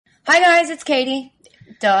Hi, guys. It's Katie.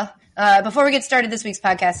 Duh. Before we get started, this week's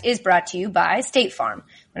podcast is brought to you by State Farm.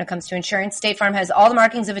 When it comes to insurance, State Farm has all the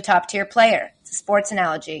markings of a top-tier player. It's a sports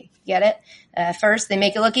analogy. Get it? First, they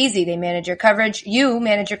make it look easy. They manage your coverage. You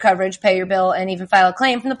manage your coverage, pay your bill, and even file a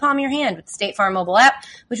claim from the palm of your hand with the State Farm mobile app,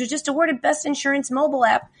 which was just awarded Best Insurance Mobile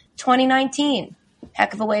App 2019.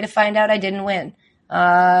 Heck of a way to find out I didn't win.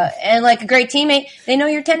 And like a great teammate, they know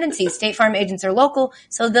your tendencies. State Farm agents are local,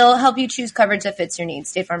 so they'll help you choose coverage that fits your needs.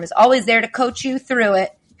 State Farm is always there to coach you through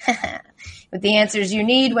it with the answers you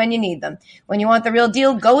need when you need them. When you want the real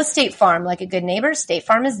deal, go with State Farm. Like a good neighbor, State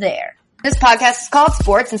Farm is there. This podcast is called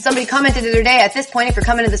Sports, and somebody commented the other day, at this point, if you're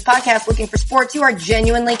coming to this podcast looking for sports, you are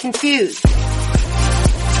genuinely confused.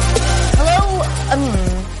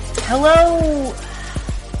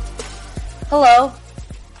 Hello.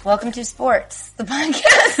 Welcome to Sports, the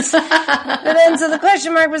podcast that ends with a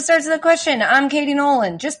question mark but starts with a question. I'm Katie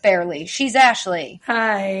Nolan, just barely. She's Ashley.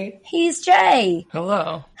 Hi. He's Jay.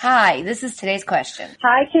 Hello. Hi, this is today's question.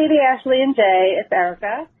 Hi, Katie, Ashley, and Jay. It's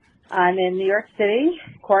Erica. I'm in New York City,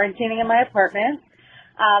 quarantining in my apartment.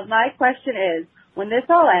 My question is, when this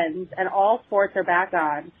all ends and all sports are back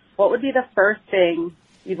on, what would be the first thing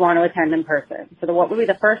you'd want to attend in person? So what would be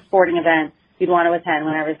the first sporting event you'd want to attend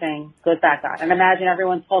when everything goes back on? And imagine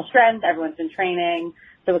everyone's full strength, everyone's in training.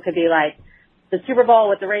 So it could be like the Super Bowl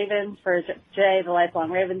with the Ravens for Jay, the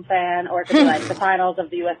lifelong Ravens fan, or it could be like the finals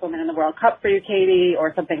of the U.S. Women in the World Cup for you, Katie,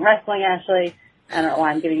 or something wrestling, Ashley. I don't know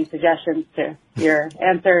why I'm giving you suggestions to your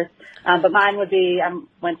answers. But mine would be, I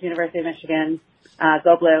went to University of Michigan,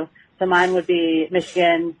 go blue. So mine would be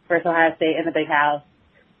Michigan versus Ohio State in the big house.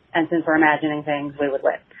 And since we're imagining things, we would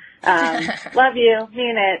win. Love you.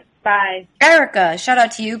 Mean it. Bye. Erica, shout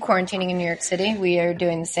out to you, quarantining in New York City. We are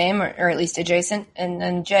doing the same, or at least adjacent. And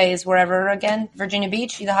then Jay is wherever again? Virginia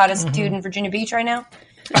Beach? You the hottest dude in Virginia Beach right now?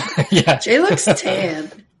 Yeah. Jay looks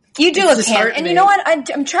tan. You do look tan. And you know what?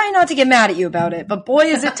 I'm trying not to get mad at you about it, but boy,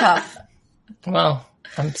 is it tough. Well,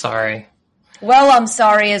 I'm sorry. Well, I'm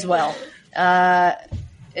sorry as well.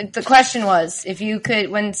 The question was, if you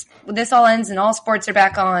could, when this all ends and all sports are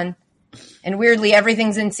back on, and weirdly,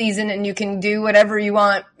 everything's in season and you can do whatever you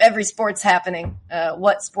want. Every sport's happening.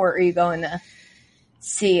 What sport are you going to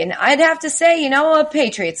see? And I'd have to say, a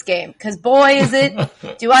Patriots game. Because boy, is it,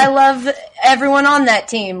 do I love everyone on that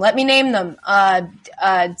team. Let me name them.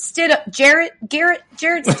 Jarrett Stidham.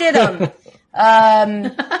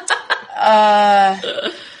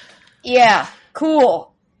 Yeah,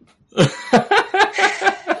 cool.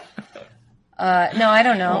 No, I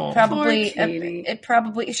don't know. Probably,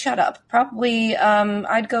 shut up. Probably,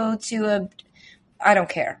 I'd go to I don't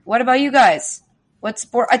care. What about you guys? What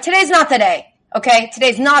sport? Today's not the day, okay?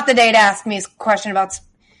 Today's not the day to ask me a question about,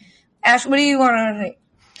 Ash, what do you want to think?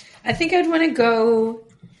 I think I'd want to go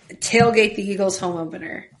tailgate the Eagles home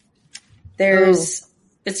opener. You're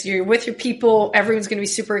with your people. Everyone's going to be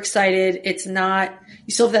super excited. It's not,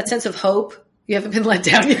 you still have that sense of hope. You haven't been let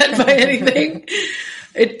down yet by anything.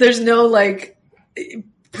 There's no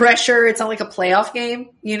pressure. It's not like a playoff game,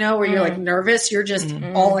 where you're nervous. You're just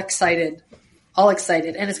all excited.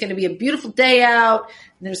 And it's going to be a beautiful day out.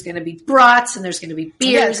 And there's going to be brats and there's going to be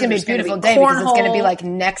beers. Yeah, it's going to be a beautiful day because it's going to be like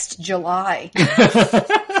next July.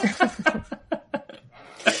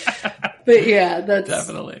 But yeah,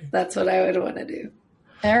 Definitely. That's what I would want to do.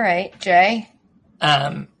 All right, Jay.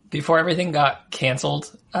 Before everything got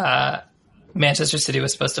canceled, Manchester City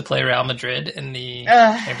was supposed to play Real Madrid in the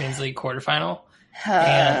Champions League quarterfinal,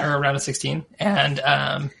 or round of 16. And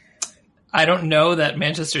I don't know that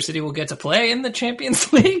Manchester City will get to play in the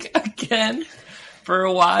Champions League again for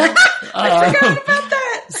a while. I forgot about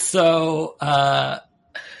that. So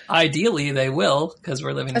ideally they will, because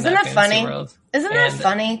we're living in that fantasy world. Isn't that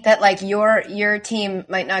funny that your team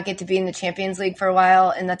might not get to be in the Champions League for a while,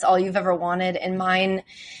 and that's all you've ever wanted, and mine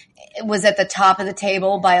was at the top of the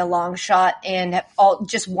table by a long shot, and all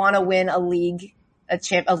just want to win a league. They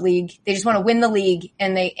just want to win the league,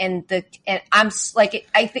 and I'm like,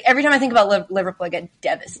 every time I think about Liverpool, I get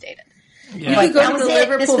devastated. Yeah. You could go to the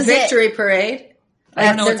Liverpool victory parade.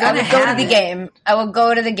 I would go to the game. I would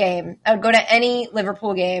go to the game. I would go to any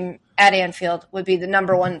Liverpool game at Anfield. Would be the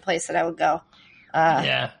number one place that I would go.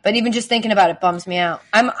 But even just thinking about it bums me out.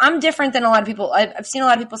 I'm different than a lot of people. I've seen a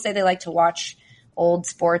lot of people say they like to watch old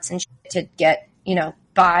sports and shit to get,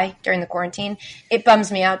 by during the quarantine. It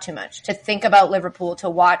bums me out too much to think about Liverpool, to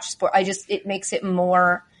watch sport. It makes it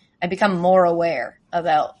more, I become more aware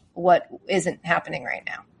about what isn't happening right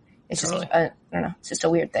now. It's just, I don't know, it's just a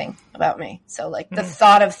weird thing about me. So the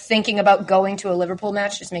thought of thinking about going to a Liverpool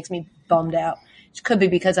match just makes me bummed out. Which could be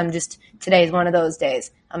because today is one of those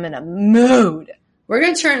days. I'm in a mood. We're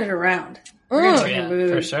going to turn it around. We're going to turn your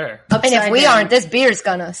mood for sure. And if we aren't, this beer's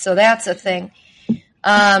gonna. So that's a thing.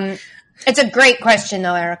 It's a great question,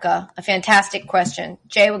 though, Erica. A fantastic question.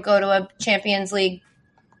 Jay would go to a Champions League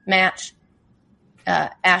match.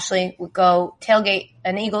 Ashley would go tailgate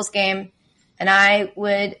an Eagles game, and I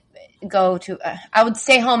would go to. I would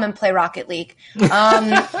stay home and play Rocket League.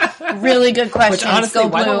 Really good question. Which honestly,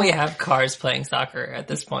 why don't we have cars playing soccer at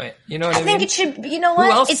this point? You know what I mean? I think it should. You know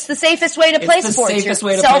what? It's the safest way to play sports. It's the safest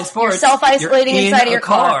way to play sports. You're self-isolating inside of your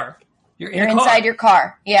car. You're inside your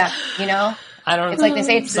car. Yeah, you know. I don't. It's like they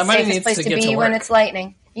say it's the safest place to be when it's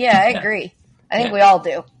lightning. Yeah, I agree. I think we all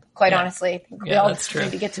do. Quite honestly, we all that's true.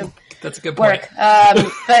 need to get to. That's a good point. Work.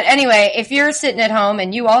 But anyway, if you're sitting at home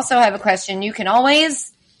and you also have a question, you can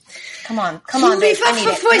always come on, babe. I need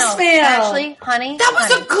it. Voicemail. No, Ashley, honey, that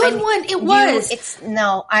was a good one. It was.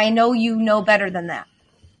 I know you know better than that.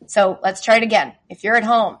 So let's try it again. If you're at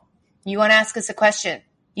home, you want to ask us a question,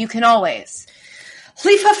 you can always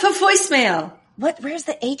leave us a voicemail. Where's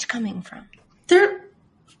the H coming from? There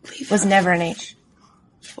was never an H.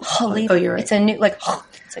 Oh, you're right. It's a new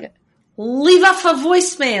it's like leave us a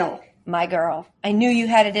voicemail. My girl. I knew you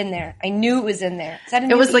had it in there. I knew it was in there. Is that a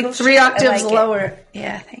it was like 3 octaves lower.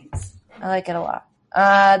 Yeah, thanks. I like it a lot.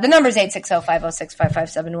 The number's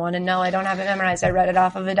 860-506-5571, and no, I don't have it memorized. I read it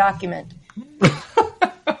off of a document.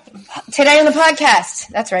 Today on the podcast,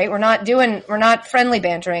 that's right, we're not friendly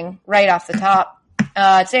bantering right off the top.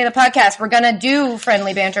 Today on the podcast, we're gonna do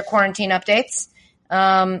friendly banter quarantine updates.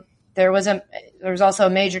 There was also a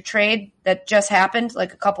major trade that just happened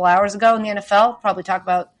like a couple hours ago in the NFL. Probably talk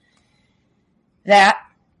about that.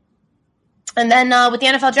 And then with the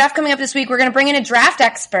NFL draft coming up this week, we're going to bring in a draft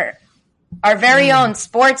expert, our very own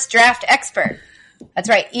sports draft expert. That's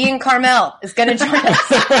right. Ian Karmel is going to join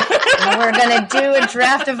us. And we're going to do a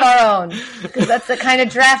draft of our own because that's the kind of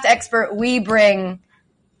draft expert we bring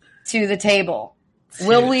to the table.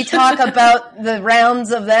 Will we talk about the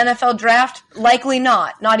rounds of the NFL draft? Likely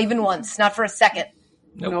not. Not even once. Not for a second.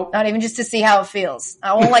 Nope. Not even just to see how it feels.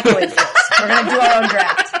 I won't like the way it feels. We're going to do our own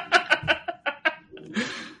draft.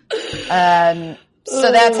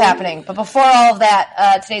 So that's happening. But before all of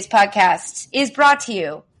that, today's podcast is brought to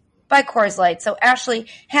you by Coors Light. So, Ashley,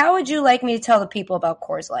 how would you like me to tell the people about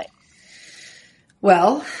Coors Light?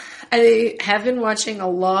 Well, I have been watching a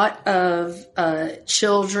lot of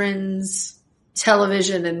children's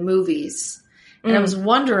television and movies. And I was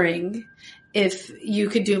wondering if you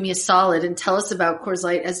could do me a solid and tell us about Coors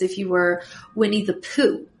Light as if you were Winnie the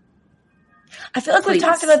Pooh. I feel like we've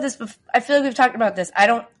talked about this before. I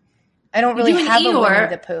don't really have a Winnie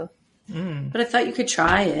the Pooh. But I thought you could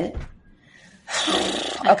try it.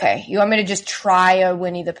 Okay. You want me to just try a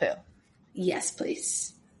Winnie the Pooh? Yes,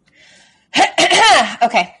 please.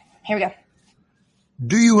 Okay. Here we go.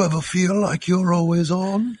 Do you ever feel like you're always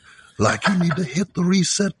on? Like you need to hit the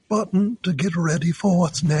reset button to get ready for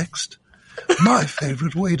what's next? My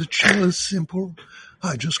favorite way to chill is simple.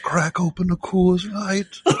 I just crack open a Coors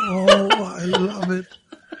Light. Oh, I love it.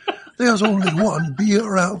 There's only one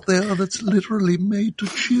beer out there that's literally made to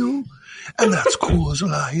chill, and that's Coors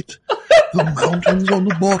Light. The mountains on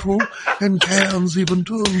the bottle and cans even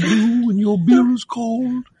turn blue when your beer is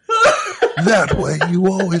cold. That way you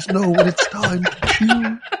always know when it's time to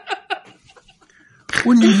chill.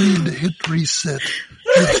 When you need to hit reset,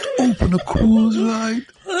 just open a Coors Light.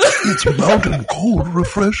 It's mountain cold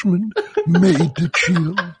refreshment made to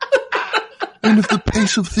chill. And if the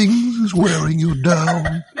pace of things is wearing you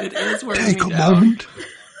down, take a moment.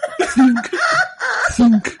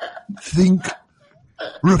 Think.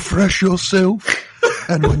 Refresh yourself.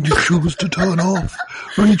 And when you choose to turn off,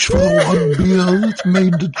 reach for the one beer that's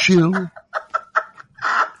made to chill.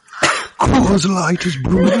 Coors Light is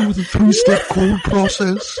brewed with a 3-step cold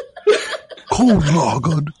process. Cold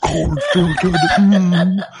lagered, cold filtered,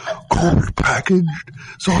 cold packaged,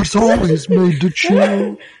 so it's always made to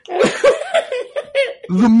chill.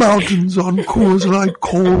 The mountains on Coors Light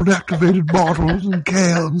cold activated bottles and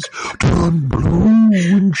cans turn blue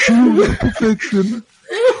and chill to perfection.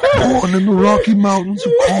 Born in the Rocky Mountains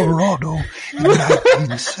of Colorado in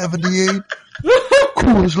 1978,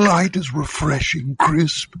 Coors Light is refreshing,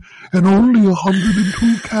 crisp, and only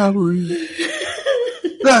 102 calories.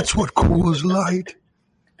 That's what Coors Light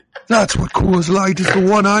is, the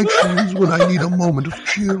one I choose when I need a moment of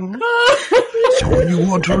chill. So when you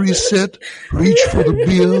want to reset, reach for the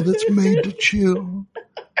beer that's made to chill.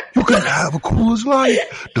 You can have a Coors Light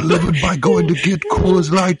delivered by going to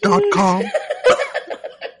getcoorslight.com.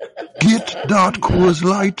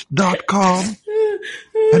 Get.coorslight.com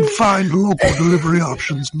and find local delivery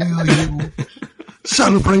options near you.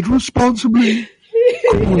 Celebrate responsibly.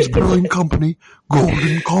 Coors Brewing Company,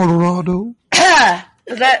 Golden, Colorado.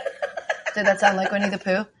 Did that sound like Winnie the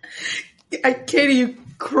Pooh? Katie, you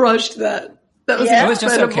crushed that. That was Yeah. It was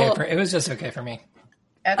just incredible. okay. It was just okay for me.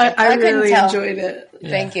 Okay. I couldn't really tell. enjoyed it.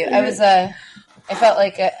 Thank you. I was. I felt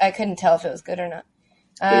like I couldn't tell if it was good or not.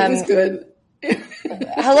 It was good.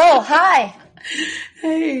 Hello. Hi.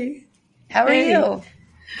 Hey. How are Hey. you?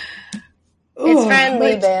 It's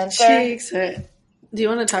friendly, my banter. cheeks hurt. Do you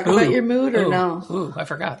want to talk about your mood or no? Ooh, I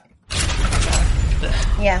forgot.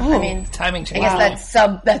 Yeah. I mean, Timing I change. guess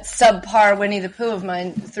that subpar Winnie the Pooh of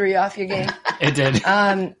mine threw you off your game. It did.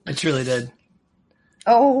 It truly did.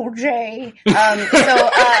 Oh, Jay.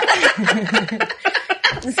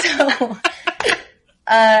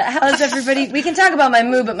 How's everybody? We can talk about my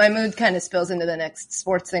mood, but my mood kind of spills into the next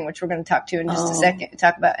sports thing, which we're going to talk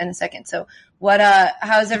about in a second. So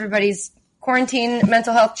how's everybody's quarantine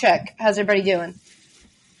mental health check? How's everybody doing?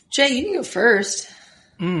 Jay, you can go first.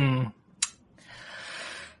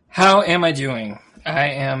 How am I doing? I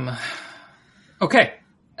am okay.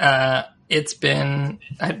 It's been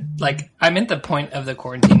I'm at the point of the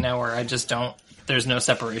quarantine now where I just don't. There's no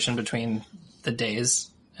separation between the days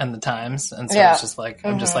and the times, and so it's just like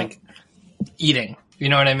I'm just like eating. You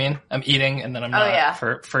know what I mean? I'm eating, and then I'm not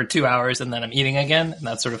for 2 hours, and then I'm eating again, and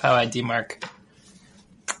that's sort of how I demark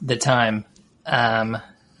the time.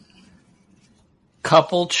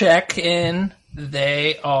 Couple check in.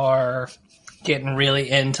 They are getting really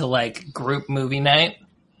into like group movie night,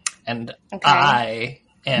 and I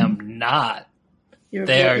am not.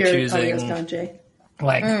 They are choosing Jay.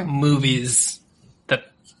 like movies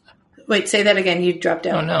that. Wait, say that again. You dropped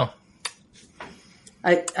out. Oh no!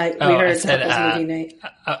 We heard said, couples movie night.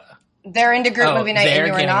 They're into group movie night, and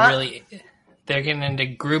you're not. They're getting into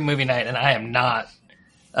group movie night, and I am not.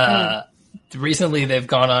 Recently, they've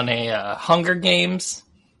gone on a Hunger Games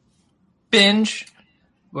binge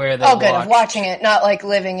where they good. Of watching it, not like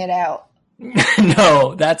living it out.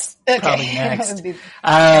 No, that's probably next.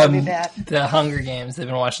 That would be bad. The Hunger Games. They've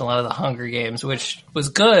been watching a lot of the Hunger Games, which was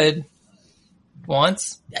good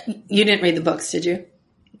once. You didn't read the books, did you?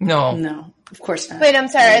 No. No, of course not. Wait, I'm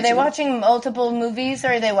sorry. Are they watching multiple movies,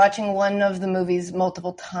 or are they watching one of the movies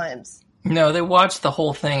multiple times? No, they watched the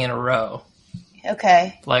whole thing in a row.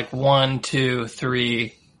 Okay. Like 1, 2,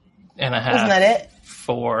 3 and a half. Isn't that it?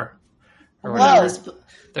 4. Or Whoa. whatever.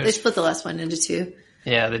 They split the last one into 2.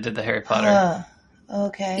 Yeah, they did the Harry Potter.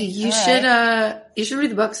 Okay. You should read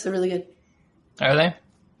the books. They're really good. Are they?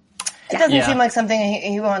 It doesn't seem like something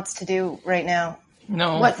he wants to do right now.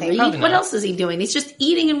 No. What? Read? Probably What not. else is he doing? He's just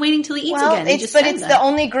eating and waiting till he eats again. It's the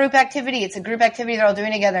only group activity. It's a group activity they're all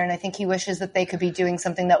doing together, and I think he wishes that they could be doing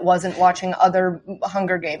something that wasn't watching other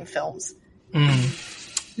Hunger Game films. Yeah,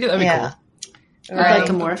 that'd be cool. I'd like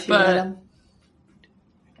him more if you let him.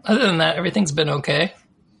 Other than that, everything's been okay.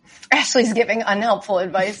 Ashley's giving unhelpful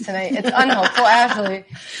advice tonight. It's unhelpful, Ashley.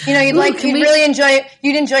 You know,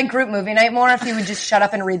 you'd enjoy group movie night more if you would just shut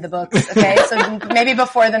up and read the books. Okay, so maybe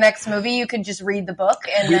before the next movie, you could just read the book,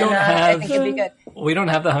 and I think it'd be good. We don't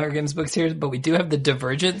have the Hunger Games book series, but we do have the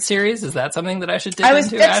Divergent series. Is that something that I should dig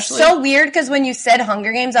into, That's Ashley? so weird because when you said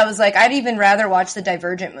Hunger Games, I was like, I'd even rather watch the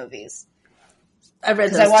Divergent movies. I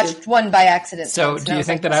read those I watched one by accident. So, once, do you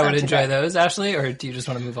think that that's I would not too enjoy bad. those, Ashley, or do you just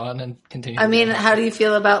want to move on and continue? I mean, how do you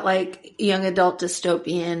feel about like young adult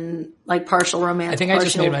dystopian, like partial romance? I think I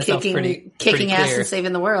just made myself kicking pretty ass clear. and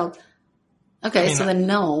saving the world. Okay, so then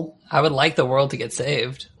no. I would like the world to get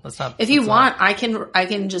saved. Let's not. If you want, I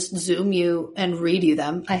can just Zoom you and read you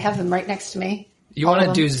them. I have them right next to me. You want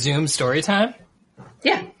to do Zoom story time?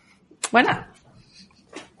 Yeah, why not?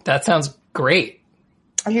 That sounds great.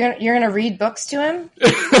 You're gonna read books to him?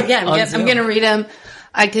 Yeah, I'm gonna read them.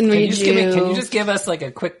 I can read you. Can you just give us like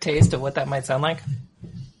a quick taste of what that might sound like?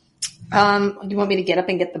 You want me to get up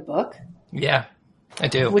and get the book? Yeah, I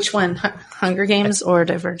do. Which one? Hunger Games or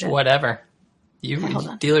Divergent? Whatever.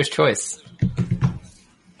 Dealer's choice.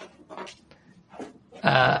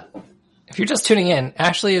 If you're just tuning in,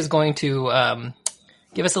 Ashley is going to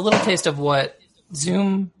give us a little taste of what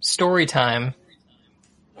Zoom story time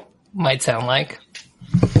might sound like.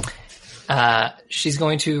 She's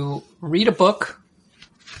going to read a book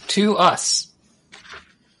to us.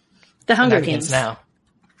 The Hunger Games now.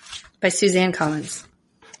 By Suzanne Collins.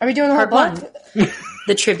 Are we doing the whole book?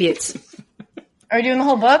 The tributes. Are we doing the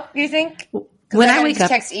whole book, do you think? When I wake up,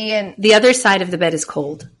 text Ian. the other side of the bed is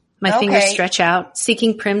cold. My fingers stretch out,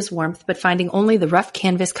 seeking Prim's warmth, but finding only the rough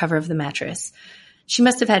canvas cover of the mattress. She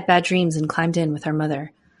must have had bad dreams and climbed in with our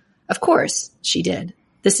mother. Of course, she did.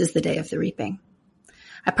 This is the day of the reaping.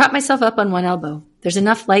 I prop myself up on one elbow. There's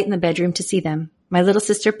enough light in the bedroom to see them. My little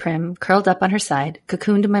sister Prim, curled up on her side,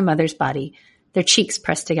 cocooned in my mother's body, their cheeks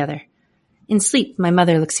pressed together. In sleep, my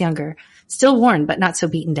mother looks younger, still worn but not so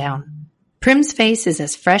beaten down. Prim's face is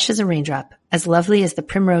as fresh as a raindrop, as lovely as the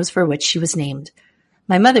primrose for which she was named.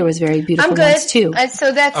 My mother was very beautiful I'm good. once too.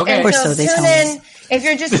 So that's Okay. Or so they tune tell me. in. If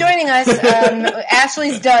you're just joining us,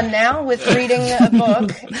 Ashley's done now with reading a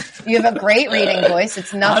book. You have a great reading voice.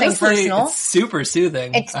 It's nothing Honestly, personal. it's super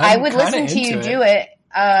soothing. I would listen to you do it.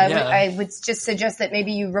 Yeah. I would just suggest that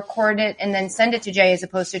maybe you record it and then send it to Jay as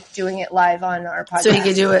opposed to doing it live on our podcast. So he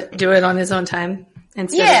could do it on his own time.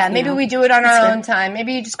 Yeah, maybe we do it on our own time.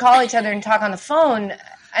 Maybe you just call each other and talk on the phone.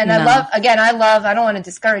 And No. I don't want to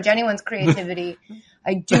discourage anyone's creativity.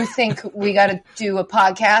 I do think we got to do a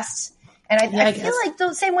podcast. And I feel like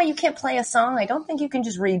the same way you can't play a song, I don't think you can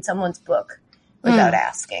just read someone's book without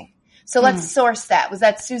asking. So let's source that. Was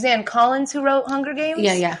that Suzanne Collins who wrote Hunger Games?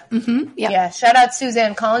 Yeah. Mm-hmm. Yeah. Shout out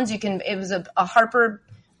Suzanne Collins. It was a Harper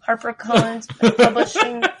Collins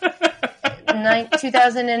publishing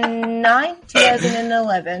 2009,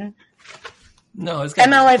 2011. No, it's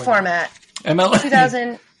MLA format. MLA.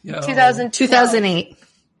 2008. 2008.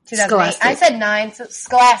 Scholastic. I said 9, so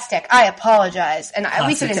Scholastic. I apologize. And at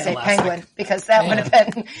least I didn't say Scholastic. Penguin because that would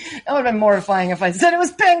have been mortifying if I said it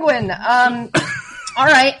was Penguin. All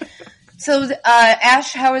right. So,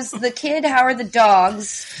 Ash, how is the kid? How are the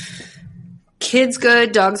dogs? Kids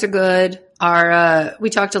good, dogs are good. We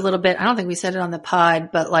talked a little bit. I don't think we said it on the pod,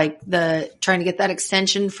 but like trying to get that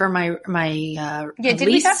extension for my Yeah, did we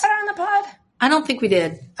lease. talk about it on the pod? I don't think we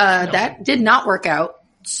did. That did not work out.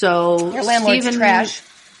 So Your landlord's Steve and- trash.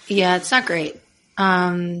 Yeah, it's not great.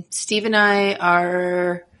 Steve and I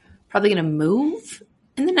are probably going to move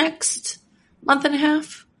in the next month and a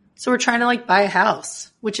half. So we're trying to like buy a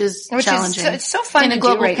house, which is challenging. It's so fun in to a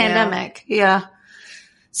global do right pandemic. Yeah.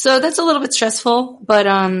 So that's a little bit stressful, but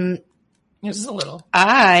Just a little.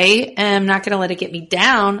 I am not going to let it get me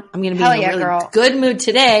down. I'm going to be Hell in a yeah, really girl. good mood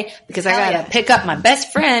today because I Hell got to yeah. pick up my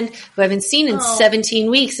best friend who I haven't seen in 17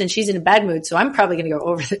 weeks, and she's in a bad mood. So I'm probably going to go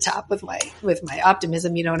over the top with my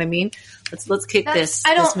optimism. You know what I mean? Let's kick this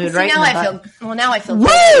mood right now in the I butt. now I feel Woo!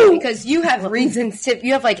 guilty because you have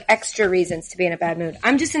you have like extra reasons to be in a bad mood.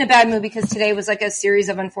 I'm just in a bad mood because today was like a series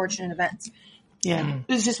of unfortunate events. Yeah.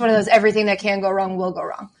 It was just one of those everything that can go wrong will go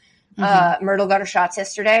wrong. Myrtle got her shots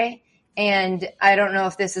yesterday, and I don't know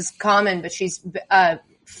if this is common, but she's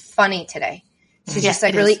funny today. She's just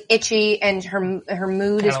like really itchy, and her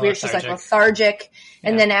mood is weird. She's like lethargic,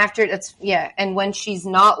 and then after and when she's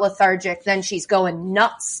not lethargic, then she's going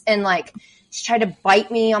nuts, and like she tried to bite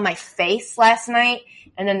me on my face last night,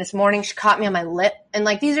 and then this morning she caught me on my lip, and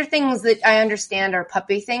like these are things that I understand are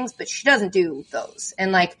puppy things, but she doesn't do those,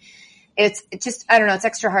 and like it's just I don't know, it's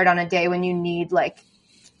extra hard on a day when you need like.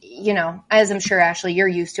 You know, as I'm sure, Ashley, you're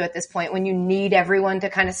used to at this point, when you need everyone to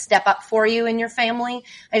kind of step up for you in your family.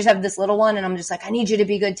 I just have this little one, and I'm just like, I need you to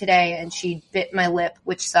be good today. And she bit my lip,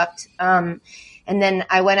 which sucked. And then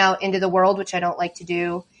I went out into the world, which I don't like to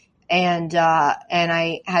do. And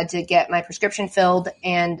I had to get my prescription filled,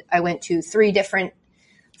 and I went to 3 different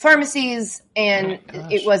pharmacies, and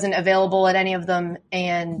it wasn't available at any of them.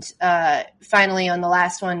 And finally on the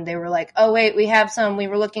last one, they were like, oh wait, we have some, we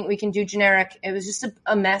were looking, we can do generic. It was just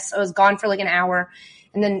a mess. I was gone for like an hour,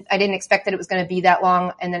 and then I didn't expect that it was going to be that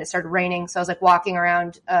long, and then it started raining, so I was like walking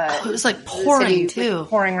around It was like pouring too.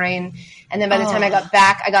 Pouring rain. And then by the time I got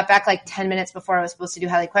back like 10 minutes before I was supposed to do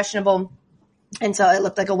highly questionable. And so I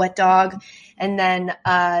looked like a wet dog, and then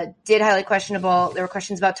did highly questionable. There were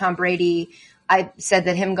questions about Tom Brady. I said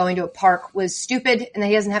that him going to a park was stupid, and that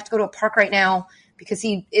he doesn't have to go to a park right now because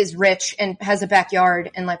he is rich and has a backyard.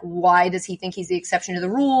 And like, why does he think he's the exception to the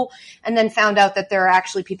rule? And then found out that there are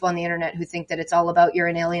actually people on the internet who think that it's all about your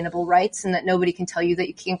inalienable rights, and that nobody can tell you that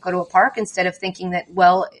you can't go to a park, instead of thinking that,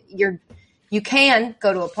 well, you can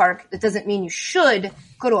go to a park. That doesn't mean you should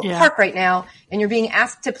go to a park right now. And you're being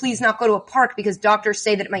asked to please not go to a park because doctors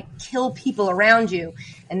say that it might kill people around you.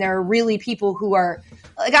 And there are really people who are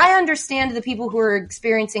like, I understand the people who are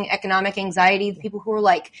experiencing economic anxiety, the people who are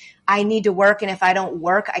like, I need to work, and if I don't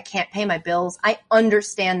work, I can't pay my bills. I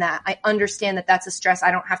understand that. I understand that that's a stress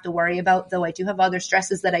I don't have to worry about, though I do have other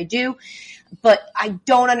stresses that I do. But I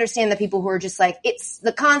don't understand the people who are just like, it's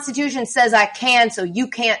the Constitution says I can, so you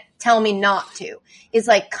can't tell me not to. It's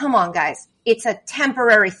like, come on, guys. It's a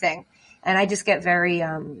temporary thing. And I just get very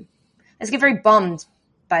bummed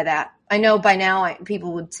by that. I know by now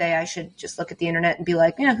people would say I should just look at the internet and be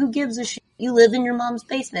like, yeah, who gives a shit? You live in your mom's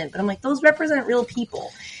basement. But I'm like, those represent real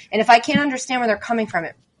people. And if I can't understand where they're coming from,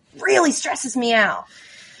 it really stresses me out.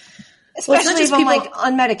 Especially if I'm like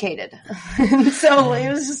unmedicated. So it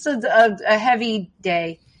was just a heavy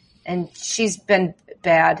day, and she's been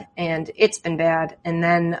bad, and it's been bad. And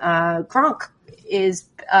then Gronk is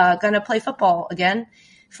going to play football again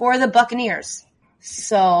for the Buccaneers.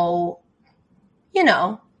 So, you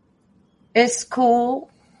know, it's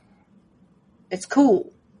cool. It's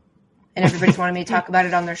cool. And everybody's wanted me to talk about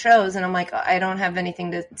it on their shows. And I'm like, I don't have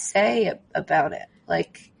anything to say about it.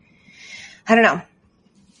 Like, I don't know.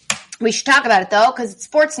 We should talk about it, though, because it's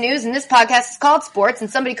sports news, and this podcast is called Sports. And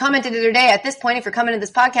somebody commented the other day, at this point, if you're coming to this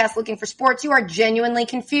podcast looking for sports, you are genuinely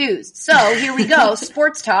confused. So here we go.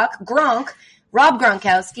 Sports talk. Gronk, Rob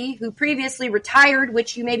Gronkowski, who previously retired,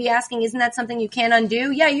 which you may be asking, isn't that something you can't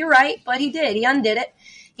undo? Yeah, you're right, but he did. He undid it.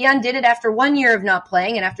 He undid it after 1 year of not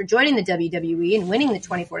playing, and after joining the WWE and winning the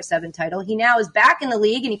 24/7 title, he now is back in the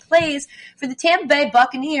league, and he plays for the Tampa Bay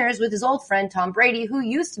Buccaneers with his old friend Tom Brady, who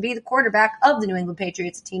used to be the quarterback of the New England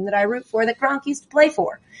Patriots, a team that I root for, that Gronk used to play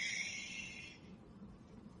for.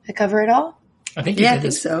 I cover it all? I think you did. I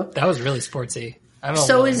think so. That was really sportsy.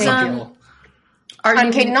 So is I'm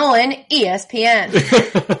Kate Nolan,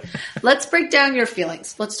 ESPN. Let's break down your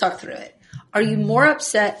feelings. Let's talk through it. Are you more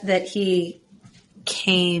upset that he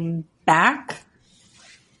came back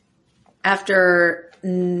after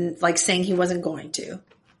like saying he wasn't going to,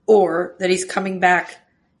 or that he's coming back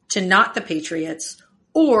to not the Patriots,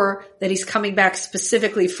 or that he's coming back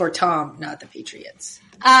specifically for Tom, not the Patriots?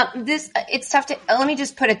 It's tough to, let me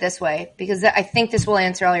just put it this way, because I think this will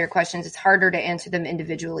answer all your questions. It's harder to answer them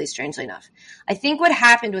individually, strangely enough. I think what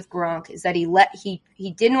happened with Gronk is that he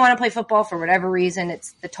didn't want to play football for whatever reason.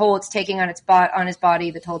 It's the toll it's taking on his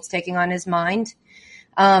body, the toll it's taking on his mind.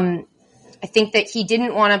 I think that he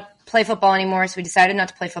didn't want to play football anymore, so he decided not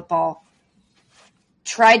to play football.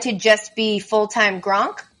 Tried to just be full-time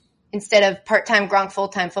Gronk instead of part-time Gronk,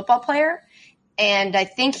 full-time football player. And I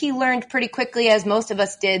think he learned pretty quickly, as most of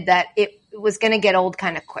us did, that it was going to get old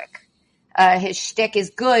kind of quick. His shtick is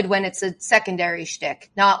good when it's a secondary shtick,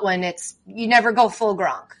 not when it's, you never go full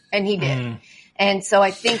Gronk. And he did. And so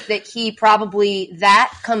I think that he probably,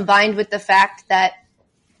 that combined with the fact that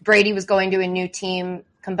Brady was going to a new team,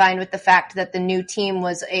 combined with the fact that the new team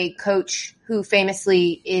was a coach who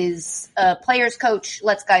famously is a player's coach,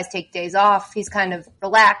 lets guys take days off. He's kind of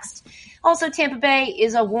relaxed. Also, Tampa Bay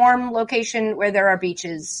is a warm location where there are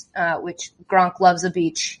beaches, which Gronk loves a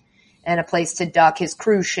beach and a place to dock his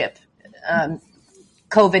cruise ship,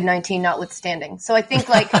 COVID-19 notwithstanding. So I think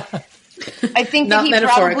that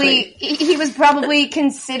he was probably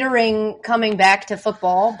considering coming back to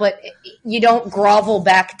football, but you don't grovel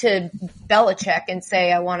back to Belichick and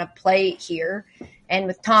say, I want to play here. And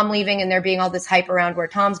with Tom leaving and there being all this hype around where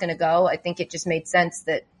Tom's going to go, I think it just made sense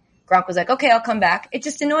that Gronk was like, okay, I'll come back. It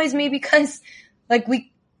just annoys me because, like, we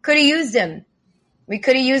could have used him.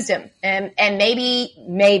 And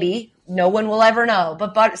maybe, no one will ever know,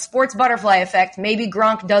 but sports butterfly effect, maybe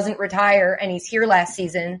Gronk doesn't retire and he's here last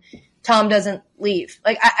season. Tom doesn't leave.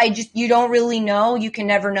 Like, you don't really know. You can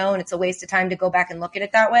never know, and it's a waste of time to go back and look at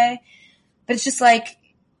it that way. But it's just like,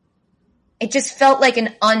 it just felt like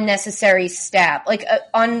an unnecessary stab. Like,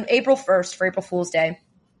 on April 1st, for April Fool's Day,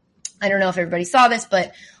 I don't know if everybody saw this,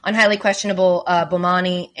 but on Highly Questionable,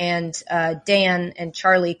 Bomani and Dan and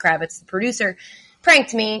Charlie Kravitz, the producer,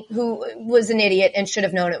 pranked me, who was an idiot and should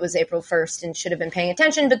have known it was April 1st and should have been paying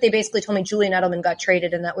attention, but they basically told me Julian Edelman got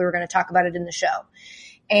traded and that we were going to talk about it in the show.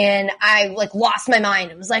 And I lost my mind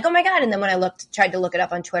and was like, oh my God. And then when I tried to look it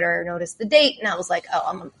up on Twitter, I noticed the date and I was like,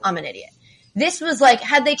 oh, I'm an idiot. This was like,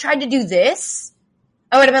 had they tried to do this,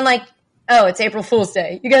 I would have been like, oh, it's April Fool's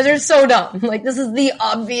Day. You guys are so dumb. Like, this is the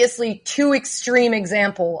obviously too extreme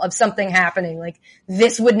example of something happening. Like,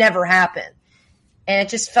 this would never happen. And it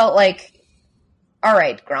just felt like, all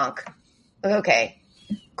right, Gronk. Okay,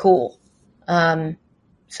 cool.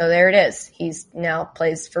 So there it is. He's now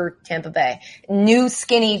plays for Tampa Bay. New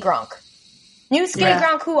skinny Gronk.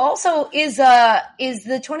 Gronk, who also is the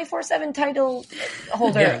 24/7 title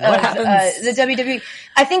holder of the WWE.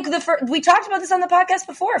 I think we talked about this on the podcast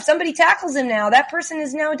before. If somebody tackles him now, that person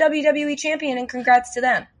is now a WWE champion, and congrats to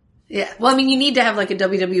them. Yeah. Well, I mean, you need to have like a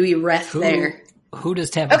WWE ref there. Who does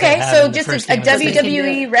Tampa Bay have? So just a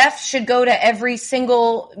WWE ref should go to every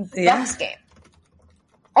single Bucs game.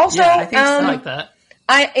 Also, I think something like that.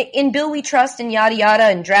 In Bill We Trust and yada yada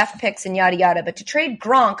and draft picks and yada yada, but to trade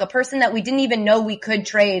Gronk, a person that we didn't even know we could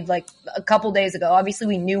trade like a couple days ago. Obviously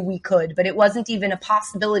we knew we could, but it wasn't even a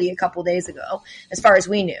possibility a couple days ago, as far as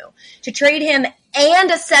we knew. To trade him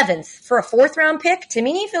and a 7th for a 4th round pick, to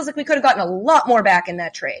me, feels like we could have gotten a lot more back in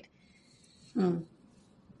that trade. Is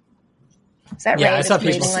that right? I saw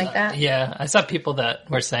people like that. Yeah, I saw people that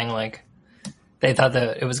were saying like they thought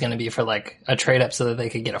that it was going to be for like a trade up so that they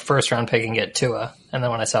could get a 1st round pick and get Tua. And then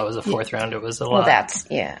when I saw it was a 4th round, it was a lot.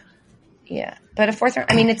 Well, yeah. But a 4th round,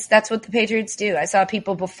 I mean, that's what the Patriots do. I saw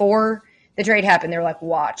people before the trade happened, they were like,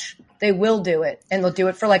 watch, they will do it, and they'll do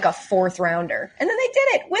it for like a 4th rounder. And then they did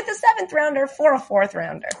it with a 7th rounder for a 4th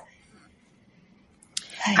rounder.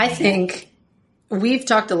 I think we've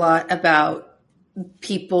talked a lot about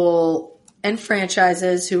people and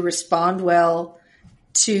franchises who respond well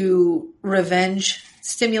to revenge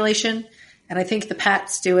stimulation. And I think the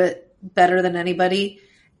Pats do it better than anybody.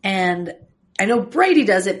 And I know Brady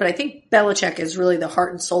does it, but I think Belichick is really the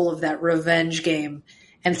heart and soul of that revenge game.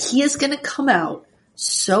 And he is going to come out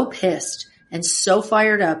so pissed and so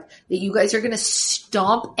fired up that you guys are going to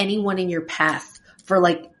stomp anyone in your path for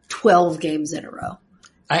like 12 games in a row.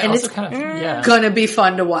 And it's going to be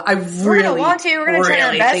fun to watch. We're going to want to. We're going to try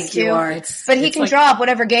our best to. But he can draw up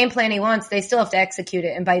whatever game plan he wants. They still have to execute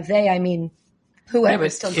it. And by they, I mean whoever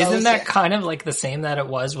still goes. Isn't that kind of like the same that it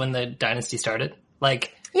was when the dynasty started?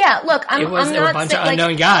 Like, yeah, look, there were a bunch of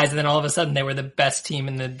unknown guys, and then all of a sudden they were the best team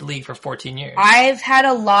in the league for 14 years. I've had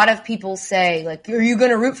a lot of people say, like, are you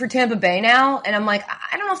going to root for Tampa Bay now? And I'm like,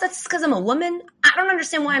 I don't know if that's because I'm a woman. I don't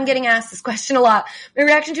understand why I'm getting asked this question a lot. My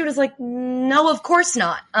reaction to it is like, no, of course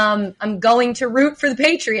not. I'm going to root for the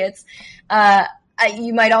Patriots.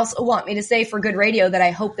 You might also want me to say for good radio that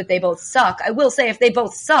I hope that they both suck. I will say if they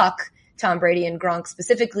both suck, Tom Brady and Gronk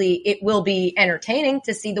specifically, it will be entertaining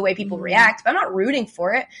to see the way people react, but I'm not rooting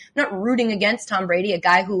for it. I'm not rooting against Tom Brady, a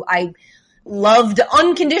guy who I loved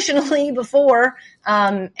unconditionally before,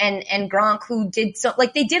 and Gronk, who did so,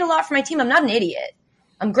 like, they did a lot for my team. I'm not an idiot.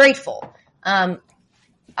 I'm grateful. But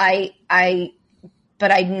I'm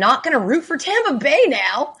not going to root for Tampa Bay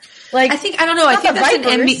now. Like, I think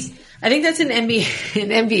that's an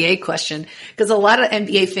NBA question, because a lot of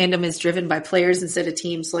NBA fandom is driven by players instead of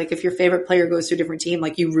teams. Like, if your favorite player goes to a different team,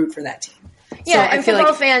 like, you root for that team. Yeah, so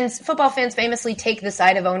and football fans famously take the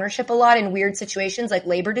side of ownership a lot in weird situations like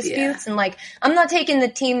labor disputes. And like, I'm not taking the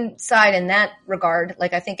team side in that regard.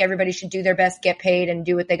 Like, I think everybody should do their best, get paid, and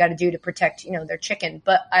do what they got to do to protect, their chicken.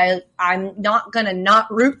 But I'm not gonna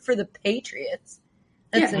not root for the Patriots.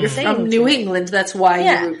 That's insane. You're from New England. That's why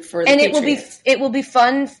you root for the Patriots. It will be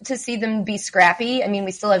fun to see them be scrappy. I mean,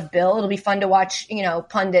 we still have Bill. It'll be fun to watch,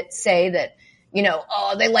 pundits say that,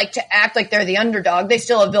 they like to act like they're the underdog. They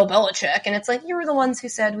still have Bill Belichick. And it's like, you were the ones who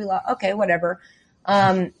said we lost. Okay, whatever.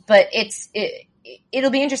 But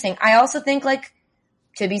it'll be interesting. I also think, like,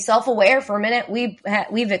 to be self-aware for a minute,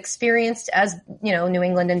 we've experienced, as, New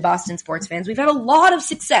England and Boston sports fans, we've had a lot of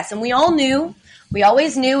success, and we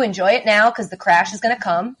always knew, enjoy it now because the crash is going to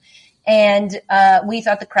come. And we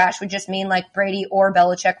thought the crash would just mean like Brady or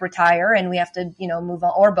Belichick retire and we have to, move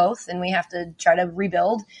on, or both, and we have to try to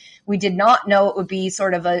rebuild. We did not know it would be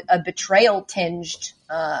sort of a betrayal tinged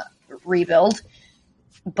rebuild,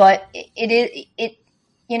 but we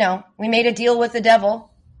made a deal with the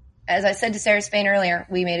devil. As I said to Sarah Spain earlier,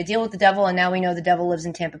 we made a deal with the devil, and now we know the devil lives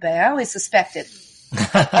in Tampa Bay. I always suspected.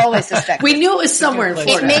 We knew it was somewhere in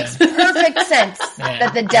Florida. It makes perfect sense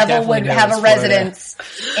that the devil would have a residence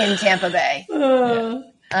in Tampa Bay.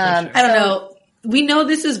 I don't know. We know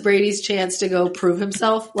this is Brady's chance to go prove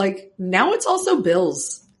himself. Like, now it's also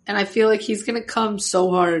Bill's. And I feel like he's going to come so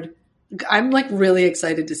hard. I'm like really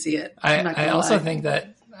excited to see it. I also think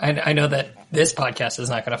that I know that this podcast is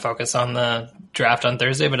not going to focus on the draft on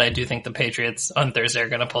Thursday, but I do think the Patriots on Thursday are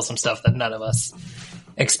going to pull some stuff that none of us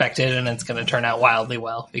expected, and it's going to turn out wildly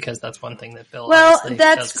well, because that's one thing that Bill does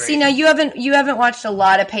great. See, now you haven't watched a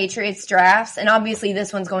lot of Patriots drafts, and obviously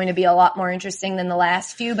this one's going to be a lot more interesting than the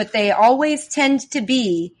last few, but they always tend to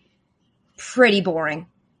be pretty boring.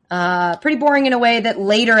 Pretty boring in a way that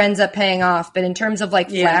later ends up paying off, but in terms of like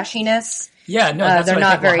flashiness, they're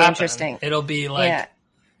not very interesting. It'll be like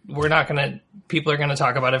people are going to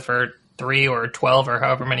talk about it for 3 or 12 or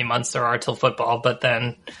however many months there are till football, but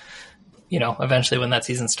then eventually when that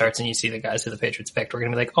season starts and you see the guys who the Patriots picked, we're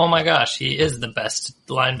going to be like, oh my gosh, he is the best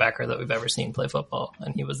linebacker that we've ever seen play football.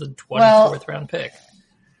 And he was a 24th round pick.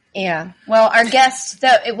 Yeah. Well, our guest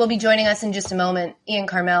that it will be joining us in just a moment, Ian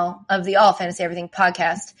Karmel of the All Fantasy Everything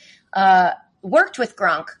podcast, worked with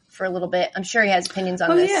Gronk for a little bit. I'm sure he has opinions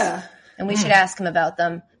on this. Yeah. And we should ask him about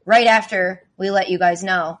them right after we let you guys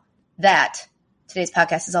know that today's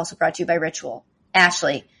podcast is also brought to you by Ritual.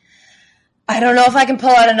 Ashley, I don't know if I can pull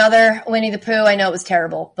out another Winnie the Pooh. I know it was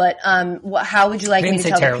terrible, but how would you like me to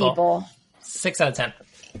tell the people? 6 out of 10.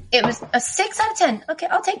 It was a 6 out of 10. Okay,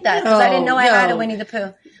 I'll take that because I didn't know I had a Winnie the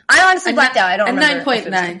Pooh. I honestly blacked out. I don't remember.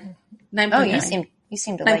 9.9. 9.9. Oh, you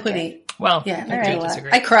seem to like it. Well, yeah, I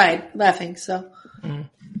disagree. I cried laughing. So, all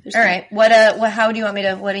right. How do you want me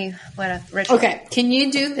to? What Ritual? Okay, can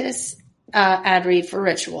you do this ad read for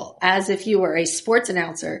Ritual as if you were a sports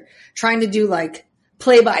announcer trying to do like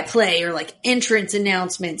play-by-play or like entrance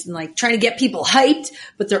announcements and like trying to get people hyped,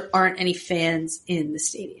 but there aren't any fans in the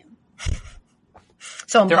stadium.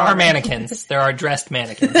 So there are mannequins. There are dressed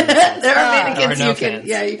mannequins. There are mannequins no you fans.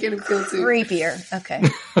 can appeal to. Creepier. Okay.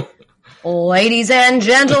 Ladies and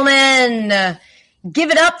gentlemen,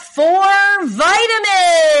 give it up for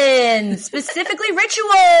Vitamin, specifically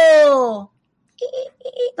Ritual.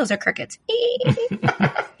 Those are crickets.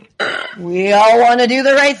 We all want to do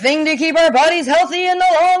the right thing to keep our bodies healthy in the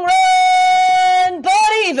long run,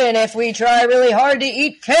 but even if we try really hard to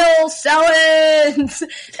eat kale salads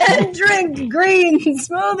and drink green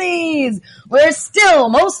smoothies, we're still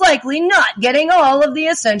most likely not getting all of the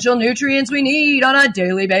essential nutrients we need on a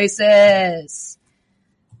daily basis.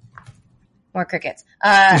 More crickets.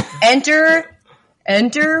 Enter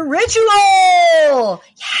Ritual!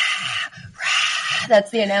 Yeah!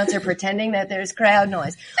 That's the announcer pretending that there's crowd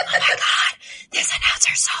noise. Oh my God, this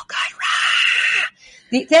announcer's so good.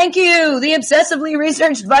 Thank you, the obsessively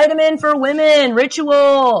researched vitamin for women,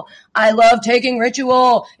 Ritual. I love taking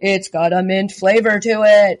Ritual. It's got a mint flavor to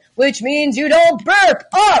it, which means you don't burp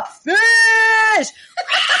up fish.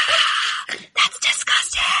 That's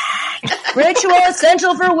disgusting. Ritual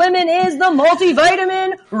Essential for Women is the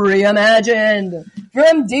multivitamin reimagined.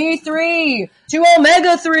 From D3 to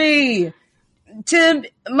Omega-3 to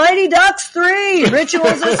Mighty Ducks 3,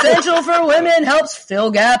 Ritual's Essential for Women helps fill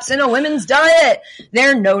gaps in a women's diet.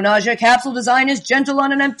 Their no-nausea capsule design is gentle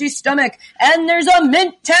on an empty stomach, and there's a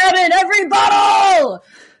mint tab in every bottle!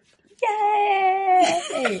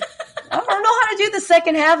 Yay! I don't know how to do the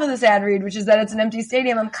second half of this ad read, which is that it's an empty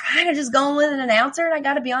stadium. I'm kind of just going with an announcer, and I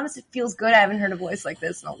gotta be honest, it feels good. I haven't heard a voice like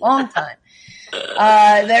this in a long time.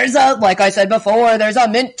 Like I said before, there's a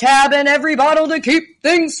mint tab in every bottle to keep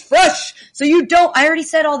things fresh. So you don't, I already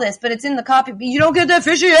said all this, but it's in the copy. You don't get that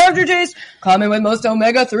fishy aftertaste common with most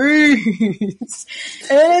omega-3s.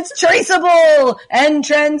 And it's traceable and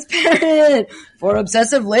transparent. For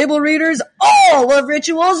obsessive label readers, all of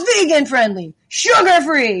Ritual's vegan friendly, sugar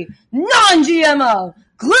free, non-GMO,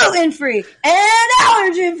 gluten-free, and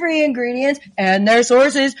allergen-free ingredients, and their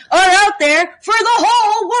sources are out there for the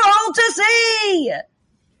whole world to see.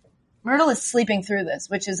 Myrtle is sleeping through this,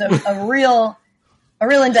 which is a real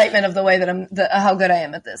indictment of the way that how good I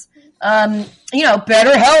am at this.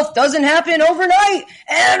 Better health doesn't happen overnight,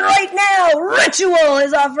 and right now, Ritual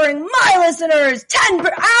is offering my listeners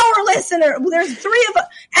there's 3 of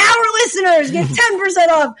our listeners get 10%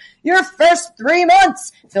 off your first 3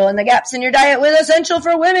 months. Fill in the gaps in your diet with Essential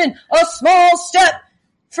for Women, a small step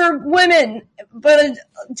for women, but a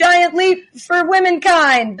giant leap for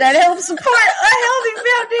womankind that helps support a healthy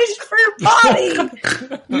foundation for your body.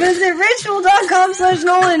 Visit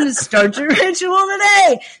ritual.com/Nolan to start your ritual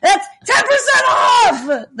today. That's 10%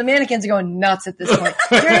 off! The mannequins are going nuts at this point.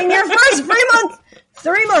 During your first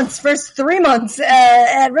first 3 months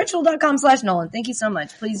at ritual.com/Nolan. Thank you so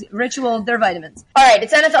much. Please, Ritual, their vitamins. All right,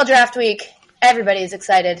 it's NFL Draft Week. Everybody is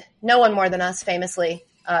excited. No one more than us, famously.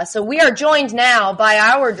 So we are joined now by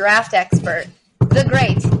our draft expert, the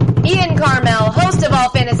great Ian Karmel, host of All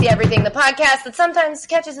Fantasy Everything, the podcast that sometimes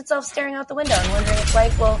catches itself staring out the window and wondering if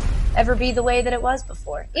life will ever be the way that it was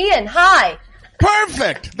before. Ian, hi!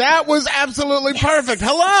 Perfect! That was absolutely perfect.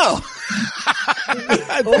 Hello!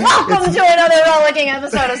 Welcome to another rollicking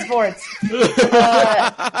episode of sports.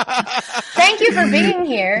 Thank you for being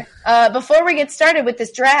here. Before we get started with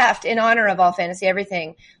this draft in honor of All Fantasy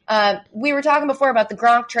Everything, we were talking before about the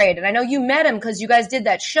Gronk trade, and I know you met him because you guys did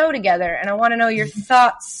that show together, and I want to know your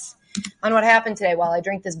thoughts on what happened today while I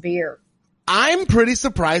drink this beer. I'm pretty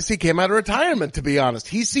surprised he came out of retirement, to be honest.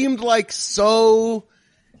 He seemed like so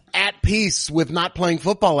at peace with not playing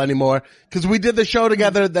football anymore, because we did the show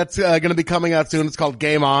together that's going to be coming out soon. It's called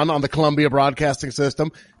Game On the Columbia Broadcasting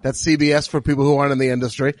System. That's CBS for people who aren't in the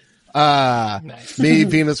industry. Nice. Me,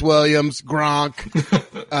 Venus Williams, Gronk,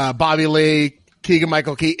 Bobby Lee,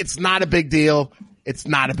 Keegan-Michael Key. It's not a big deal. But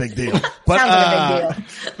sounds like a big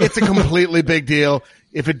deal. It's a completely big deal.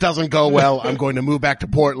 If it doesn't go well, I'm going to move back to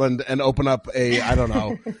Portland and open up I'm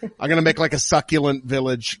going to make like a succulent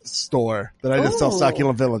village store that I just sell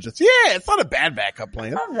succulent villages. Yeah, it's not a bad backup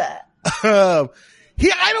plan. Love that. I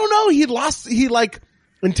don't know. He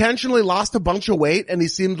intentionally lost a bunch of weight, and he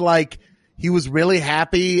seemed like he was really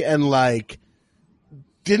happy and like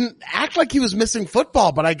didn't act like he was missing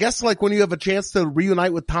football. But I guess like when you have a chance to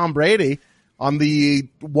reunite with Tom Brady on the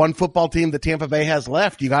one football team that Tampa Bay has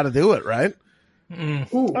left, you got to do it, right?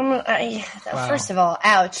 First of all,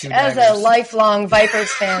 ouch. As a lifelong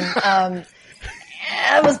Vipers fan,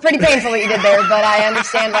 it was pretty painful what you did there, but I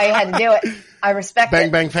understand why you had to do it. I respect bang,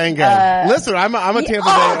 it. Bang, bang, gang. Listen, I'm a Tampa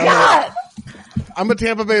Bay. God! I'm a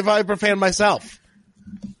Tampa Bay Viper fan myself.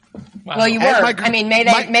 Wow. Well, you were.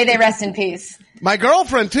 May they rest in peace. My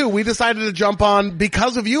girlfriend too. We decided to jump on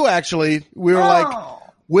because of you. Actually, we were like,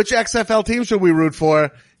 which XFL team should we root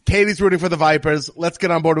for? Katie's rooting for the Vipers. Let's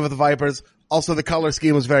get on board with the Vipers. Also, the color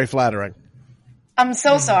scheme was very flattering. I'm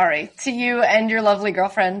so sorry to you and your lovely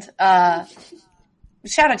girlfriend. Shout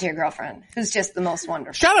out to your girlfriend, who's just the most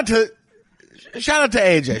wonderful. Shout out to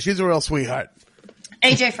AJ. She's a real sweetheart.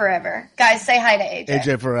 AJ forever. Guys, say hi to AJ.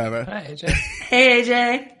 AJ forever. Hi, AJ. Hey,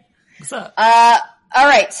 AJ. What's up? All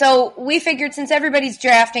right, so we figured since everybody's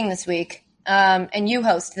drafting this week, and you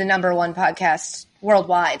host the #1 podcast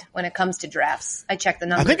worldwide when it comes to drafts. I checked the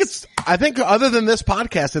numbers. I think other than this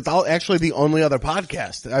podcast, it's actually the only other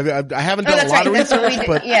podcast. I haven't done a lot of research,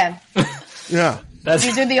 but yeah.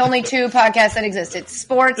 These are the only 2 podcasts that exist. It's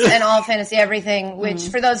Sports and All Fantasy Everything, which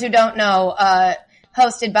for those who don't know,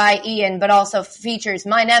 hosted by Ian, but also features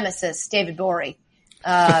my nemesis, David Borey.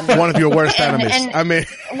 One of your worst enemies.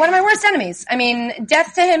 One of my worst enemies. I mean,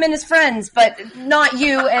 death to him and his friends, but not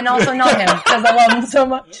you and also not him because I love him so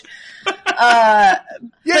much. But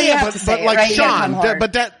like right? Sean,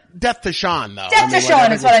 but death to Sean though. Death to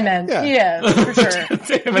Sean is what I meant. Yeah for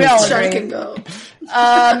sure. We all Sean agree. can go.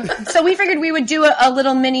 So we figured we would do a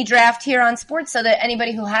little mini draft here on sports so that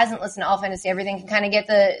anybody who hasn't listened to All Fantasy Everything can kind of get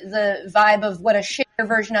the vibe of what a shitter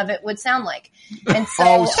version of it would sound like. And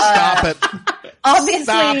so, stop it. Obviously,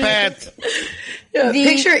 stop it.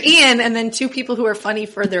 Picture Ian and then 2 people who are funny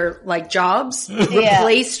for their jobs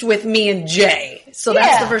replaced with me and Jay. So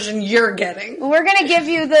that's the version you're getting. We're going to give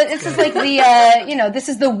you this is like the, this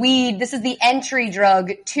is the weed, this is the entry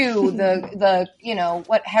drug to the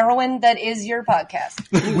what heroin that is your podcast.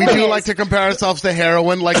 We do like to compare ourselves to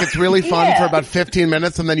heroin, like it's really fun for about 15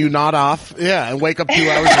 minutes and then you nod off. Yeah. And wake up 2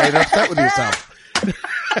 hours later upset with yourself.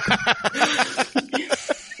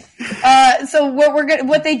 So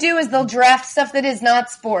what they do is they'll draft stuff that is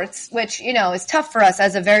not sports, which, is tough for us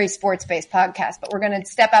as a very sports-based podcast, but we're going to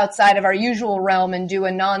step outside of our usual realm and do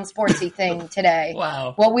a non-sportsy thing today.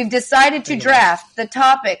 Wow. What we've decided to draft, the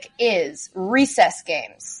topic is recess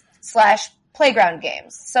games / playground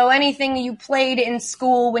games. So anything you played in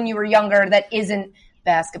school when you were younger that isn't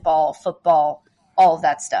basketball, football, all of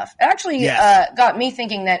that stuff. It actually got me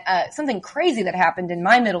thinking that something crazy that happened in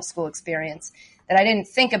my middle school experience that I didn't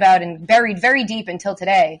think about and buried very deep until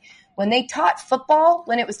today. When they taught football,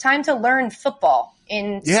 when it was time to learn football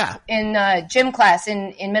in gym class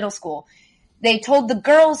in middle school, they told the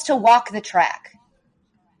girls to walk the track.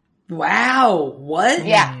 Wow. What?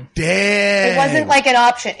 Yeah. Damn. It wasn't like an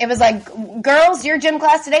option. It was like, girls, your gym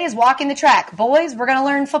class today is walking the track. Boys, we're going to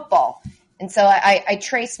learn football. And so I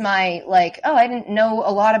trace my, I didn't know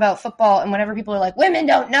a lot about football. And whenever people are like, women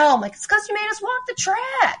don't know, I'm like, it's because you made us walk the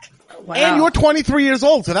track. Wow. And you're 23 years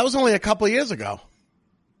old, so that was only a couple of years ago.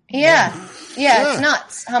 Yeah, it's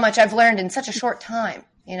nuts how much I've learned in such a short time,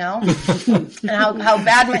 and how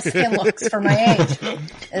bad my skin looks for my age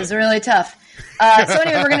is really tough. So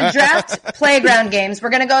anyway, we're going to draft playground games. We're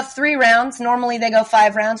going to go 3 rounds. Normally they go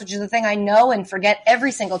 5 rounds, which is the thing I know and forget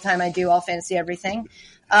every single time I do All Fantasy Everything.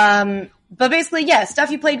 But basically, stuff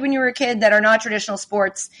you played when you were a kid that are not traditional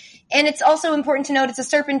sports. And it's also important to note it's a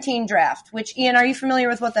serpentine draft, which, Ian, are you familiar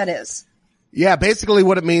with what that is? Yeah, basically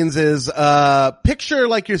what it means is, picture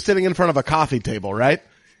like you're sitting in front of a coffee table, right?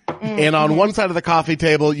 Mm-hmm. And on one side of the coffee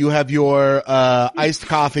table, you have your, iced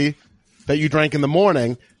coffee that you drank in the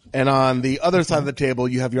morning. And on the other side of the table,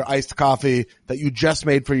 you have your iced coffee that you just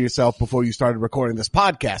made for yourself before you started recording this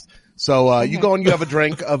podcast. So, you go and you have a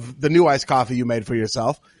drink of the new iced coffee you made for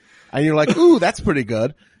yourself. And you're like, ooh, that's pretty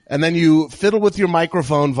good. And then you fiddle with your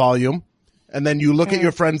microphone volume. And then you look at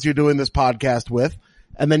your friends you're doing this podcast with.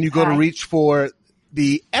 And then you go to reach for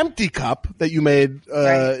the empty cup that you made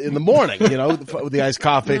in the morning, with the iced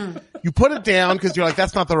coffee. You put it down because you're like,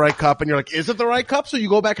 that's not the right cup. And you're like, is it the right cup? So you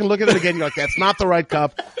go back and look at it again. You're like, that's not the right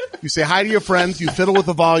cup. You say hi to your friends. You fiddle with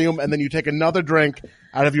the volume. And then you take another drink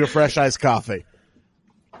out of your fresh iced coffee.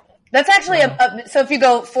 That's actually so if you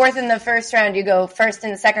go 4th in the first round, you go 1st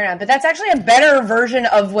in the second round. But that's actually a better version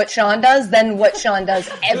of what Sean does than what Sean does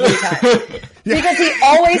every time. Because he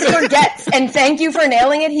always forgets, and thank you for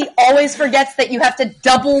nailing it, he always forgets that you have to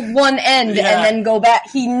double one end and then go back.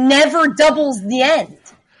 He never doubles the end.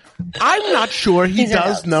 I'm not sure he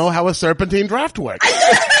does know how a serpentine draft works.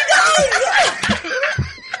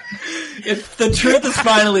 The truth is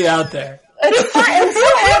finally out there. It's fine. I'm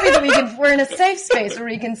so happy that we're in a safe space where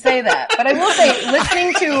we can say that. But I will say,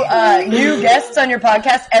 listening to new guests on your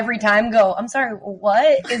podcast every time go, I'm sorry,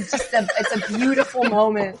 what? It's a beautiful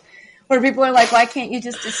moment where people are like, why can't you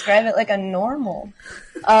just describe it like a normal?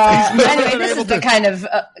 Anyway, this is the kind of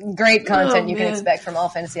great content you can expect from All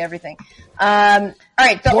Fantasy Everything. All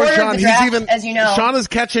right, the Poor order Sean, of the draft, as you know. Sean is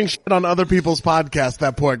catching shit on other people's podcasts,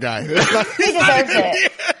 that poor guy. He deserves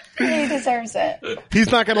it. He deserves it.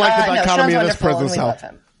 He's not going to like the dichotomy of this prison cell. Love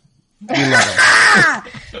him.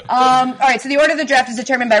 All right, so the order of the draft is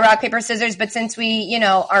determined by rock, paper, scissors, but since we,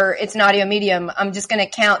 it's an audio medium, I'm just going to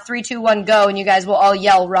count 3, 2, 1, go, and you guys will all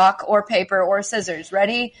yell rock or paper or scissors.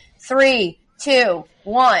 Ready? 3, 2,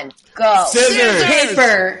 1, go. Scissors.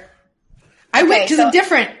 Paper. I went because I'm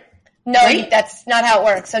different. No, right? That's not how it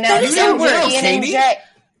works. So now That is how it works, Ian and Jay.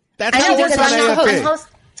 That's how it works on AFE.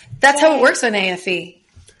 That's how it works on AFE.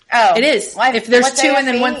 Oh. It is. Why, if there's what's two AFE? and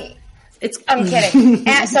then one. I'm kidding.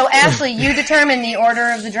 So Ashley, you determine the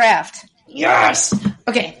order of the draft. Yes.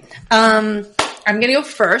 Okay. I'm going to go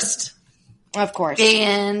first. Of course.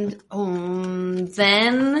 And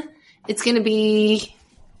then it's going to be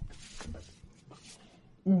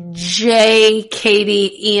Jay,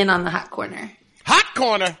 Katie, Ian on the hot corner. Hot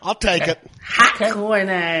corner. I'll take it. Hot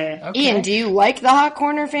corner. Okay. Ian, do you like the hot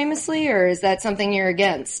corner famously, or is that something you're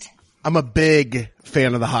against? I'm a big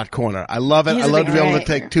fan of the hot corner. I love it. I love to be able to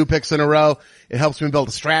take 2 picks in a row. It helps me build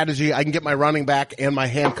a strategy. I can get my running back and my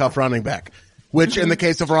handcuff running back, which in the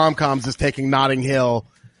case of rom-coms is taking Notting Hill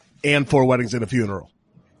and 4 Weddings and a Funeral.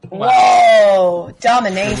 Whoa,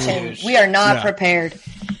 domination. We are not prepared.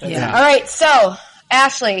 Yeah. All right, so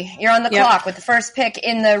Ashley, you're on the clock with the first pick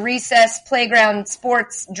in the Recess Playground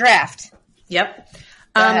Sports Draft. Yep.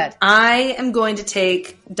 Go ahead. I am going to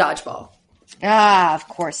take dodgeball. Ah, of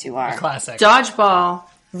course you are. Classic. Dodgeball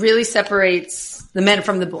really separates the men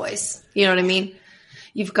from the boys. You know what I mean?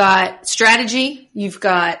 You've got strategy, you've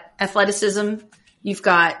got athleticism, you've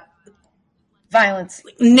got Violence.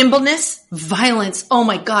 nimbleness, violence. Oh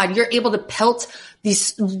my God, you're able to pelt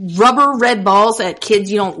these rubber red balls at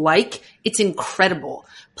kids you don't like. It's incredible.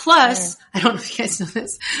 Plus, I don't know if you guys know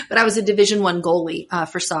this, but I was a Division I goalie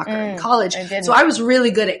for soccer in college. So I was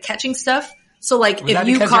really good at catching stuff. So like Was if that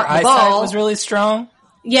you because caught your the ball, eyesight was really strong?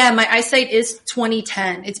 yeah, my eyesight is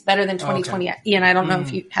 20/10. It's better than 20/20. Okay. Ian, I don't know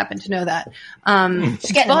if you happen to know that.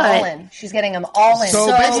 She's getting them all in. She's getting them all in. So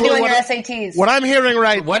So basically doing what your I- SATs. What I'm hearing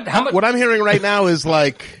What I'm hearing right now is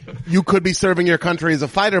like you could be serving your country as a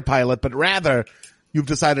fighter pilot, but rather you've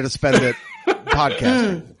decided to spend it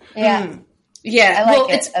podcasting. Yeah. Yeah, I like well,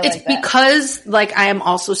 it. I like it's that. because like I am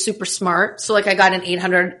also super smart. So like I got an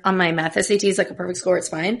 800 on my math SATs, like a perfect score. It's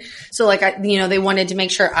fine. So like they wanted to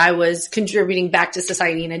make sure I was contributing back to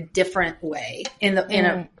society in a different way in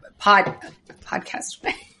a podcast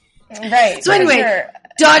way. Right. So anyway, Sure.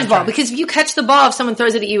 dodgeball, because if you catch the ball, if someone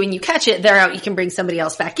throws it at you and you catch it, they're out, you can bring somebody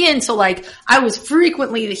else back in. So like, I was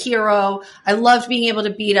frequently the hero. I loved being able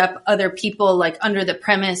to beat up other people, like under the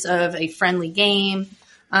premise of a friendly game.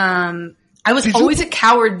 I was always a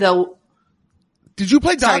coward though. Did you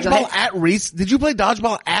play Sorry, go dodgeball ahead. Did you play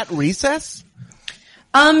dodgeball at recess?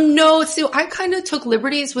 No, so I kind of took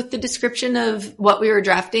liberties with the description of what we were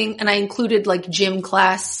drafting, and I included like gym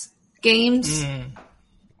class games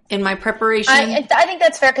in my preparation. I think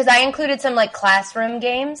that's fair because I included some like classroom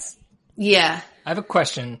games. Yeah. I have a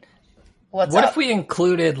question. What If we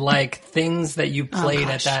included like things that you played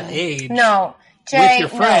at that age? No. Jay, your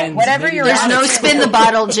friends, no. Whatever maybe you're There's no asking- spin the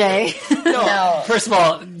bottle, Jay. No. First of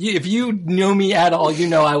all, if you knew me at all, you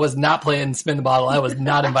know I was not playing Spin the Bottle. I was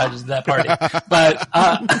not invited to that party. But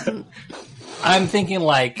I'm thinking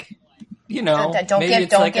like, Don't maybe give-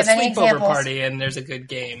 it's don't like give a any sleepover examples. party and there's a good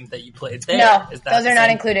game that you played there. No, Is that those are the not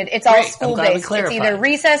same? included. It's all Great. I'm school glad we based. It's clarified. either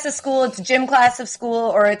recess of school, it's gym class of school,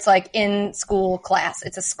 or it's like in school class.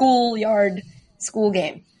 It's a schoolyard school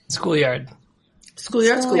game. Schoolyard.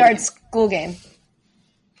 Schoolyard school game.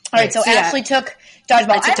 All right, so Yeah. Ashley took dodgeball.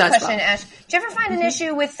 I took have a dodgeball. question, Ash. Did you ever find an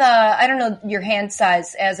issue with, I don't know your hand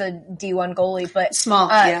size as a D1 goalie, but... Small,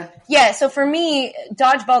 yeah. Yeah, so for me,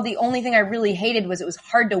 dodgeball, the only thing I really hated was it was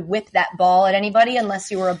hard to whip that ball at anybody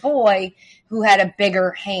unless you were a boy who had a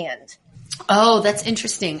bigger hand. Oh, that's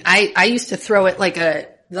interesting. I used to throw it like a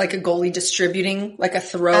goalie distributing, like a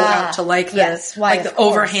throw out to like the, yes. Why, like the of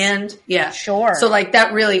course. overhand. Yeah. Sure. So like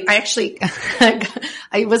that really, I actually,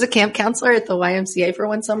 I was a camp counselor at the YMCA for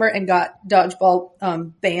one summer and got dodgeball,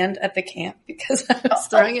 banned at the camp because I was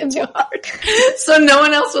throwing it too hard. So no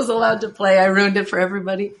one else was allowed to play. I ruined it for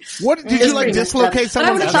everybody. What did It's you like pretty messed dislocate up. But I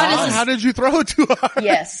someone's would've thought jaw? this is- How did you throw it too hard?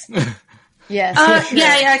 Yes. Yes. Yeah,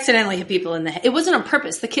 I accidentally hit people in the head. It wasn't on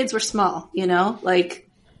purpose. The kids were small, like,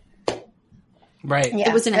 Right. Yeah.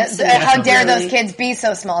 it was an Uh, accident. How dare Really. those kids be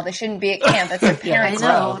so small? They shouldn't be at camp. That's their I parents' know.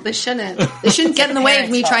 fault. They shouldn't. They shouldn't get in the way of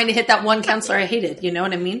me parents' fault. trying to hit that one counselor I hated. You know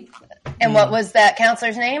what I mean? And what was that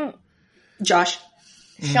counselor's name? Josh.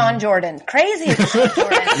 Sean Jordan. Crazy it's Sean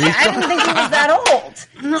Jordan. I didn't think he was that old.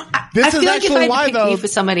 No, This I is feel like if actually I had why, to pick though. beef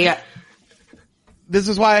with somebody, This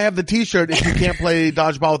is why I have the T-shirt. If you can't play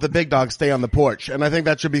dodgeball with the big dog, stay on the porch. And I think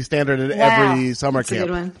that should be standard at every summer That's a camp.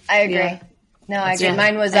 good one. I agree. Yeah. No, I agree. Yeah,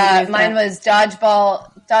 Mine was I agree with mine that. was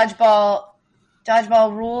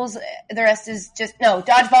dodgeball rules. The rest is just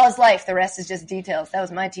dodgeball is life. The rest is just details. That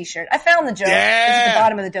was my T-shirt. I found the joke. Yeah. It's at the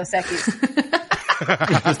bottom of the Dos Equis.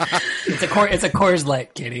 It's a Coors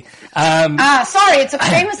Light, Katie. Sorry. It's a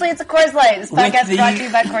Coors Light. This podcast is brought to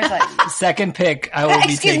you by Coors Light. Second pick, I will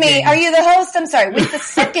be Excuse taking. me. Are you the host? I'm sorry. With the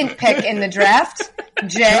second pick in the draft,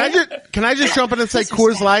 Jay. Can I just jump in and say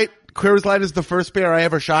Coors Light? Coors Light is the first beer I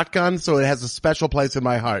ever shotgun, so it has a special place in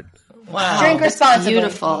my heart. Wow. Drink responsibly.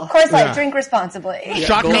 beautiful. Coors Light. Yeah. Drink responsibly.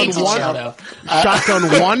 Shotgun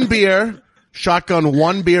shotgun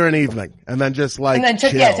one beer an evening, and then just And then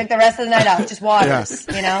took chill. the rest of the night off, just waters,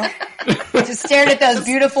 Just stared at those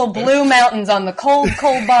beautiful blue mountains on the cold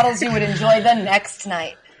bottles you would enjoy the next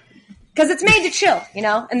night. Because it's made to chill,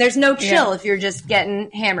 and there's no chill if you're just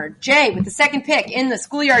getting hammered. Jay, with the second pick in the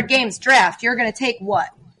Schoolyard Games draft, you're going to take what?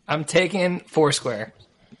 I'm taking Foursquare.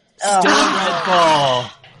 Still a red ball.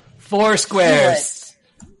 Four squares.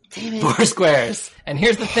 Four squares. And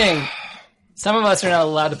here's the thing. Some of us are not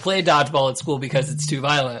allowed to play dodgeball at school because it's too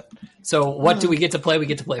violent. So what do we get to play? We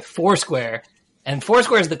get to play Foursquare. And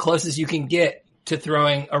Foursquare is the closest you can get to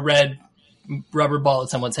throwing a red rubber ball at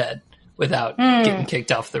someone's head without getting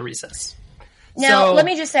kicked off the recess. Now, let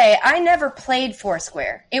me just say, I never played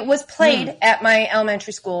Foursquare. It was played at my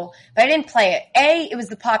elementary school, but I didn't play it. It was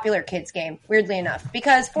the popular kids game, weirdly enough.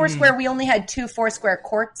 Because Foursquare, we only had 2 Foursquare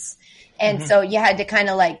courts. And so you had to kind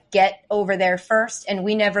of get over there first. And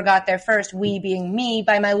we never got there first. We being me,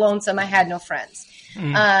 by my lonesome, I had no friends.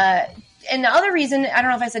 And the other reason, I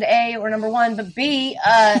don't know if I said A or number 1, but B,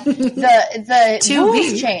 the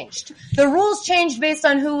rules changed. The rules changed based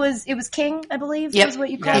on it was king, I believe, is what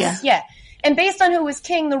you call it. Yeah. And based on who was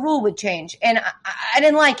king, the rule would change. And I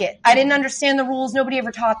didn't like it. I didn't understand the rules. Nobody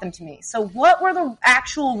ever taught them to me. So what were the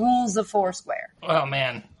actual rules of Foursquare? Oh,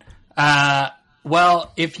 man.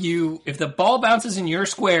 Well, if the ball bounces in your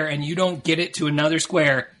square and you don't get it to another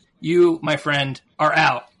square, you, my friend, are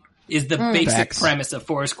out, is the basic premise of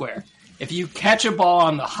Foursquare. If you catch a ball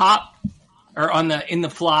on the hop or in the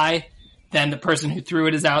fly, then the person who threw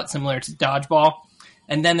it is out, similar to dodgeball.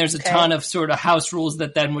 And then there's a ton of sort of house rules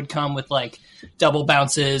that then would come with double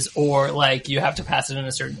bounces or you have to pass it in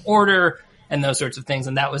a certain order and those sorts of things.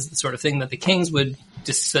 And that was the sort of thing that the kings would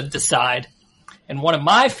decide. And one of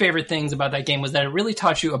my favorite things about that game was that it really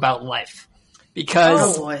taught you about life.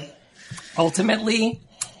 Because ultimately,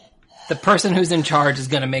 the person who's in charge is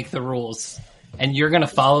going to make the rules. And you're going to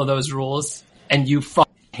follow those rules. And you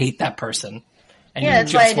hate that person. And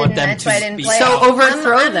you just want them to be So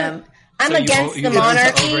overthrow them. I'm against the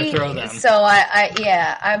monarchy, so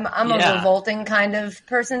I'm a revolting kind of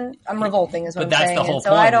person. I'm revolting is what I'm saying. But that's the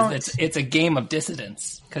whole point. It's a game of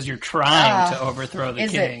dissidence because you're trying to overthrow the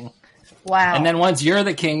king. Wow. And then once you're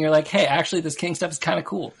the king, you're like, hey, actually this king stuff is kind of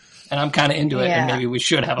cool. And I'm kind of into it, and maybe we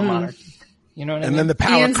should have a monarch. You know what I mean? And then the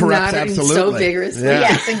power corrupts absolutely. So vigorously. Yeah.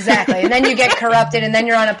 Yes, exactly. And then you get corrupted, and then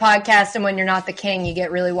you're on a podcast, and when you're not the king, you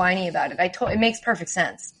get really whiny about it. It makes perfect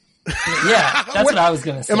sense. Yeah, that's what I was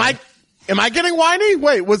going to say. Am I getting whiny?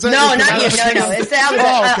 Wait, was that? No, not you. No.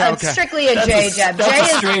 It's strictly a Jay jab.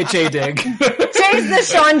 That's a straight Jay dig. Jay's the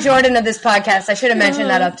Sean Jordan of this podcast. I should have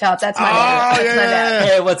mentioned that up top. That's my bad. That's my bad.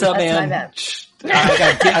 Hey, what's up, That's man? my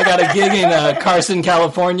bad. I got a gig in Carson,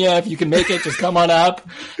 California. If you can make it, just come on up.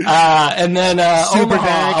 And then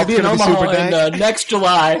Omaha. I'll be in Omaha next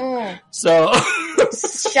July. So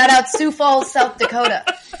shout out Sioux Falls, South Dakota.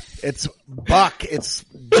 It's Buck. It's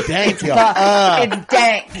dank. It's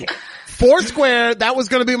dank. Foursquare, that was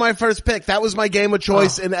going to be my first pick. That was my game of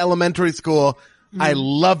choice in elementary school. I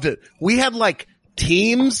loved it. We had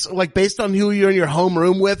teams, based on who you're in your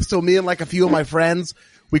homeroom with. So me and a few of my friends,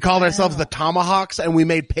 we called ourselves the Tomahawks, and we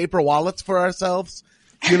made paper wallets for ourselves.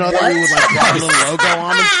 You know, that we would write a little logo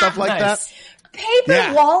on and stuff like that.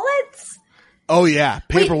 Paper wallets? Oh yeah,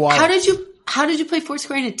 paper wallets. How did you play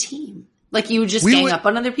Foursquare in a team? You would just gang up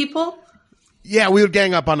on other people? Yeah, we would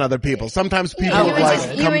gang up on other people. Sometimes people you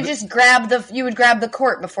would grab the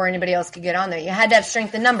court before anybody else could get on there. You had to have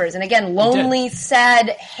strength in numbers. And again, lonely, sad,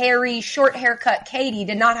 hairy, short haircut Katie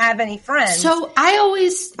did not have any friends. So I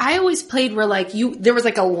always played where there was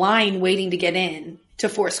a line waiting to get in to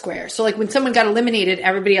Foursquare. So when someone got eliminated,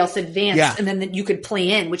 everybody else advanced and then you could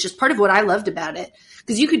play in, which is part of what I loved about it.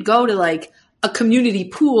 Because you could go to a community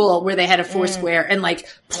pool where they had a Foursquare and like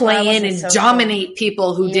play in and so dominate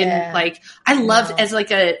people who didn't like. I loved as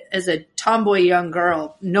a tomboy young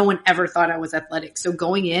girl. No one ever thought I was athletic, so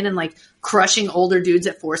going in and like crushing older dudes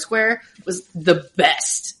at Foursquare was the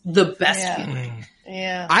best. The best feeling.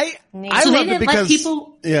 Yeah, I so loved it because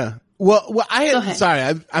people. Yeah. Well, sorry,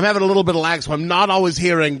 I'm having a little bit of lag, so I'm not always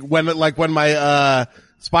hearing when my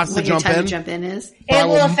spots to jump in is. It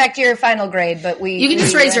will affect your final grade, but you can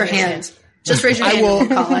just raise your hand. Just raise your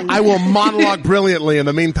hand. I will monologue brilliantly in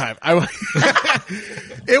the meantime.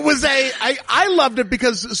 It was I loved it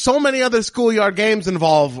because so many other schoolyard games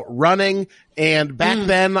involve running, and back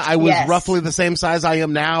then I was roughly the same size I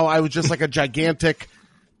am now. I was just like a gigantic,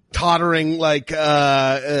 tottering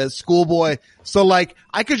schoolboy. So like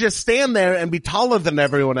I could just stand there and be taller than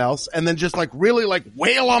everyone else, and then just like really like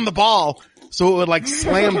wail on the ball so it would like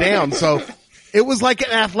slam down. So it was like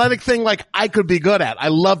an athletic thing like I could be good at. I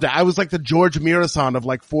loved it. I was like the George Mirasan of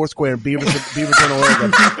like Foursquare in Beaverton,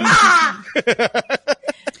 Oregon.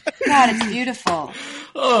 God, it's beautiful.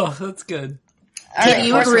 Oh, that's good. Right,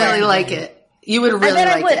 you would really like it. You would really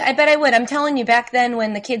like it. I bet I would. I'm telling you, back then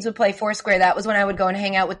when the kids would play Foursquare, that was when I would go and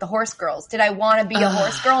hang out with the horse girls. Did I want to be a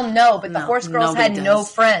horse girl? No, but the horse girls had no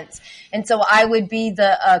friends. And so I would be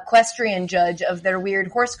the equestrian judge of their weird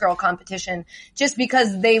horse girl competition just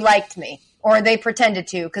because they liked me. Or they pretended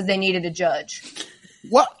to because they needed a judge.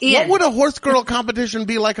 What would a horse girl competition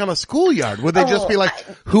be like on a schoolyard? Would they just be like,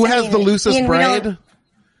 who has the loosest braid?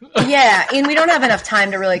 Yeah, and we don't have enough time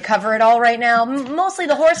to really cover it all right now. Mostly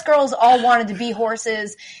the horse girls all wanted to be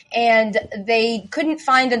horses, and they couldn't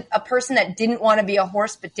find a person that didn't want to be a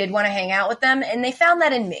horse but did want to hang out with them, and they found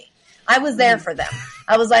that in me. I was there for them.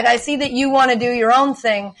 I was like, I see that you want to do your own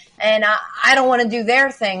thing, and I don't want to do their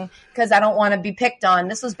thing because I don't want to be picked on.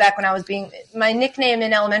 This was back when I was my nickname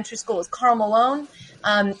in elementary school was Karmel.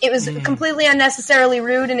 It was completely unnecessarily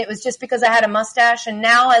rude, and it was just because I had a mustache. And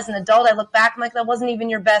now, as an adult, I look back, I'm like, that wasn't even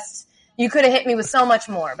your best. You could have hit me with so much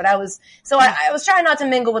more. But I was trying not to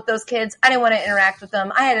mingle with those kids. I didn't want to interact with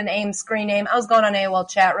them. I had an AIM screen name. I was going on AOL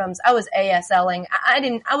chat rooms. I was ASLing.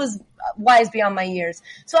 I was wise beyond my years.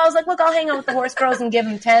 So I was like, look, I'll hang out with the horse girls and give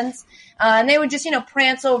them tens. And they would just,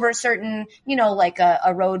 prance over certain, like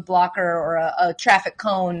a road blocker or a traffic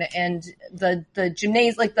cone, and the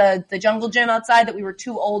gymnasium, like the jungle gym outside that we were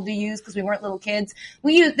too old to use because we weren't little kids.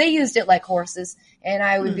 They used it like horses, and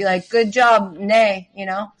I would be like, good job, nay,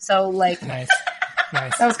 So like, nice.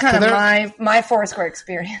 That was kind of my Foursquare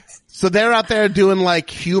experience. So they're out there doing like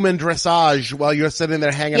human dressage while you're sitting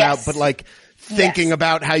there hanging out, but like thinking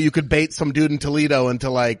about how you could bait some dude in Toledo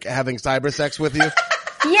into like having cyber sex with you.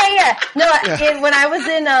 Yeah. No, when I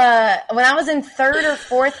was in third or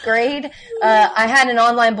fourth grade, I had an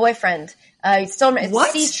online boyfriend.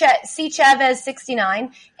 What? C Chavez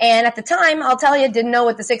 69. And at the time, I'll tell you, didn't know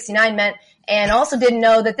what the 69 meant. And also didn't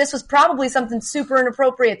know that this was probably something super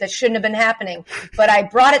inappropriate that shouldn't have been happening. But I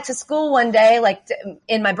brought it to school one day,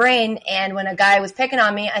 in my brain, and when a guy was picking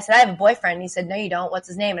on me, I said, I have a boyfriend. And he said, no, you don't. What's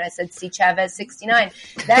his name? And I said, C. Chavez 69.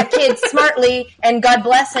 That kid smartly, and God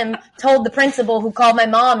bless him, told the principal who called my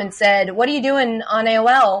mom and said, what are you doing on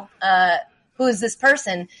AOL? Who is this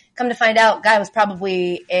person? Come to find out, guy was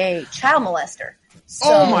probably a child molester. So,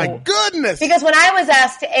 oh my goodness! Because when I was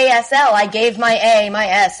asked to ASL, I gave my A, my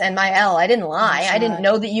S, and my L. I didn't lie. I didn't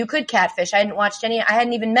know that you could catfish. I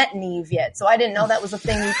hadn't even met Neve yet, so I didn't know that was a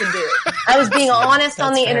thing you could do. I was being honest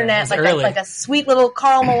on the internet, like a sweet little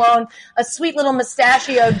Karl Malone, a sweet little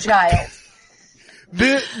mustachioed child.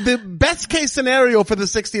 The best case scenario for the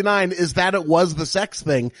 69 is that it was the sex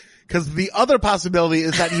thing, because the other possibility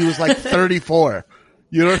is that he was like 34.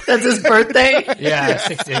 That's his birthday? Yeah,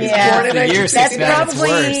 60.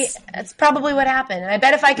 That's probably what happened. And I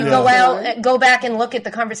bet if I could go back and look at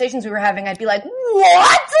the conversations we were having, I'd be like,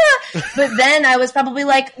 what? But then I was probably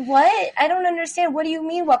like, what? I don't understand. What do you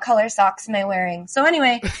mean? What color socks am I wearing? So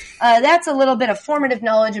anyway, that's a little bit of formative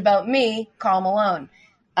knowledge about me, Karl Malone.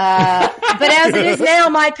 But as it is now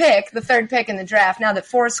my pick, the third pick in the draft, now that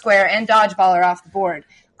Foursquare and Dodgeball are off the board,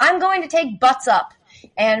 I'm going to take Butts Up.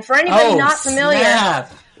 And for anybody not familiar,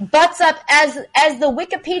 Butts Up, as the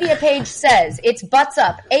Wikipedia page says, it's Butts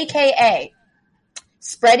Up, a.k.a.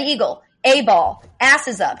 Spread Eagle, A-Ball,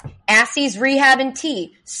 Asses Up, Assie's Rehab and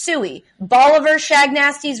Tea, Suey, Bolivar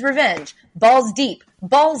Shagnasty's Revenge, Balls Deep,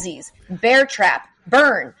 Ballsies, Bear Trap,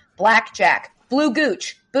 Burn, Blackjack, Blue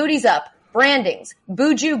Gooch, Booties Up, brandings,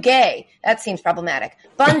 buju gay, that seems problematic,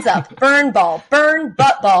 buns up, burn ball, burn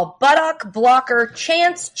butt ball, buttock blocker,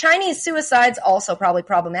 chance, Chinese suicides, also probably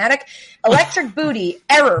problematic, electric booty,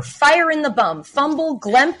 error, fire in the bum, fumble,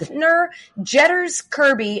 glempner, jetters,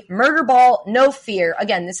 Kirby, murder ball, no fear.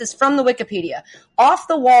 Again, this is from the Wikipedia. Off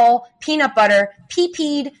the wall, peanut butter,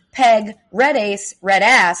 pee-peed, peg, red ace, red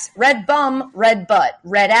ass, red bum, red butt,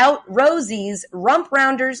 red out, rosies, rump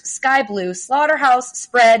rounders, sky blue, slaughterhouse,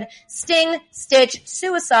 spread, sting, stitch,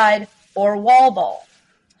 suicide, or wall ball.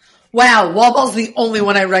 Wow, wall ball's the only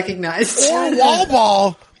one I recognized. Or wall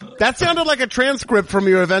ball. That sounded like a transcript from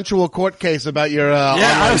your eventual court case about your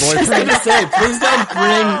I was just boyfriend. going to say, please don't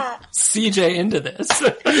bring CJ into this.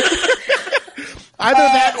 Either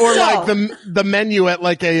that or like the menu at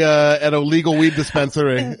like at a legal weed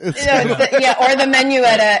dispensary. Or the menu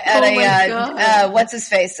at a what's his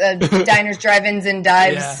face, diners, drive-ins, and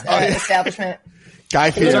dives establishment.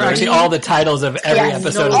 Guy These are actually all the titles of every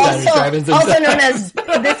episode of Also, Diners, Drive-Ins, and also Dives. known as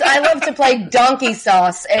this. I love to play donkey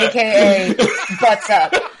sauce, aka butts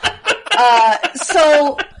up.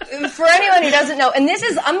 So for anyone who doesn't know, and this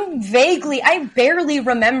is I barely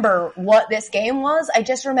remember what this game was. I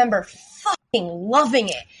just remember fucking loving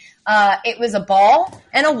it. It was a ball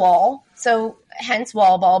and a wall, so hence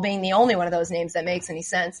wall ball being the only one of those names that makes any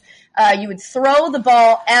sense. You would throw the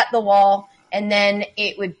ball at the wall, and then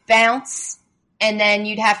it would bounce, and then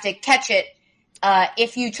you'd have to catch it.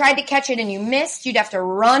 If you tried to catch it and you missed, you'd have to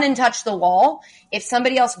run and touch the wall. If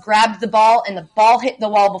somebody else grabbed the ball and the ball hit the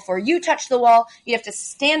wall before you touched the wall, you'd have to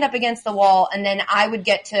stand up against the wall, and then I would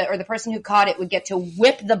get to, or the person who caught it would get to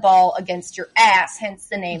whip the ball against your ass, hence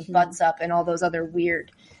the name Butts Up and all those other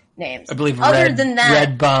weird names. I believe than that,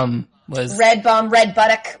 Red Bum was... Red Bum, Red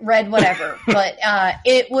Buttock, Red whatever. But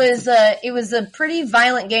it was a pretty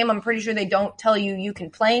violent game. I'm pretty sure they don't tell you can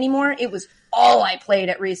play anymore. It was all I played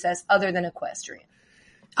at recess other than Equestrian.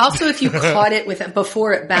 Also, if you caught it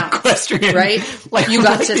before it bounced, Equestrian. Right? Like you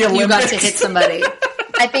got to Olympics. hit somebody.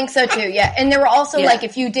 I think so too, yeah. And there were also like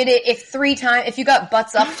if you did it if you got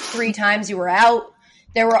butts up 3 times, you were out.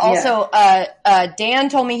 There were also Dan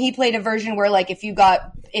told me he played a version where like if you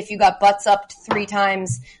got butts up 3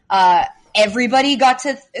 times, everybody got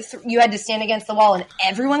to you had to stand against the wall and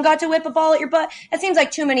everyone got to whip a ball at your butt. That seems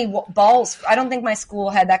like too many balls. I don't think my school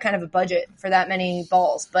had that kind of a budget for that many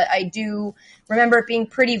balls, but I do remember it being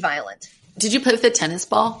pretty violent. Did you play with a tennis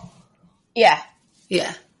ball? Yeah.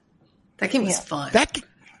 Yeah. That game was fun.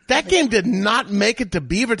 That game did not make it to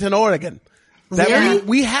Beaverton, Oregon. Really?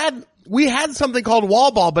 We had something called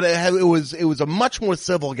wall ball, but it was a much more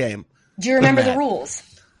civil game. Do you remember the rules?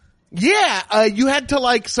 Yeah, you had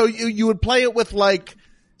to so you would play it with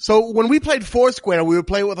so when we played Foursquare, we would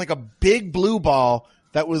play it with a big blue ball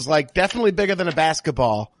that was definitely bigger than a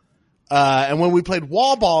basketball. And when we played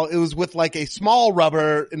wall ball, it was with a small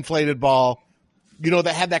rubber inflated ball, that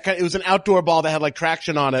had that it was an outdoor ball that had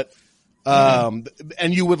traction on it. And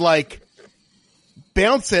you would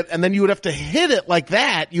bounce it, and then you would have to hit it like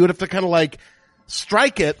that. You would have to kind of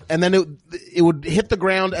strike it, and then it would hit the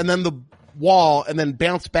ground and then the wall and then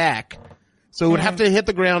bounce back. So it would have to hit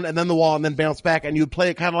the ground and then the wall and then bounce back, and you'd play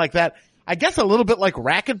it kind of like that. I guess a little bit like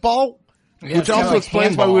racquetball, which also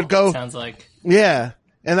explains why we would go. Sounds like. Yeah.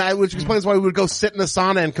 And which explains why we would go sit in a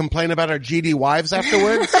sauna and complain about our GD wives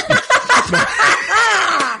afterwards.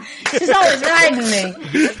 She's always riding me.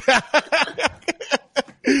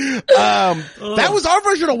 That was our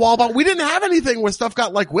version of wall ball. We didn't have anything where stuff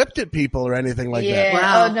got whipped at people or anything like that.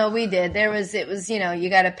 Wow. Oh no, we did. It was, you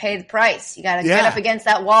gotta pay the price. You gotta get up against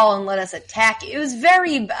that wall and let us attack you. It was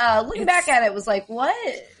very, looking back at it was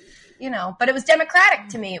what? But it was democratic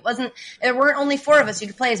to me. There weren't only 4 of us. You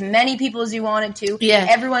could play as many people as you wanted to. Yeah.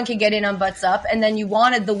 Everyone could get in on Butts Up. And then you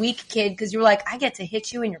wanted the weak kid because you were I get to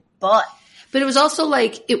hit you in your butt. But it was also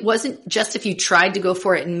it wasn't just if you tried to go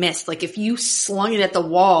for it and missed. If you slung it at the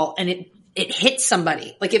wall and it hit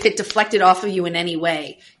somebody, if it deflected off of you in any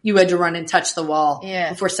way, you had to run and touch the wall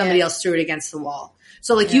before somebody else threw it against the wall.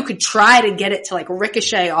 So you could try to get it to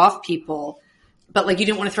ricochet off people, but you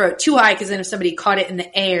didn't want to throw it too high because then if somebody caught it in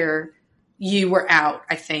the air, you were out,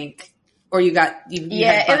 I think. Or you had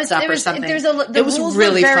butts up or something. It was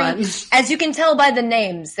really fun. As you can tell by the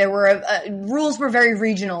names, there were rules were very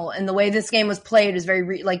regional, and the way this game was played was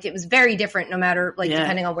very it was very different, no matter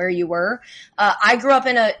depending on where you were. I grew up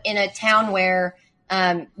in a town where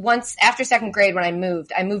once after 2nd grade when I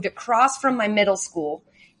moved across from my middle school,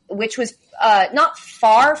 which was not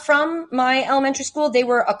far from my elementary school. They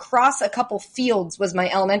were across a couple fields was my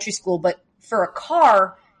elementary school, but for a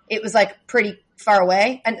car, it was pretty far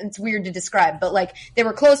away, and it's weird to describe, but they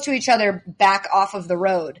were close to each other back off of the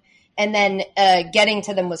road. and then getting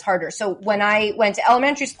to them was harder. So when I went to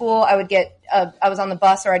elementary school, I was on the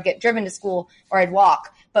bus, or I'd get driven to school, or I'd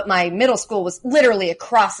walk. But my middle school was literally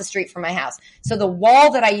across the street from my house. So the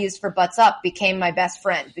wall that I used for Butts Up became my best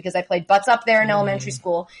friend, because I played Butts Up there in elementary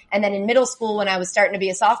school. And then in middle school, when I was starting to be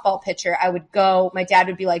a softball pitcher, my dad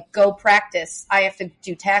would be like, go practice. I have to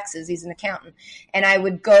do taxes. He's an accountant. And I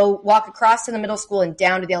would go walk across to the middle school and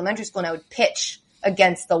down to the elementary school, and I would pitch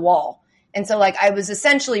against the wall. And so, like, I was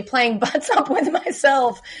essentially playing Butts Up with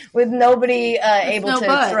myself, with nobody able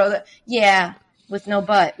to throw the – yeah. With no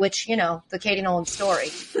butt, which, the Katie Nolan story.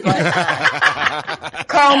 But,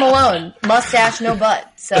 Karl Malone, mustache, no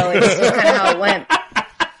butt. So it's just kind of how it went.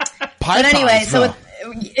 Pythons, but anyway, though.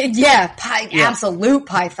 Absolute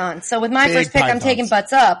python. So with my first pick, I'm taking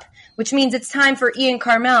Butts Up, which means it's time for Ian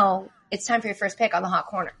Karmel. It's time for your first pick on the Hot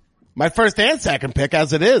Corner. My first and second pick,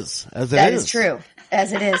 as it is. That is true.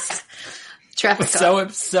 As it is. Traffic. So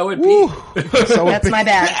it be. That's my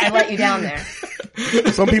bad. I let you down there.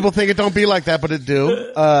 Some people think it don't be like that, but it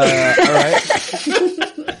do. All right.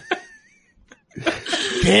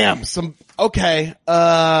 Damn. Okay.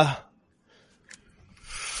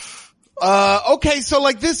 Okay. So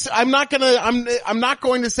like this, I'm not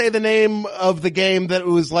going to say the name of the game that it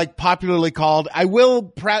was like popularly called. I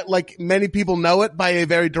will, like many people know it by a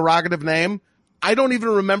very derogative name. I don't even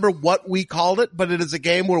remember what we called it, but it is a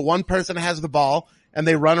game where one person has the ball and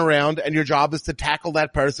they run around, and your job is to tackle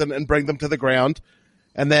that person and bring them to the ground.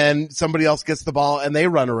 And then somebody else gets the ball and they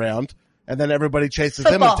run around, and then everybody chases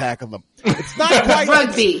them and tackle them. It's not quite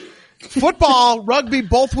rugby. Football, rugby,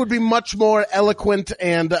 both would be much more eloquent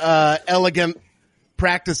and elegant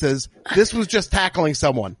practices. This was just tackling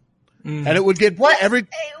someone. And it would get what was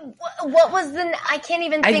I can't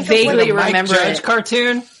even think I vaguely of remember Mike Judge it.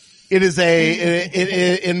 cartoon. It is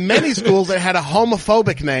in many schools it had a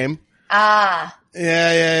homophobic name. Ah.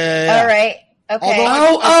 Yeah. All right. Okay.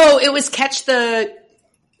 It was Catch the...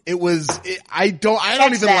 It was, I don't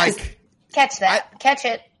even like... Catch that. Catch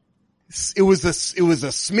it. It was a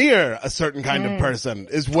smear, a certain kind of person,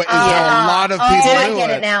 is how a lot of people knew I get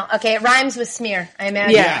it now. Okay, it rhymes with smear, I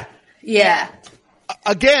imagine. Yeah.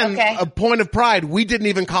 Again, a point of pride. We didn't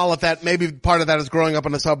even call it that. Maybe part of that is growing up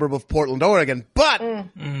in a suburb of Portland, Oregon. But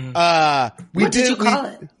What did you call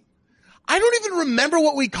it? I don't even remember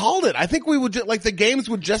what we called it. I think we would the games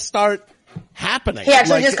would just start happening. He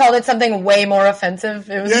actually just called it something way more offensive.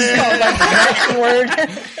 It was just called like the next word.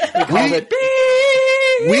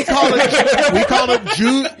 We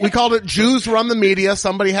called it Jews run the media.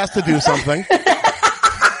 Somebody has to do something.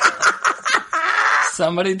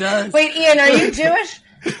 Somebody does. Wait, Ian, are you Jewish?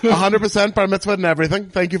 100% bar mitzvah and everything.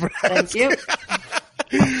 Thank you for that. Thank you.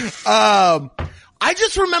 I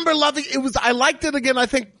just remember loving it. I liked it again, I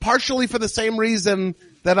think partially for the same reason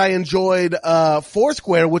that I enjoyed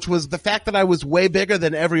Foursquare, which was the fact that I was way bigger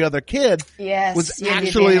than every other kid. Yes. Was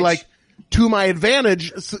actually like to my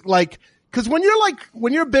advantage. Like, cause when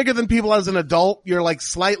you're bigger than people as an adult, you're like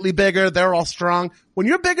slightly bigger, they're all strong. When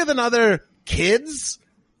you're bigger than other kids,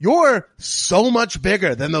 you're so much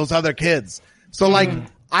bigger than those other kids. So like,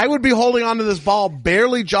 I would be holding onto this ball,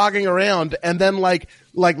 barely jogging around, and then like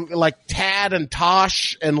Tad and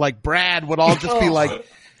Tosh and like Brad would all just be like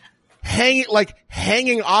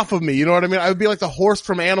hanging off of me. You know what I mean? I would be like the horse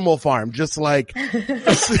from Animal Farm, just like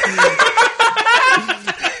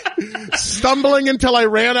stumbling until I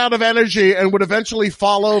ran out of energy and would eventually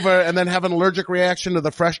fall over and then have an allergic reaction to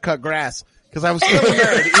the fresh cut grass. Cause I was still a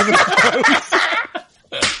nerd, even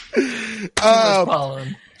though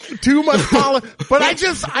too much pollen. But I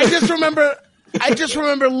just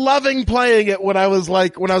remember loving playing it when I was a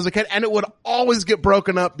kid, and it would always get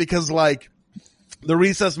broken up because like the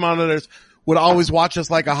recess monitors would always watch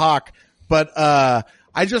us like a hawk. But,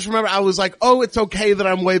 I just remember I was like, oh, it's okay that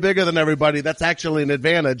I'm way bigger than everybody. That's actually an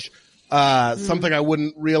advantage. Something I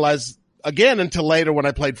wouldn't realize again until later when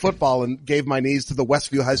I played football and gave my knees to the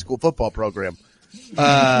Westview High School football program.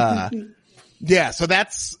 Yeah, so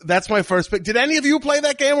that's my first pick. Did any of you play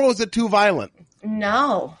that game, or was it too violent?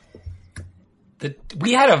 No.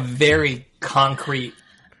 We had a very concrete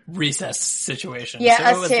recess situation. Yeah, so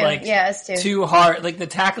us it was too. like us too. Too hard. Like the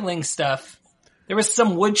tackling stuff. There was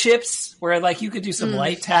some wood chips where like you could do some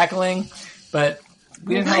light tackling, but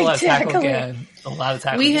we didn't have a lot of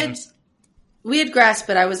tackle games. We had grass,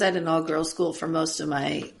 but I was at an all-girls school for most of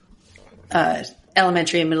my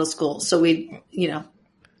elementary and middle school. So we,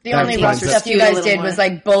 The only rough stuff you guys did was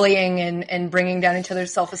like bullying and bringing down each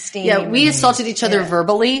other's self-esteem. Yeah, we assaulted each other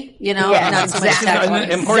verbally, not so much an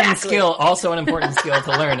important skill, also an important skill to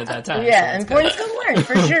learn at that time. Yeah, so important skill to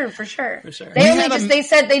learn, for sure. They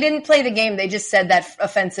said they didn't play the game, they just said that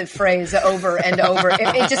offensive phrase over and over.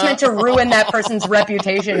 It just meant to ruin that person's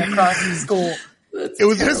reputation across the school. It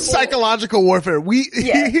was his psychological warfare.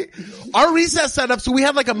 Our recess setup. So we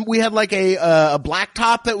had like a black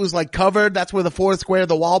top that was like covered. That's where the four square,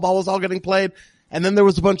 the wall ball was all getting played. And then there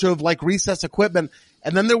was a bunch of like recess equipment.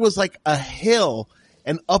 And then there was like a hill,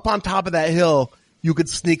 and up on top of that hill, you could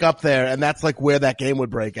sneak up there, and that's like where that game would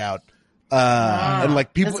break out. And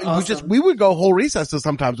like people, we would go whole recesses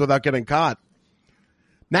sometimes without getting caught.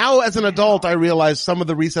 Now as an adult, I realize some of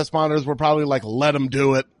the recess monitors were probably like, let them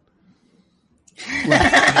do it.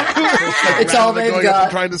 It's all they've got.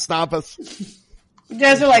 Trying to stop us. You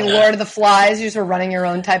guys are like Lord of the Flies. You just were running your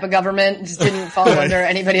own type of government. Just didn't fall under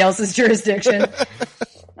anybody else's jurisdiction.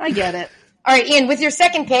 I get it. All right, Ian, with your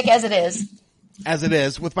second pick, as it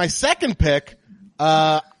is. With my second pick,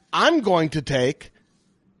 I'm going to take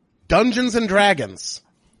Dungeons and Dragons.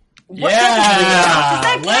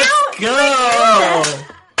 Yeah! Let's go!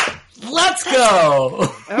 Let's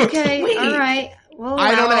go! Okay, all right. Well,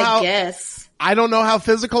 I guess. I don't know how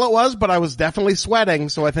physical it was, but I was definitely sweating,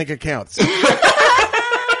 so I think it counts.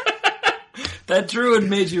 That druid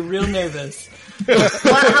made you real nervous.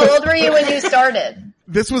 How old were you when you started?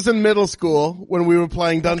 This was in middle school when we were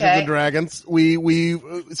playing Dungeons and Dragons. We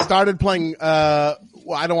started playing, I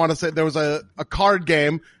don't want to say, there was a card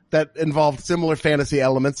game that involved similar fantasy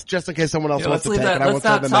elements, just in case someone else wants to take it. I won't say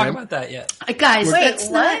the name. Let's not talk about that yet. Guys,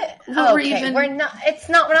 we're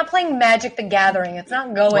not playing Magic the Gathering. It's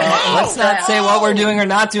not going. Let's not say what we're doing or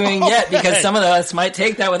not doing yet, because some of us might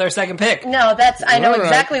take that with our second pick. No, I know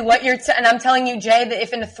exactly what you're, and I'm telling you, Jay, that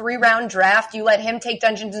if in a 3-round draft you let him take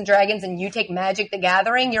Dungeons and Dragons and you take Magic the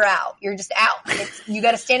Gathering, you're out. You're just out. You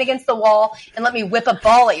got to stand against the wall and let me whip a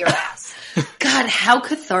ball at your ass. God, how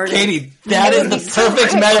cathartic. Katie, that is the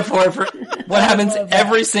perfect metaphor for what happens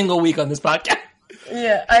every single week on this podcast.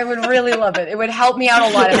 Yeah, I would really love it. It would help me out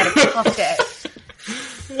a lot. I had a tough day.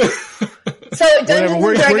 So, Dungeons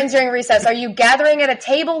and Dragons during recess, are you gathering at a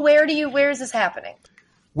table? Where is this happening?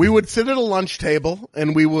 We would sit at a lunch table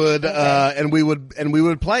and we would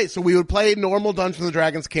play. So we would play normal Dungeons and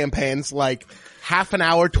Dragons campaigns, like half an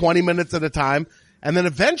hour, 20 minutes at a time. And then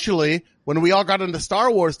eventually, when we all got into Star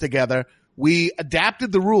Wars together, we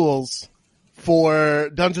adapted the rules for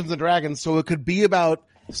Dungeons and Dragons so it could be about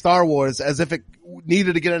Star Wars as if it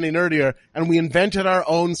needed to get any nerdier, and we invented our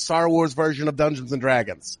own Star Wars version of Dungeons and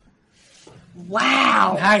Dragons.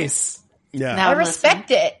 Wow. Nice. Yeah. I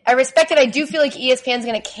respect it. I do feel like ESPN's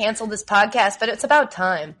going to cancel this podcast, but it's about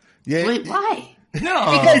time. Yeah. Wait, why?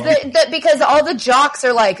 No. Because all the jocks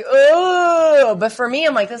are like, oh, but for me,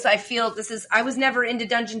 I'm like this. I was never into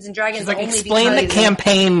Dungeons and Dragons. Like, explain the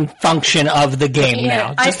campaign function of the game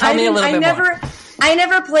now. Just tell me a little bit more. I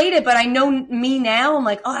never played it, but I know me now. I'm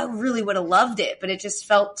like, oh, I really would have loved it, but it just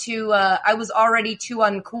felt too. I was already too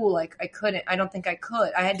uncool. Like I couldn't. I don't think I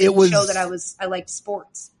could. I had to show that I liked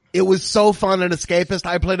sports. It was so fun and escapist.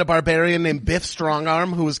 I played a barbarian named Biff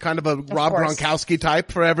Strongarm, who was kind of a Rob Gronkowski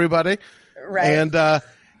type for everybody. Right. And,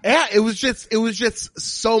 it was just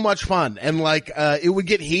so much fun. And like, it would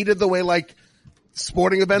get heated the way like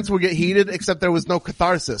sporting events would get heated, except there was no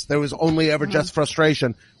catharsis. There was only ever just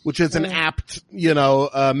frustration, which is an apt,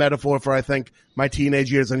 metaphor for, I think, my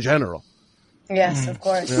teenage years in general. Yes, of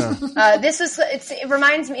course. Yeah. It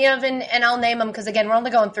reminds me of, and I'll name them because again, we're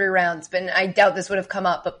only going 3 rounds, but I doubt this would have come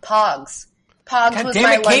up, but Pogs. Pogs God was damn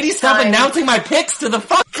my it, Katie, stop announcing my picks to the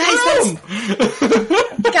fucking room!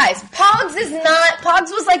 Guys, Pogs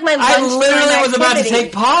was like my lunchtime I literally was about to activity.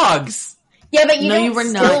 take Pogs. Yeah, but you were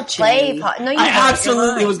still not, play Pogs. No, you I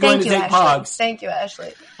absolutely was going to take Pogs. Thank you,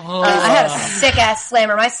 Ashley. I had a sick-ass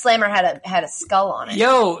slammer. My slammer had a skull on it.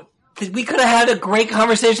 Yo, we could have had a great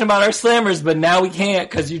conversation about our slammers, but now we can't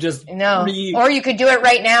because you just... No. Or you could do it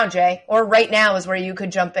right now, Jay. Or right now is where you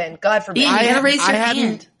could jump in. God forbid. Ian, you gotta raise your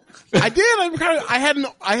hand. I did.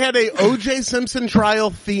 I had a O.J. Simpson trial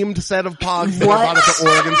themed set of Pogs that I bought at the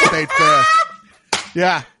Oregon State Fair.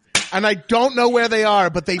 Yeah. And I don't know where they are,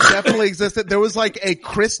 but they definitely existed. There was like a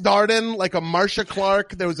Chris Darden, like a Marsha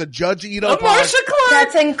Clark. There was a Judge Ito. Marsha Clark?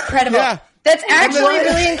 That's incredible. Yeah. That's actually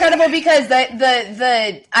really incredible because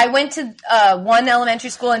I went to one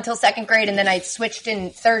elementary school until 2nd grade, and then I switched in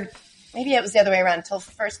third maybe it was the other way around until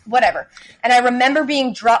first, whatever. And I remember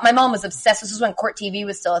being dropped. My mom was obsessed. This was when Court TV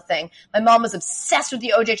was still a thing. My mom was obsessed with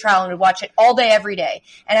the OJ trial and would watch it all day, every day.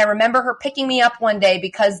 And I remember her picking me up one day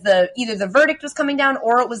because either the verdict was coming down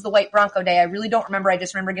or it was the White Bronco day. I really don't remember. I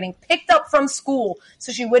just remember getting picked up from school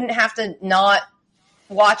so she wouldn't have to not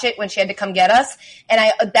watch it when she had to come get us.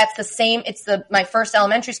 And that's the same. It's my first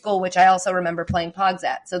elementary school, which I also remember playing Pogs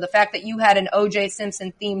at. So the fact that you had an OJ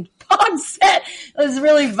Simpson themed Pog set was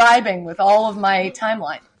really vibing with all of my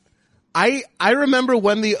timeline. I remember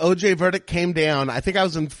when the OJ verdict came down. I think I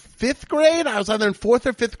was in 5th grade. I was either in 4th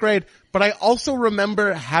or 5th grade, but I also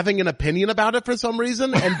remember having an opinion about it for some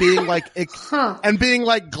reason and being like, and being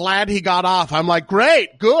like glad he got off. I'm like,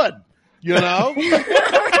 great, good, you know?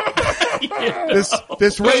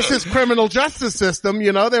 This racist criminal justice system,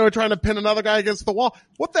 they were trying to pin another guy against the wall.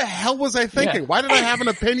 What the hell was I thinking? Yeah. Why did I have an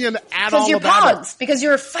opinion at all about Pogs, it? Because you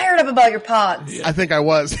were fired up about your Pogs. Yeah. I think I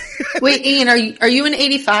was. Wait, Ian, are you in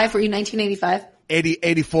 85? Were you 1985?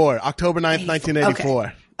 84, October 9th,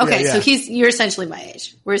 1984. Okay, so you're essentially my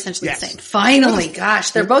age. We're essentially the same. Finally,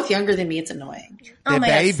 gosh, they're both younger than me. It's annoying. Oh my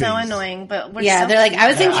God, so annoying. But they're like, I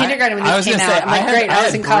was in kindergarten when these came out. I'm like, great, I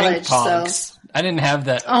was in college, so. I didn't have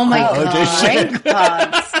that. Oh my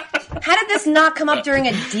God. How did this not come up during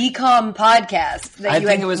a DCOM podcast? That I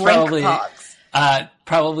think it was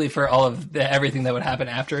probably for all of everything that would happen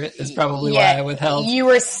after it is probably why I withheld. You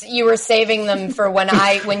were saving them for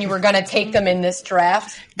when you were going to take them in this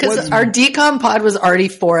draft. Because our DCOM pod was already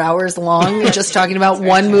 4 hours long, just talking about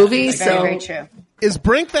one movie. Very, very true. Is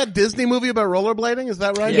Brink that Disney movie about rollerblading? Is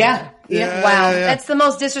that right? Yeah. Wow. That's the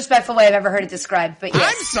most disrespectful way I've ever heard it described, but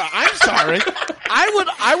yes. I'm sorry.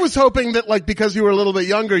 I was hoping that, like, because you were a little bit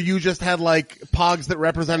younger, you just had, like, Pogs that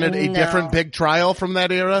represented a different big trial from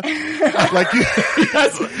that era. Like you, there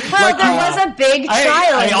was a big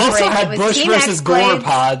trial. I also had Bush versus Gore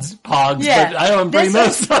Pogs, but I don't bring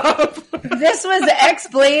those up. This was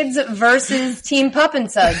X-Blades versus Team Pup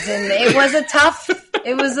and Suds, and it was a tough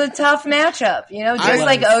matchup, just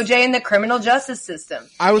like OJ and the criminal justice system.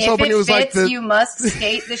 I was hoping it was fits, like you must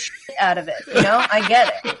skate the shit out of it. I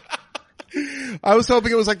get it. I was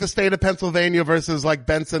hoping it was like the state of Pennsylvania versus like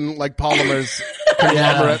Benson, like Polymers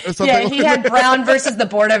conglomerate or something. Yeah, he had Brown versus the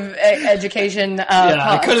Board of Education.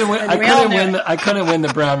 I couldn't win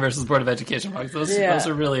the Brown versus Board of Education Pogs. Those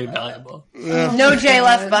are really valuable. Yeah. No J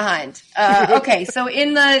left behind. Okay, so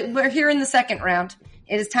we're here in the second round.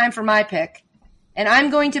 It is time for my pick, and I'm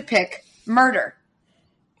going to pick Murder.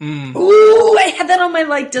 Ooh, I had that on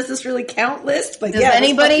my does this really count list? But does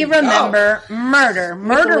anybody remember Murder?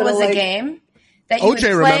 Murder was a game that you would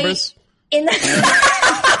play remembers. In the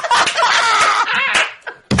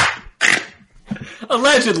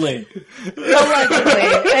Allegedly.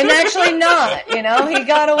 And actually not, he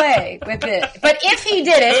got away with it. But if he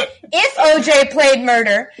did it, if OJ played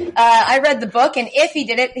Murder, I read the book, and if he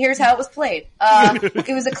did it, here's how it was played.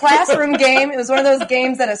 It was a classroom game. It was one of those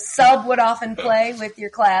games that a sub would often play with your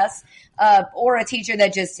class, or a teacher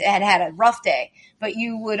that just had a rough day. But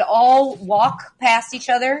you would all walk past each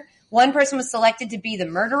other. One person was selected to be the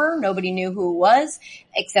murderer. Nobody knew who it was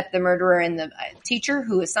except the murderer and the teacher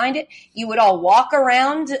who assigned it. You would all walk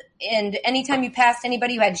around, and anytime you passed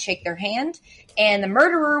anybody, you had to shake their hand. And the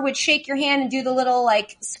murderer would shake your hand and do the little,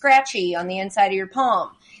 scratchy on the inside of your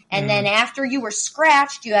palm. And then after you were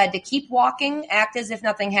scratched, you had to keep walking, act as if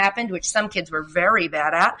nothing happened, which some kids were very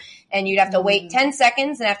bad at. And you'd have to wait 10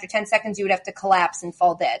 seconds, and after 10 seconds, you would have to collapse and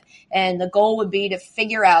fall dead. And the goal would be to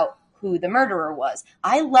figure out who the murderer was.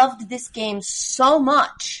 I loved this game so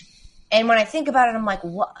much. And when I think about it, I'm like,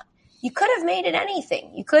 what? You could have made it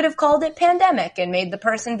anything. You could have called it Pandemic and made the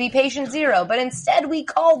person be Patient Zero, but instead we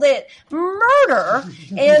called it Murder,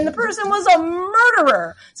 and the person was a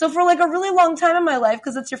murderer. So for a really long time in my life,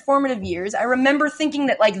 because it's your formative years, I remember thinking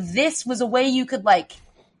that this was a way you could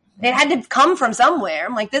it had to come from somewhere.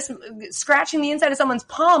 I'm like, this scratching the inside of someone's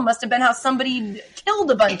palm must have been how somebody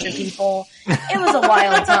killed a bunch of people. It was a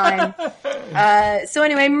wild time. So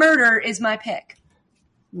anyway, Murder is my pick.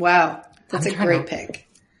 Wow. That's a great pick.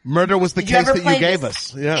 Murder was the case that you gave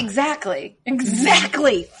us. Yeah. Exactly.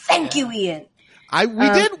 Thank you, Ian.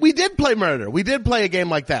 We did play Murder. We did play a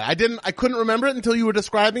game like that. I couldn't remember it until you were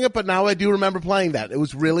describing it, but now I do remember playing that. It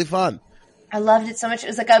was really fun. I loved it so much.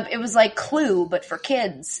 It was like Clue, but for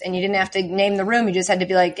kids, and you didn't have to name the room. You just had to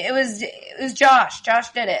be like, it was Josh.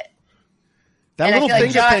 Josh did it. And I feel like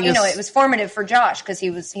Josh, it was formative for Josh because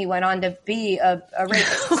he went on to be a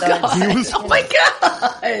rapist. Oh my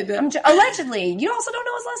God. Allegedly. You also don't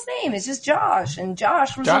know his last name. It's just Josh. And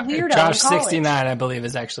Josh was a weirdo Josh in college. 69, I believe,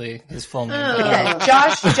 is actually his full name. Yeah,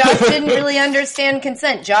 Josh didn't really understand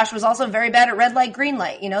consent. Josh was also very bad at red light, green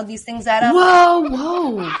light. These things add up.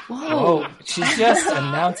 Whoa. She's just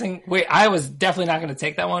announcing. Wait, I was definitely not going to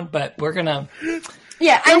take that one, but we're going to.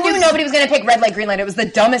 Yeah, I knew nobody was going to pick red light, green light. It was the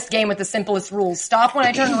dumbest game with the simplest rules. Stop when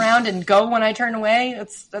I turn around and go when I turn away.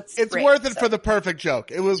 It's great, worth it for the perfect joke.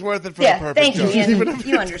 It was worth it for the perfect joke. Thank you, Ian.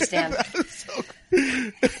 You understand.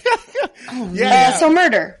 Yeah. So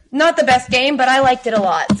Murder. Not the best game, but I liked it a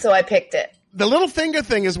lot, so I picked it. The little finger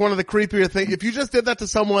thing is one of the creepier things. If you just did that to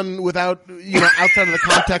someone without, outside of the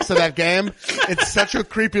context of that game, it's such a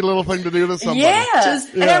creepy little thing to do to somebody. Yeah.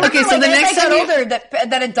 And I Okay, so the next time time older,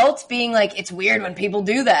 that adults being like, it's weird when people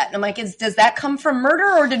do that. And I'm like, does that come from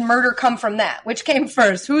murder or did murder come from that? Which came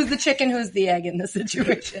first? Who's the chicken? Who's the egg in this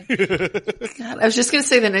situation? God, I was just going to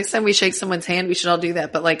say the next time we shake someone's hand, we should all do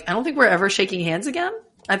that. But I don't think we're ever shaking hands again.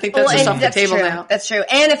 I think that's just off the table true. now. That's true.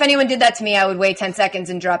 And if anyone did that to me, I would wait 10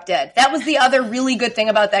 seconds and drop dead. That was the other really good thing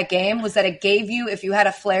about that game was that it gave you, if you had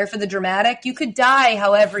a flair for the dramatic, you could die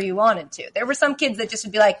however you wanted to. There were some kids that just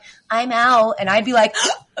would be like, I'm out. And I'd be like,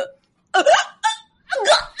 and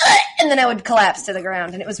then I would collapse to the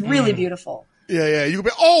ground. And it was really beautiful. Yeah. You could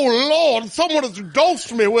be, oh Lord, someone has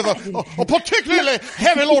dosed me with a particularly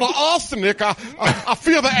heavy load of arsenic. I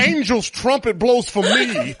feel the angel's trumpet blows for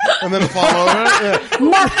me. And then fall over. Yeah.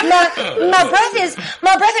 My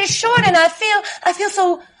breath is short and I feel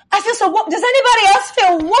so warm. Does anybody else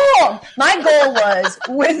feel warm? My goal was,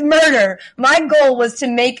 with Murder, to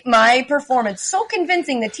make my performance so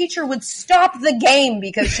convincing the teacher would stop the game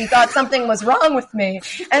because she thought something was wrong with me.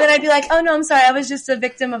 And then I'd be like, oh no, I'm sorry, I was just a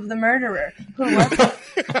victim of the murderer. Who was it?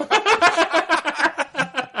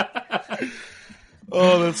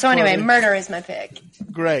 That's so anyway, funny. Murder is my pick.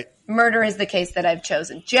 Great. Murder is the case that I've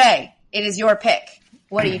chosen. Jay, it is your pick.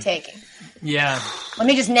 What are you taking? Yeah. Let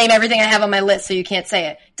me just name everything I have on my list so you can't say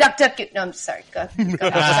it. Duck. No, I'm sorry. Go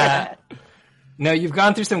ahead. No, you've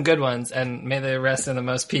gone through some good ones, and may they rest in the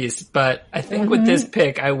most peace. But I think with this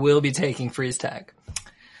pick, I will be taking freeze tag.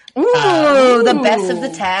 Ooh, the best of the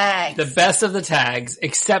tags. The best of the tags,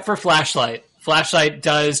 except for flashlight. Flashlight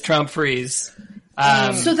does trump freeze.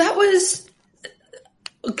 So that was...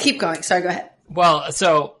 Keep going. Sorry, go ahead. Well,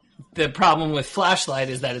 so the problem with flashlight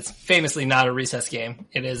is that it's famously not a recess game.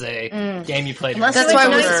 It is a game you played. Unless That's you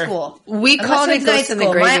went why to we're- night school. We called it night Ghost in the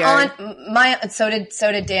school. Graveyard. So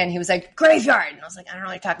did Dan. He was like, graveyard. And I was like, I don't know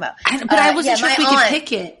what you're talking about. But I wasn't sure if we could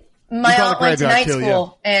pick it. My call it aunt went to night graveyard too,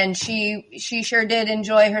 school, and she sure did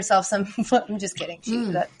enjoy herself some. I'm just kidding.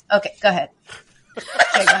 Okay, go ahead.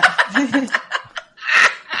 Okay, go ahead.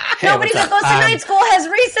 Nobody that goes to night school has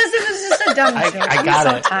recess. It was just a dumb joke. I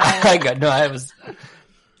got it. I got no. I was.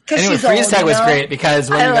 Anyway, freeze tag was great because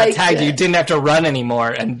when you got tagged, you didn't have to run anymore,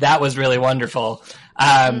 and that was really wonderful.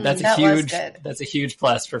 That's a huge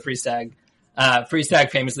plus for freeze tag. Freeze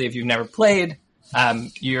tag, famously, if you've never played,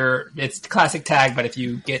 it's classic tag, but if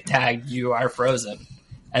you get tagged, you are frozen,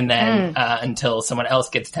 and then until someone else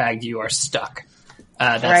gets tagged, you are stuck.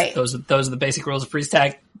 Those are the basic rules of freeze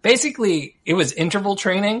tag. Basically, it was interval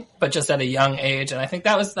training, but just at a young age, and I think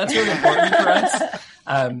that's really important for us.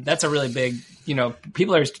 That's a really big,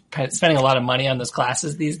 people are spending a lot of money on those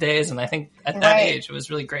classes these days, and I think at that age, it was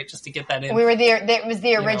really great just to get that in. It was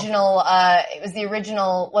the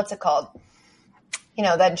original. What's it called?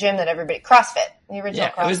 That gym that everybody CrossFit. The original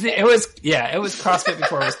CrossFit. It was CrossFit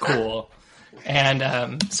before it was cool,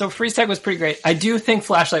 and so freeze tag was pretty great. I do think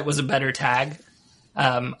flashlight was a better tag.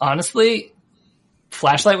 Honestly,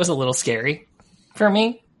 flashlight was a little scary for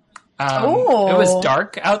me. It was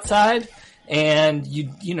dark outside, and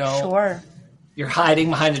you're hiding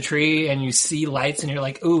behind a tree, and you see lights, and you're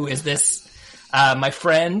like, "Ooh, is this my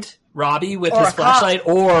friend Robbie with his flashlight,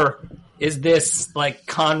 or is this like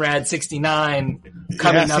Conrad 69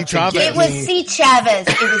 coming up to get me?" It was C. Chavez.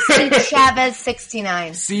 It was C. Chavez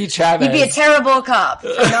 69. C. Chavez. You'd be a terrible cop for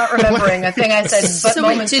not remembering a thing I said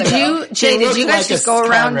moments ago. Jay, did you guys just go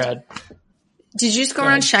around? Conrad. Did you just go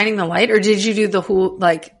around shining the light, or did you do the whole,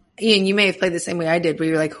 Ian, you may have played the same way I did, where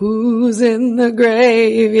you're like, who's in the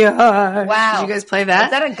graveyard? Wow. Did you guys play that?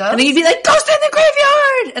 Is that a ghost? And then you'd be like, ghost in the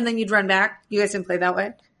graveyard! And then you'd run back. You guys didn't play that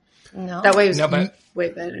way? No. That way was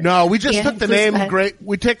way better. No, we just took the name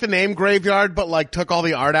we took the name Graveyard, but took all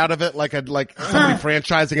the art out of it, like somebody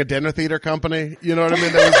franchising a dinner theater company. You know what I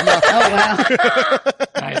mean? There was no. Oh wow.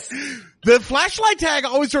 Nice. The flashlight tag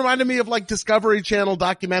always reminded me of Discovery Channel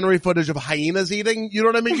documentary footage of hyenas eating. You know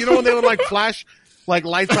what I mean? When they would flash like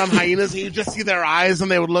lights on hyenas, and you just see their eyes, and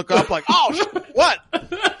they would look up like, "Oh, what?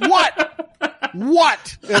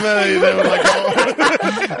 And then they would like,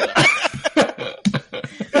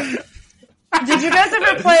 Did you guys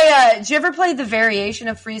ever play? Did you ever play the variation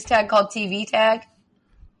of freeze tag called TV tag?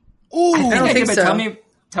 "Ooh, I don't think so.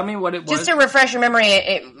 Tell me what it was. Just to refresh your memory,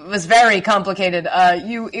 it was very complicated.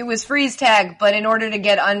 It was freeze tag, but in order to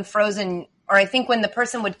get unfrozen, or I think when the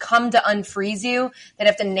person would come to unfreeze you, they'd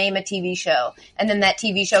have to name a TV show, and then that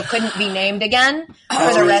TV show couldn't be named again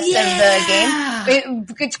for the rest of the game.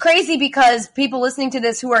 It's crazy because people listening to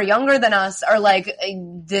this who are younger than us are like,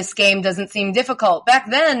 this game doesn't seem difficult. Back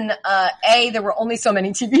then, A, there were only so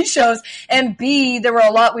many TV shows, and B, there were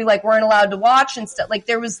a lot we like weren't allowed to watch and stuff. Like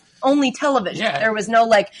there was only television. Yeah. There was no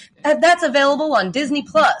like, that's available on Disney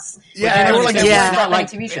Plus. Yeah, And and it we're was like, not like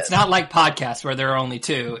TV shows. it's not like podcasts where there are only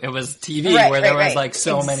two. It was TV Right, where there right, was right. like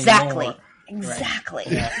so many more. Exactly.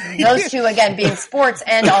 Those two, again, being sports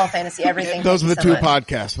and all fantasy, everything. Those are the so two much.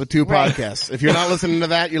 podcasts. The two Right. podcasts. If you're not listening to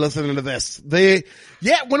that, you're listening to this.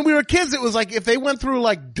 When we were kids, it was like if they went through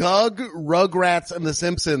like Doug, Rugrats, and The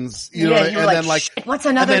Simpsons, you know, you and were then like, "Shit, what's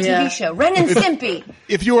another and then- TV show? Ren and Stimpy.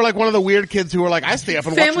 if you were like one of the weird kids who were like, I stay up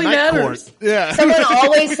and Family watch Night Matters. Court. Yeah. Someone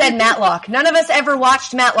always said Matlock. None of us ever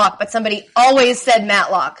watched Matlock, but somebody always said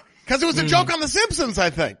Matlock. Because it was a joke on The Simpsons,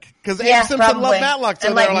 I think. Because Abe Yeah, Simpson probably. loved Matlock, so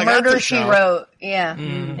and they like were like, that's Murder, a She show. Wrote. Yeah.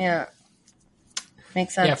 Yeah.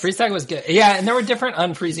 Makes sense. Yeah, freeze tag was good. Yeah, and there were different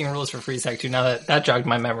unfreezing rules for freeze tag too. Now that jogged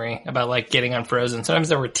my memory about like getting unfrozen. Sometimes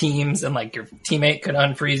there were teams and like your teammate could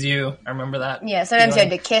unfreeze you. I remember that. Yeah, sometimes you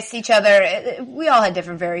had to kiss each other. We all had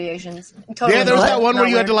different variations. Totally Yeah, there was not- that one not where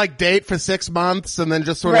you had weird. to like date for 6 months and then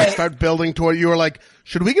just sort of Right. start building toward, you were like,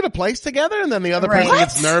 should we get a place together? And then the other Right. person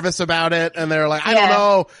gets nervous about it and they're like, I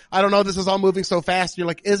don't know, this is all moving so fast. You're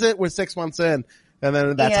like, is it? We're 6 months in. And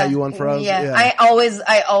then that's how you unfroze. Yeah. I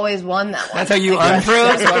always won that one. That's how you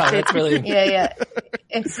unfroze? Wow, that's really... Yeah.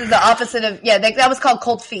 It's the opposite of, that was called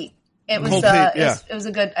Cold Feet. It was, Cold Feet, yeah. it was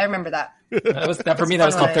a good, I remember that. That for me, that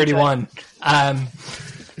was called fun when 31.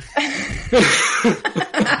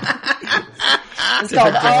 It's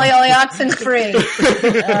called Ollie Ollie Oxen Free. All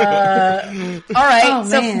right. Oh,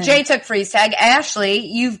 So man. Jay took freeze tag. Ashley,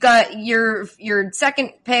 you've got your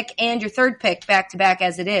second pick and your third pick back to back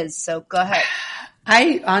as it is. So go ahead.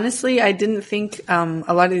 I didn't think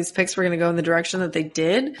a lot of these picks were going to go in the direction that they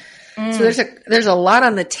did. So there's a lot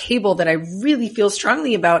on the table that I really feel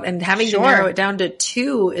strongly about, and having to narrow it down to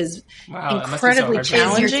two is Wow, that must be so incredibly hard for you.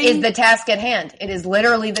 challenging. Is the task at hand. It is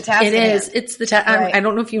literally the task It at is. hand. It's the Right. I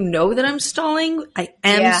don't know if you know that I'm stalling. I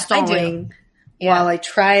am Yeah, I stalling do. Yeah. while I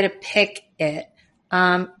try to pick it.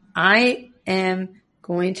 I am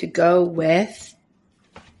going to go with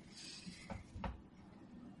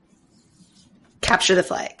Capture the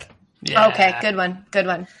Flag. Yeah. Okay, good one. Good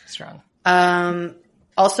one. Strong.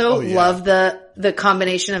 Also, yeah. love the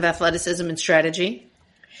combination of athleticism and strategy.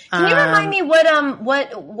 Can you remind me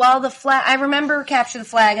while the flag, I remember Capture the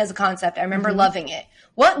Flag as a concept. I remember loving it.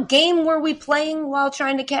 What game were we playing while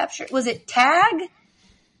trying to capture? Was it tag?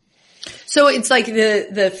 So it's like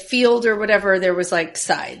the field or whatever, there was like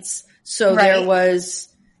sides. So Right. there was,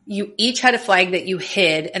 you each had a flag that you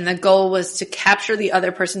hid, and the goal was to capture the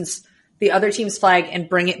other team's flag and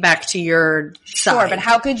bring it back to your side. Sure, but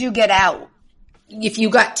how could you get out? If you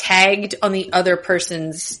got tagged on the other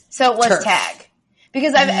person's So it was turf. tag.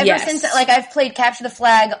 Because ever Yes. since, like, I've played Capture the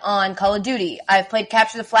Flag on Call of Duty. I've played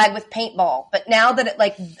Capture the Flag with paintball. But now that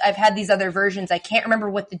I've had these other versions, I can't remember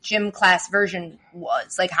what the gym class version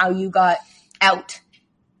was. Like how you got out.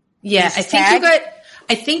 Yeah, Just I think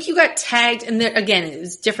tag? you got tagged, and there, again, it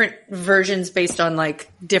was different versions based on like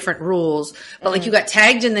different rules. But like you got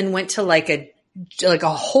tagged and then went to like a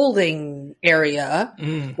holding area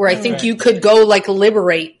where I think you could go like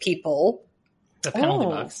liberate people. The penalty Oh.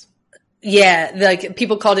 box. Yeah, like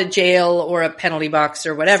people called it jail or a penalty box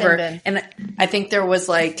or whatever. Sin bin. And I think there was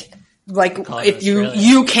like Call it if Australia.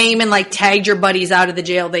 you came and like tagged your buddies out of the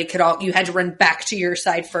jail, you had to run back to your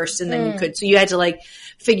side first, and then you could. So you had to like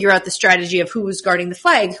figure out the strategy of who was guarding the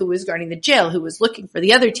flag, who was guarding the jail, who was looking for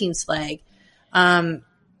the other team's flag. And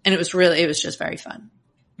it was just very fun.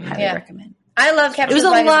 Highly Yeah. recommend. I love Capture It was the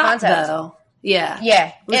a Flag as a lot concept. though. Yeah. Yeah.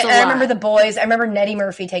 It was And a I remember lot. the boys. I remember Nettie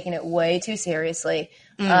Murphy taking it way too seriously.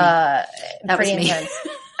 That Pretty was me. intense.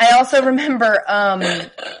 I also remember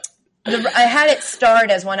I had it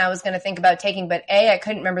starred as one I was going to think about taking, but A, I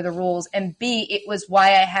couldn't remember the rules, and B, it was why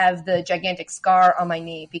I have the gigantic scar on my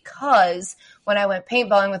knee, because when I went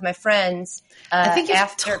paintballing with my friends I think you've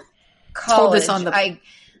after college, told this on the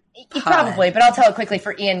probably, but I'll tell it quickly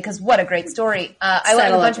for Ian because what a great story. I went with a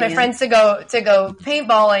Settle bunch up, of my Ian. friends to go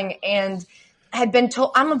paintballing, and had been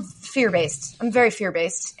told, I'm fear-based. I'm very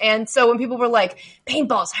fear-based. And so when people were like,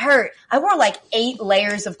 paintballs hurt, I wore like 8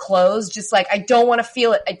 layers of clothes, just like, I don't want to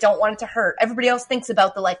feel it. I don't want it to hurt. Everybody else thinks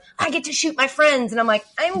about the like, I get to shoot my friends. And I'm like,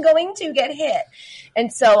 I'm going to get hit.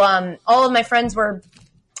 And so all of my friends were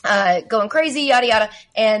going crazy, yada, yada.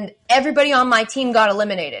 And everybody on my team got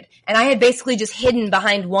eliminated. And I had basically just hidden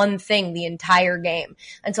behind one thing the entire game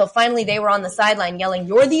until finally they were on the sideline yelling,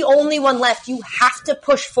 you're the only one left. You have to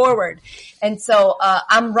push forward. And so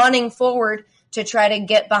I'm running forward to try to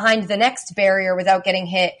get behind the next barrier without getting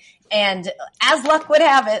hit. And as luck would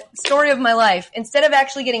have it, story of my life, instead of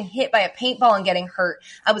actually getting hit by a paintball and getting hurt,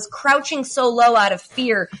 I was crouching so low out of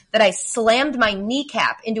fear that I slammed my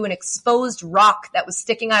kneecap into an exposed rock that was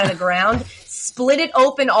sticking out of the ground, split it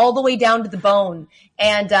open all the way down to the bone,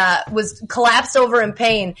 and was collapsed over in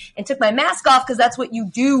pain, and took my mask off because that's what you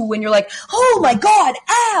do when you're like, oh my God,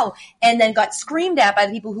 ow! And then got screamed at by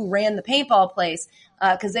the people who ran the paintball place.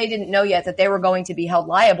 Because they didn't know yet that they were going to be held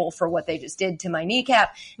liable for what they just did to my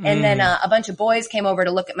kneecap. And then a bunch of boys came over to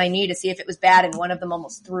look at my knee to see if it was bad, and one of them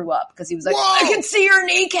almost threw up because he was like, whoa! I can see your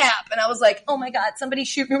kneecap! And I was like, oh my God, somebody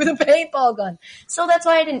shoot me with a paintball gun. So that's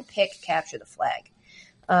why I didn't pick Capture the Flag.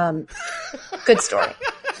 Good story.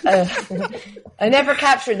 I never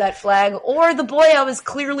captured that flag or the boy I was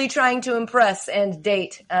clearly trying to impress and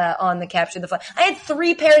date on the Capture the Flag. I had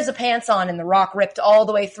 3 pairs of pants on and the rock ripped all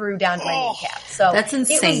the way through down to my kneecap. So that's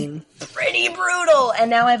insane. It was pretty brutal. And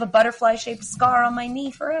now I have a butterfly-shaped scar on my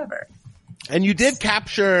knee forever. And you did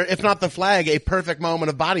capture, if not the flag, a perfect moment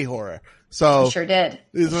of body horror. So I sure did.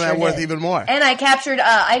 Isn't that worth even more? And I captured,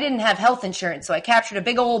 I didn't have health insurance, so I captured a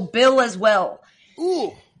big old bill as well.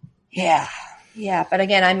 Ooh. Yeah. But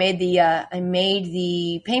again, I made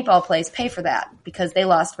the paintball place pay for that because they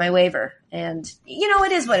lost my waiver. And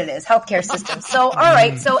it is what it is. Healthcare system. So, all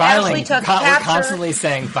right. So Ashley took capture. Constantly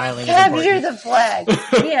saying filing. Capture the flag.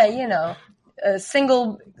 Yeah, a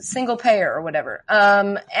single payer or whatever.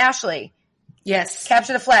 Ashley. Yes.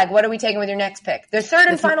 Capture the flag. What are we taking with your next pick? Their third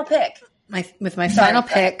and final pick. With my final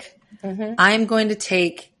pick, I'm going to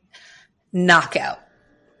take Knockout.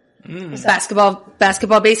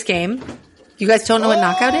 Basketball based game. You guys don't know what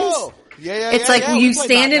Knockout is? Yeah. It's like you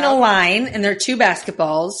stand in a line and there are 2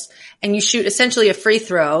 basketballs and you shoot essentially a free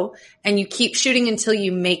throw and you keep shooting until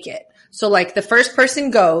you make it. So like the first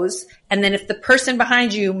person goes, and then if the person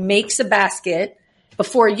behind you makes a basket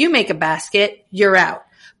before you make a basket, you're out.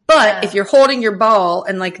 But if you're holding your ball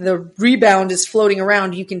and like the rebound is floating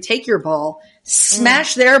around, you can take your ball,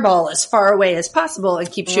 smash their ball as far away as possible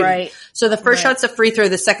and keep shooting. Right. So the first shot's a free throw.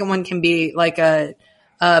 The second one can be like a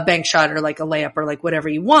bank shot or like a layup or like whatever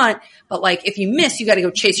you want. But like if you miss, you got to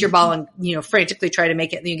go chase your ball and, frantically try to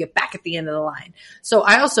make it, and then you get back at the end of the line. So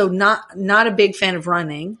I also not a big fan of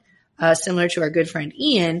running, similar to our good friend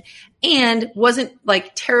Ian, and wasn't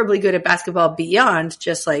like terribly good at basketball beyond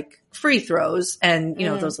just like free throws and,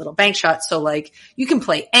 those little bank shots. So like you can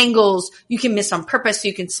play angles, you can miss on purpose,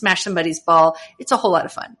 you can smash somebody's ball. It's a whole lot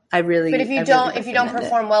of fun. But if you don't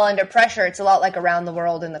perform well under pressure, it's a lot like Around the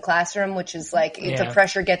World in the classroom, which is like if the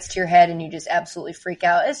pressure gets to your head and you just absolutely freak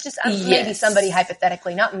out. It's just maybe somebody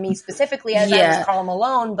hypothetically, not me specifically as I was Karl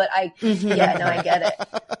Malone, but I get it.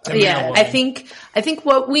 Yeah. I think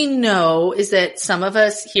what we know is that some of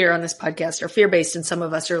us here on this podcast are fear-based and some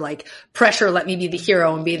of us are like pressure, let me be the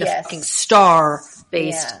hero and be the fucking star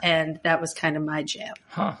based. And that was kind of my jam.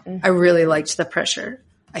 I really liked the pressure.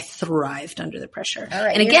 I thrived under the pressure. All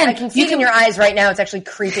right. And again, I can see it in your eyes right now. It's actually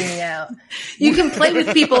creeping me out. You can play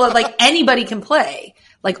with people like anybody can play.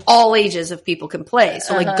 Like all ages of people can play.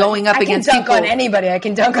 So like going up against people. I can dunk on anybody. I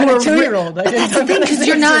can dunk on a 2-year-old. But that's the thing, because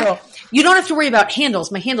you don't have to worry about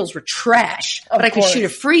handles. My handles were trash, but I could shoot a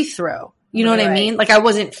free throw. You know what I mean? Like I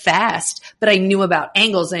wasn't fast, but I knew about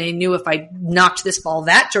angles and I knew if I knocked this ball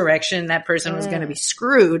that direction, that person was going to be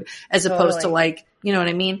screwed as opposed to like, you know what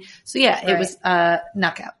I mean? So it was,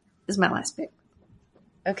 Knockout is my last pick.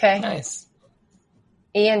 Okay. Nice.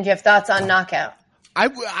 Ian, do you have thoughts on Knockout?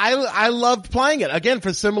 I loved playing it again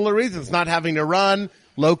for similar reasons, not having to run,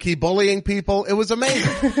 low-key bullying people. It was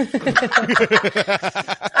amazing.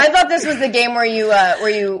 I thought this was the game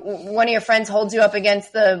where one of your friends holds you up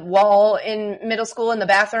against the wall in middle school in the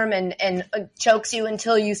bathroom and chokes you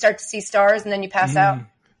until you start to see stars and then you pass out.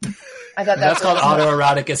 I thought that's called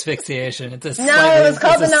autoerotic asphyxiation. It was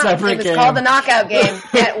called the knockout game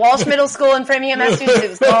at Walsh Middle School in Framingham, Massachusetts. It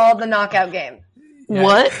was called the knockout game. Yeah.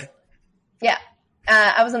 What? Yeah.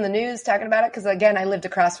 I was on the news talking about it because, again, I lived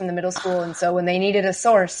across from the middle school, and so when they needed a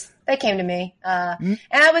source, They came to me. And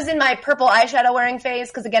I was in my purple eyeshadow wearing phase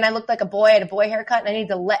because, again, I looked like a boy. I had a boy haircut, and I needed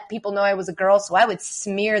to let people know I was a girl, so I would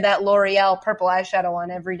smear that L'Oreal purple eyeshadow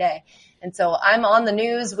on every day. And so I'm on the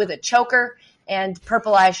news with a choker and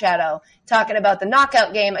purple eyeshadow talking about the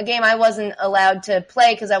knockout game, a game I wasn't allowed to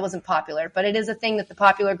play because I wasn't popular. But it is a thing that the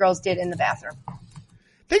popular girls did in the bathroom.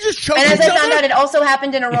 They just choked And as each I found other? out, it also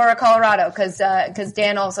happened in Aurora, Colorado, because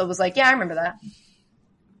Dan also was like, yeah, I remember that.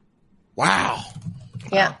 Wow.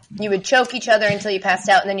 Yeah. You would choke each other until you passed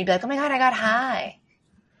out, and then you'd be like, oh, my God, I got high.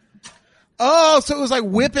 Oh, so it was like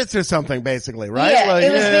whippets or something, basically, right? Yeah, Like,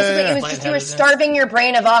 it was basically, it was just, you were Lightheadedness. starving your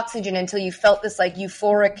brain of oxygen until you felt this, like,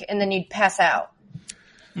 euphoric, and then you'd pass out.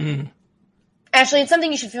 Actually, it's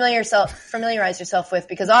something you should familiarize yourself with,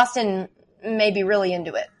 because Austin may be really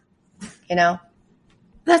into it. You know?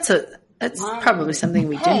 That's probably something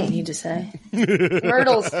we didn't need to say.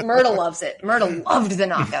 Myrtle loves it. Myrtle loved the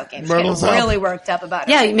knockout game. She Myrtle's got really worked up about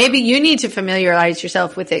it. Yeah, maybe you need to familiarize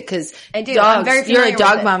yourself with it because I do. I'm very familiar you're a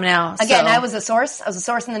dog with it. mom now. Again, so. I was a source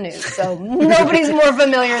in the news, so nobody's more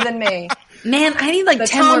familiar than me. Man, I need like The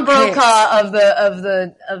 10 Tom more picks. Brokaw of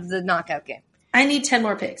the knockout game. I need 10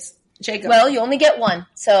 more picks. Jacob. Well, you only get one,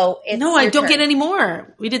 so it's no, I your don't turn. get any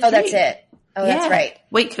more. We did 3. Oh, that's it. Oh, that's Yeah. right.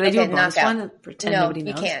 Wait, could I do a Okay, bonus knockout. one? Pretend No, nobody you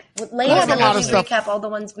knows. can't. Later, There's a we'll lot have of you stuff. recap all the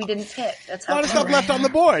ones we didn't pick. That's a how lot of it stuff goes. left on the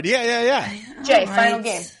board. Yeah. Jay, All final right.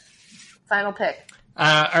 game. Final pick.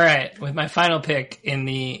 All right. With my final pick in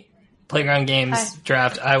the Playground Games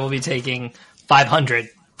draft, I will be taking 500.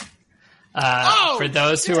 For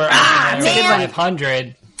those who are unfamiliar with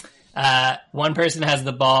 500, one person has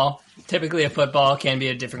the ball. Typically a football, can be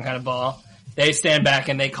a different kind of ball. They stand back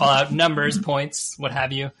and they call out numbers, points, what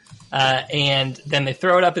have you. And then they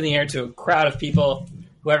throw it up in the air to a crowd of people.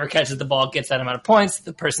 Whoever catches the ball gets that amount of points.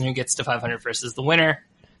 The person who gets to 500 versus the winner.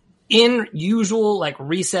 In usual like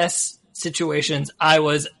recess situations, I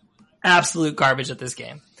was absolute garbage at this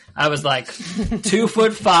game. I was like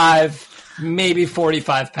 2'5", maybe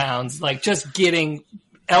 45 pounds, like just getting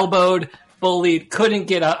elbowed, bullied, couldn't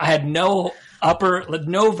get up. I had no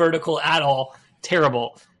vertical at all.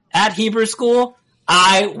 Terrible. At Hebrew school,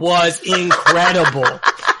 I was incredible.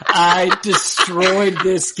 I destroyed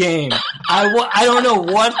this game. I don't know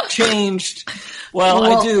what changed. Well,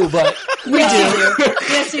 I do, but we do.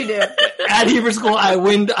 Yes, you do. At Hebrew school, I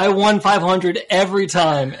won 500 every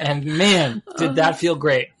time, and man, did that feel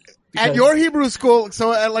great. At your Hebrew school,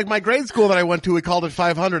 so at like my grade school that I went to, we called it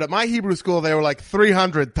 500. At my Hebrew school, they were like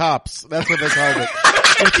 300 tops. That's what they called it.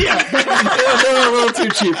 Yeah, they were a little too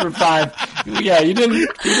cheap for 5. Yeah, you didn't.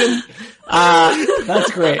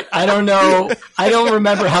 That's great. I don't know. I don't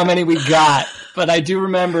remember how many we got, but I do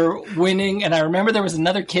remember winning, and I remember there was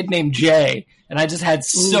another kid named Jay, and I just had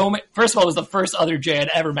so many. First of all, it was the first other Jay I'd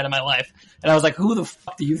ever met in my life, and I was like, "Who the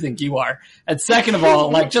fuck do you think you are?" And second of all,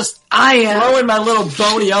 like just throwing my little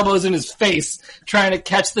bony elbows in his face, trying to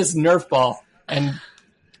catch this Nerf ball, and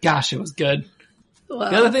gosh, it was good. Wow.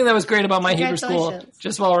 The other thing that was great about my Hebrew school, Congratulations.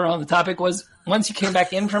 just while we're on the topic, was once you came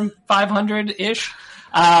back in from 500-ish,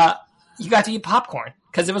 you got to eat popcorn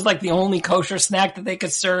because it was like the only kosher snack that they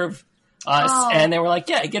could serve us. Oh. And they were like,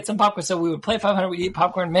 yeah, get some popcorn. So we would play 500, we'd eat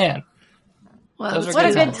popcorn. Man, Well, those are What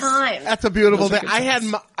a good times. time. That's a beautiful Those are thing.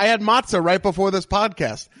 good I had matzah right before this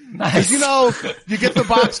podcast. Nice. You know, you get the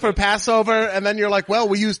box for Passover, and then you're like, well,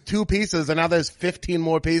 we used 2 pieces, and now there's 15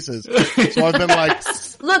 more pieces. So I've been like,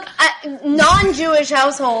 Look, non-Jewish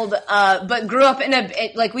household, but grew up in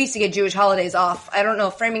like we used to get Jewish holidays off. I don't know,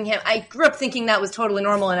 Framingham. I grew up thinking that was totally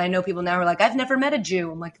normal, and I know people now are like, I've never met a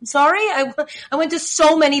Jew. I'm like, I'm sorry, I went to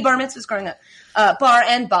so many bar mitzvahs growing up, bar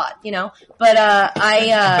and bat, you know. But B'nai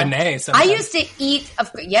I sometimes. used to eat.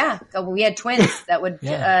 We had twins that would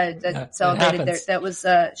Yeah. that celebrated their. happens. That was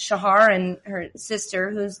Shahar and her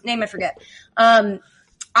sister, whose name I forget.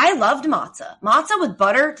 I loved matzah. Matzah with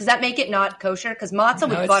butter. Does that make it not kosher? Because matzah No,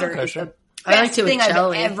 with it's butter still is kosher. the I liked best it with thing I've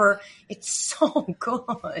jelly. ever. It's so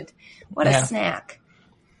good. What a Yeah. snack.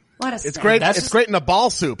 What a it's snack. great. That's It's just- great in a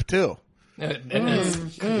ball soup too. It is.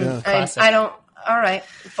 I Classic. don't. All right,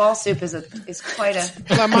 ball soup is quite a.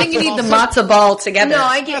 I think you need the matzo ball together. No,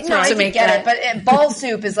 I get. No, I to can make get that. it, but ball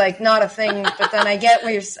soup is like not a thing. But then I get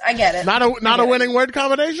where I get it. Not a winning word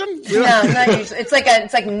combination. No, not usually. It's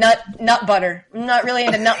like nut butter. I'm not really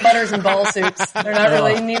into nut butters and ball soups. They're not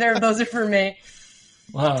really. Neither of those are for me.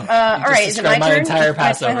 Wow. All right, is it my turn? Entire My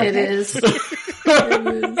Passover. final It is.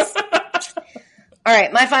 All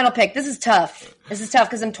right, my final pick. This is tough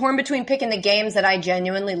because I'm torn between picking the games that I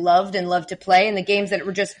genuinely loved and loved to play and the games that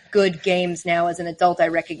were just good games now as an adult I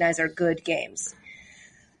recognize are good games.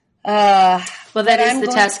 Well, that But is I'm the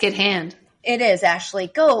going- task at hand. It is, Ashley.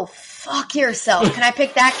 Go fuck yourself. Can I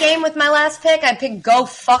pick that game with my last pick? I pick go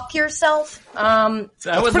fuck yourself. So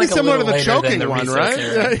that was Pretty like similar to the later choking than the one,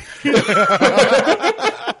 recess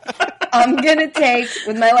right? I'm gonna take,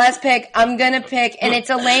 with my last pick, I'm gonna pick, and it's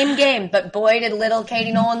a lame game, but boy did little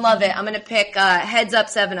Katie Nolan love it. I'm gonna pick Heads Up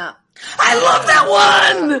 7-Up. I love that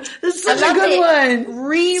one. This is such a good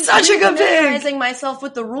one. Such a good pick. Familiarizing myself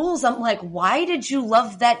with the rules, I'm like, why did you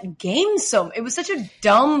love that game so much? It was such a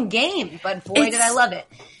dumb game, but boy, did I love it.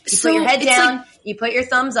 You put your head down, you put your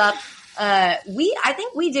thumbs up. I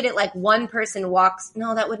think we did it like one person walks.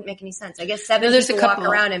 No, that wouldn't make any sense. I guess 7 people walk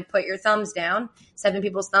around and put your thumbs down. 7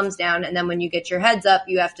 people's thumbs down, and then when you get your heads up,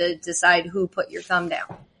 you have to decide who put your thumb down.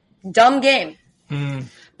 Dumb game.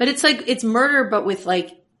 But it's like it's murder, but with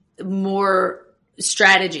like more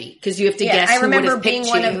strategy because you have to guess. I remember who would have being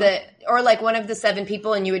picked one you. of the, or like one of the 7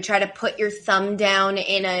 people, and you would try to put your thumb down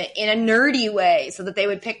in a nerdy way so that they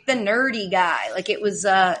would pick the nerdy guy. Like it was,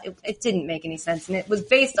 it didn't make any sense, and it was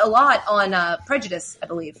based a lot on prejudice, I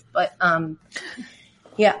believe. But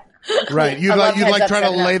yeah. Right. You'd like try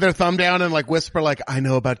to lay their thumb down and like whisper like, I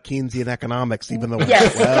know about Keynesian economics, even though we're 12.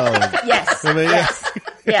 Yes. Yes.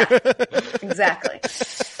 Yeah. Exactly.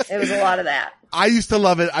 It was a lot of that. I used to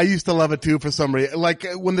love it too for some reason. Like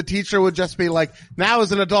when the teacher would just be like, now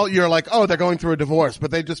as an adult, you're like, oh, they're going through a divorce,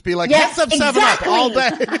 but they'd just be like, yes, Heads Up 7-Up all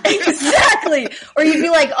day. Exactly. Or you'd be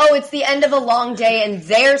like, oh, it's the end of a long day and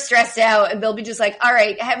they're stressed out, and they'll be just like, all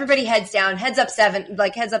right, everybody heads down, Heads Up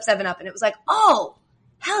 7-Up. And it was like, oh,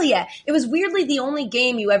 hell yeah. It was weirdly the only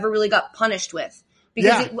game you ever really got punished with.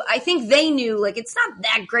 Because I think they knew, like, it's not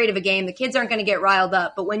that great of a game. The kids aren't going to get riled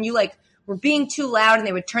up. But when you, like, were being too loud and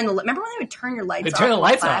they would remember when they would turn your lights off? Turn the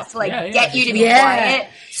lights off. To, like, get you to be quiet?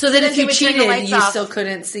 So that if you cheated, you off. still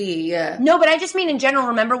couldn't see. Yeah. No, but I just mean in general,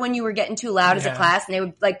 remember when you were getting too loud as a class and they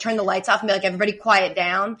would, like, turn the lights off and be like, everybody quiet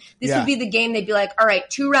down? This would be the game they'd be like, all right,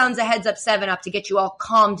 2 rounds of Heads Up 7-Up to get you all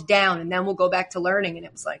calmed down, and then we'll go back to learning. And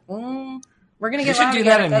it was like, we're going to get loud. We should do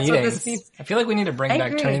that in That's meetings. I feel like we need to bring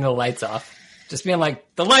back turning the lights off. Just being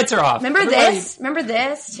like, the lights are off. Remember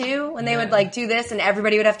this too? When they would like do this and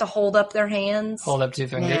everybody would have to hold up their hands. Hold up 2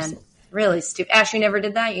 fingers. Man, really stupid. Ash, you never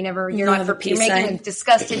did that? You're not for peace. You're making a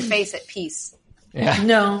disgusted face at peace. Yeah.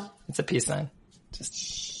 No. It's a peace sign.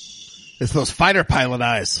 It's those fighter pilot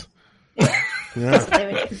eyes.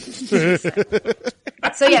 Yeah.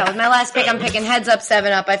 So yeah, with my last pick, I'm picking Heads Up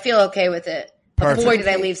 7-Up. I feel okay with it. But boy, did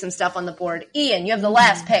I leave some stuff on the board. Ian, you have the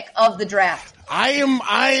last pick of the draft. I'm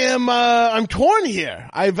torn here.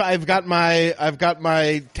 I've got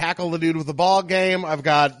my tackle the dude with the ball game. I've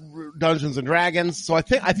got Dungeons and Dragons. So I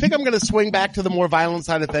think I'm going to swing back to the more violent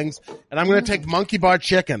side of things, and I'm going to take Monkey Bar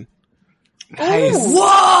Chicken. Nice. Whoa!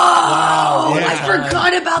 Wow, I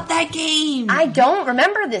forgot about that game. I don't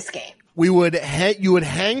remember this game. You would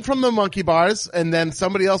hang from the monkey bars, and then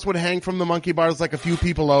somebody else would hang from the monkey bars like a few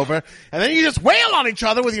people over, and then you just wail on each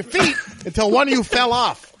other with your feet until one of you fell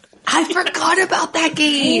off. I forgot about that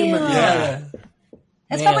game. Yeah.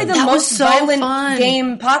 That's probably the most violent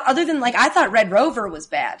game, other than, like, I thought Red Rover was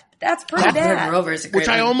bad. That's pretty bad. Red Rover is a great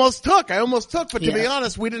one. I almost took, but to be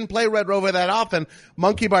honest, we didn't play Red Rover that often.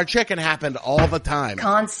 Monkey Bar Chicken happened all the time.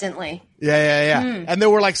 Constantly. Yeah. And there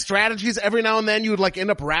were, like, strategies. Every now and then you would, like,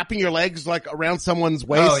 end up wrapping your legs, like, around someone's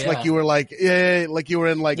waist. Like you were, like, like you were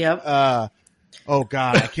in, like, oh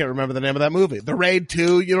God, I can't remember the name of that movie. The Raid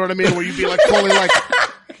 2, you know what I mean? Where you'd be, like, fully, like,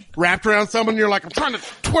 wrapped around someone, you're like, I'm trying to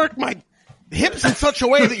twerk my hips in such a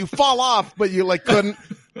way that you fall off, but you like couldn't,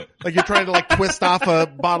 like you're trying to like twist off a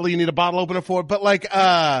bottle you need a bottle opener for. But like,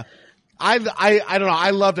 I don't know. I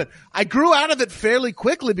loved it. I grew out of it fairly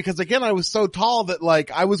quickly because again, I was so tall that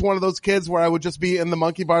like I was one of those kids where I would just be in the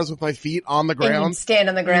monkey bars with my feet on the ground. And stand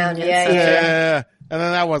on the ground. Yeah. And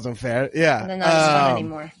then that wasn't fair. Yeah. And then not as fun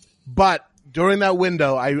anymore. But during that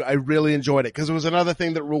window, I really enjoyed it because it was another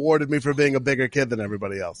thing that rewarded me for being a bigger kid than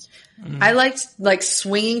everybody else. I liked like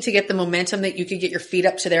swinging to get the momentum that you could get your feet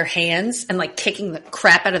up to their hands and like kicking the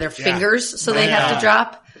crap out of their fingers so they'd have to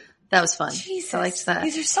drop. That was fun. Jesus. I liked that.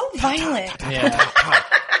 These are so violent. Yeah.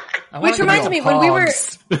 Which reminds me, when I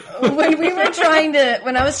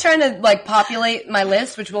was trying to like populate my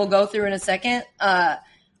list, which we'll go through in a second,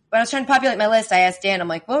 when I was trying to populate my list, I asked Dan, I'm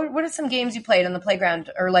like, what are some games you played on the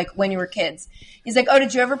playground or like when you were kids? He's like, oh,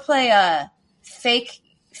 did you ever play fake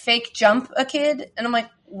jump a kid? And I'm like,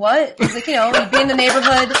 what? He's like, you'd be in the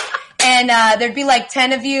neighborhood and there'd be like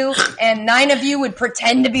 10 of you and 9 of you would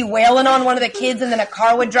pretend to be wailing on one of the kids and then a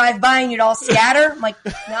car would drive by and you'd all scatter. I'm like,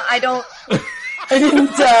 no, I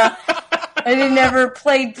didn't I never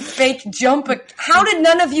played fake jump. How did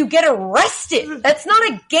none of you get arrested? That's not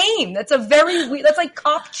a game. That's a very weird. That's like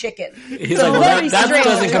cop chicken. He's like, well, that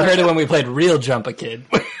doesn't compare to when we played real jump a kid.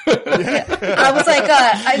 I was like,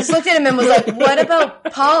 I just looked at him and was like, what about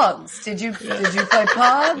Pogs? Did you play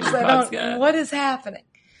Pogs? What is happening?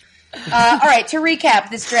 All right, to recap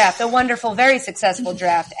this draft, a wonderful, very successful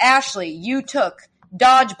draft. Ashley, you took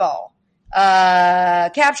dodgeball,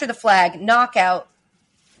 capture the flag, knockout,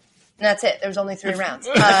 and that's it. There was only 3 rounds.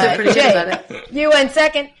 Jay, you went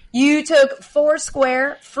second. You took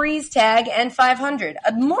Foursquare, freeze tag, and 500.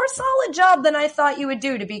 A more solid job than I thought you would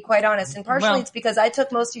do, to be quite honest. And partially it's because I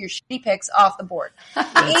took most of your shitty picks off the board.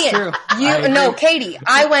 Ian, Katie,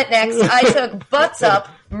 I went next. I took butts up,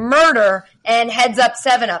 murder, and heads up,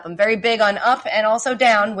 7-up. I'm very big on up and also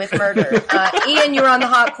down with murder. Ian, you were on the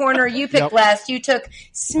hot corner. You picked last. You took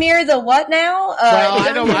smear the what now?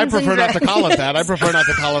 I prefer not to call it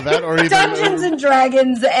that. Or even Dungeons and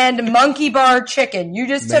Dragons and monkey bar chicken. You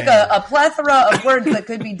just took a plethora of words that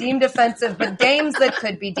could be deemed offensive, but games that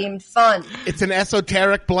could be deemed fun. It's an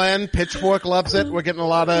esoteric blend. Pitchfork loves it. We're getting a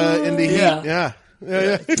lot of indie heat. Yeah.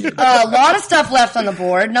 A lot of stuff left on the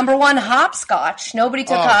board. Number 1, hopscotch. Nobody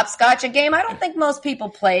took hopscotch. A game I don't think most people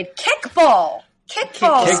played. Kickball.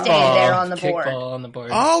 Kickball stayed there on the board. Kickball on the board.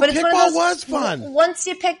 Oh, but kickball was fun. Once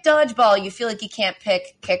you pick dodgeball, you feel like you can't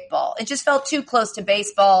pick kickball. It just felt too close to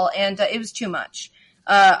baseball, and it was too much.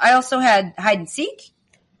 I also had hide and seek.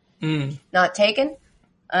 Not taken.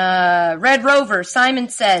 Red Rover, Simon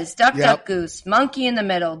Says, Duck Duck Goose, Monkey in the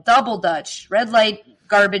Middle, Double Dutch, Red Light,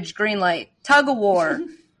 Garbage, Green Light, Tug of War,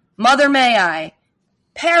 Mother May I,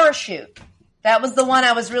 Parachute. That was the one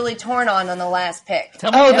I was really torn on the last pick.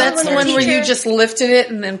 That's the one where you just lifted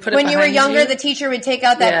it and then put it behind you? When you were younger, the teacher would take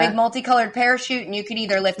out that big multicolored parachute and you could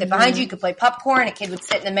either lift it behind you, you could play popcorn, a kid would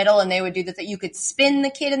sit in the middle and they would do that. You could spin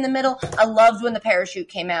the kid in the middle. I loved when the parachute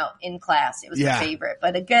came out in class. It was my favorite.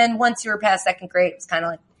 But again, once you were past 2nd grade, it was kind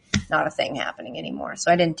of like not a thing happening anymore.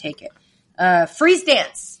 So I didn't take it. Freeze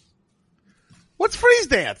dance. What's freeze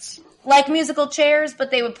dance? Like musical chairs, but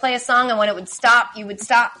they would play a song, and when it would stop, you would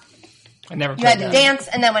stop. I never. You had to dance,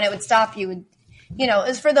 and then when it would stop, you would. It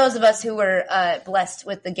was for those of us who were blessed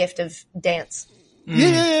with the gift of dance.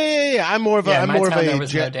 Yeah. I'm more of a. I'm more of a. There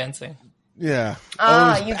was no dancing. Yeah.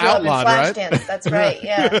 You grew up in Flash dance. That's right.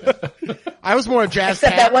 Yeah. I was more a jazz.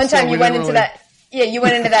 Except that one time you went into that. Yeah, you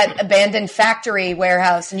went into that abandoned factory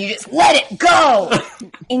warehouse and you just let it go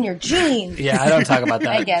in your jeans. Yeah, I don't talk about that.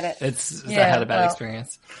 I get it. I had a bad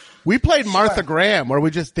experience. We played Martha Graham, where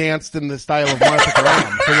we just danced in the style of Martha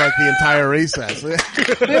Graham for like the entire recess. We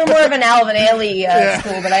were more of an Alvin Ailey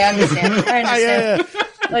school, but I understand. Yeah.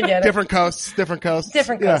 I get it. Different coasts. Different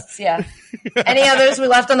coasts, yeah. Any others we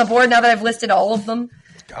left on the board now that I've listed all of them?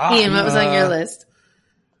 Ian, what was on your list?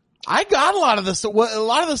 I got a lot of this. A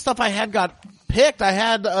lot of the stuff I had got picked. I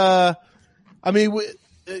had, I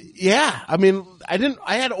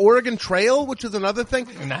had Oregon Trail, which is another thing.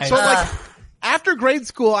 Nice. So after grade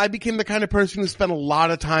school, I became the kind of person who spent a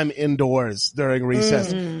lot of time indoors during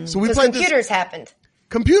recess. So we played computers happened.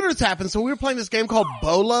 Computers happened. So we were playing this game called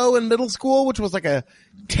Bolo in middle school, which was like a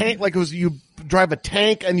tank, like it was, you drive a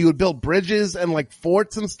tank and you would build bridges and like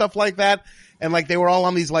forts and stuff like that. And like they were all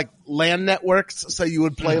on these like LAN networks. So you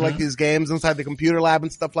would play like these games inside the computer lab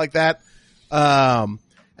and stuff like that. And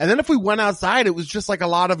then if we went outside, it was just like a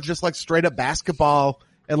lot of just like straight up basketball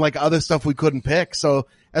and like other stuff we couldn't pick. So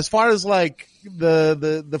as far as like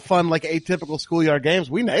the fun, like atypical schoolyard games,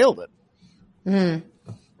 we nailed it.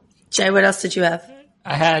 Jay, what else did you have?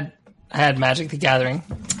 I had Magic the Gathering.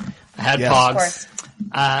 I had Of Pogs. course.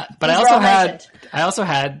 But I also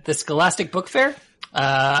had the Scholastic Book Fair.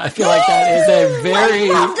 I feel like that is a very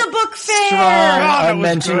loved a book fair. strong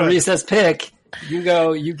unmentioned recess pick.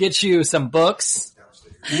 You get you some books.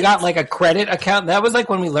 You got like a credit account. That was like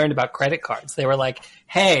when we learned about credit cards. They were like,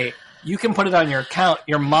 hey, you can put it on your account.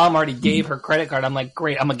 Your mom already gave her credit card. I'm like,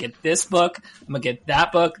 great. I'm going to get this book. I'm going to get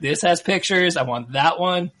that book. This has pictures. I want that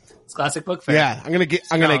one. It's Classic Book Fair. Yeah. I'm going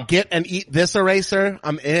to get and eat this eraser.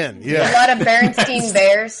 I'm in. Yeah. A lot of Bernstein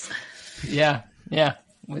Bears. Yeah. Yeah.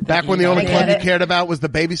 Back when the only club you cared about was the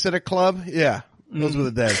Babysitter Club. Yeah. Those were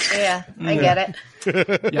the days. Yeah. I get it.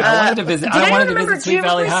 Yeah. I wanted to visit. I wanted to visit Sweet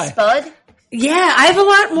Valley High. Spud? Yeah, I have a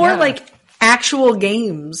lot more like actual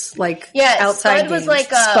games, like outside Spud games. was like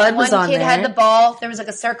Spud was one on kid there. had the ball. There was like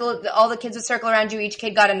a circle. All the kids would circle around you. Each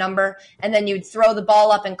kid got a number, and then you'd throw the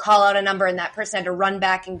ball up and call out a number, and that person had to run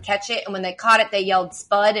back and catch it. And when they caught it, they yelled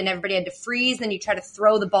Spud, and everybody had to freeze. Then you try to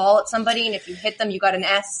throw the ball at somebody, and if you hit them, you got an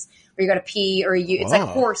S or you got a P or a U. It's like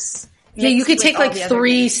horse. Yeah, you could take all like the other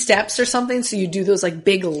 3 games. steps or something. So you do those like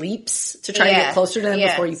big leaps to try to get closer to them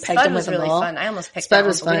before you peg them with Spud a was really ball. fun. I almost picked Spud that one,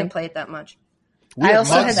 was but we fun. didn't play it that much. I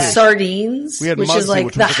also had Muggsy. sardines, We had which Muggsy, is like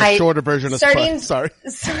which the was like a shorter version of Sardines. Spud.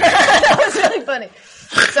 Sorry. That was really funny.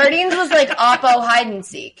 Sardines was like Oppo hide and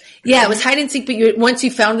seek. Yeah, it was hide and seek, but once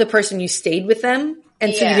you found the person, you stayed with them.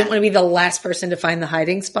 And so you didn't want to be the last person to find the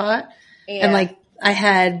hiding spot. Yeah. And like I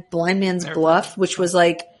had Blind Man's Bluff, which was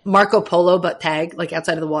like Marco Polo, but tag, like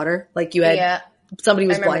outside of the water. Like you had somebody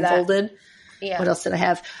was remember that. blindfolded. Yeah. What else did I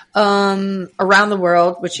have? Around the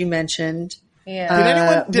World, which you mentioned.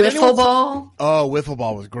 Yeah. Wiffle Ball. Oh, wiffle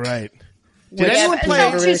ball was great. Did Yeah, anyone but play? not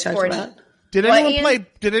Never too really talked sporty. about. Did What, anyone Ian? play?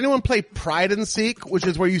 Did anyone play Pride and Seek, which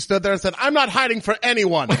is where you stood there and said, "I'm not hiding for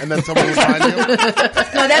anyone," and then someone would find you?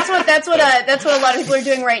 No, that's what a lot of people are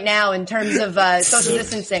doing right now in terms of social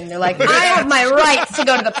distancing. They're like, I have my rights to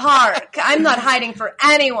go to the park. I'm not hiding for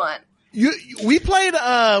anyone. We played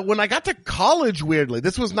when I got to college. Weirdly,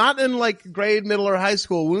 this was not in like grade, middle, or high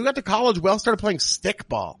school. When we got to college, we all started playing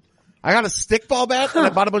stickball. I got a stickball bat and I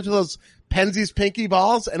bought a bunch of those Penzies Pinky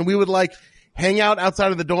balls, and we would like hang out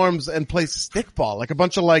outside of the dorms and play stickball, like a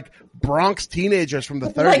bunch of like Bronx teenagers from the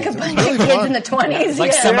 30s. Like a bunch of kids in the 20s.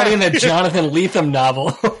 Like somebody in a Jonathan Lethem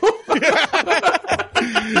novel.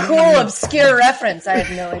 Cool, obscure reference. I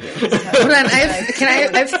have no idea. Hold on,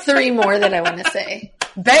 I have 3 more that I want to say.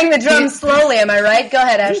 Bang the drum slowly, am I right? Go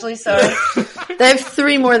ahead, Ashley, sorry. I have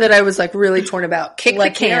 3 more that I was like really torn about. Kick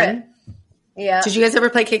Let's the hear Can. it. Yeah. Did you guys ever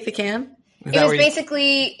play Kick the Can? It was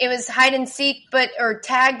basically, it was hide and seek, or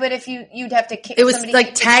tag, but if you'd have to kick It was somebody like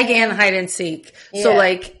kick the tag can. and hide and seek. So Yeah.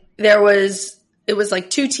 like it was like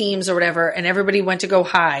 2 teams or whatever, and everybody went to go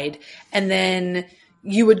hide, and then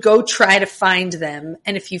you would go try to find them,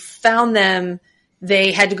 and if you found them,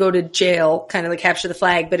 they had to go to jail, kind of like capture the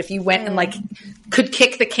flag. But if you went and like could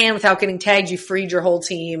kick the can without getting tagged, you freed your whole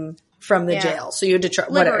team from the jail. So you had to try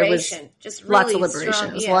whatever. It was just lots really of liberation. strong.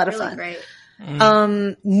 It was Yeah, a lot of really fun. Great.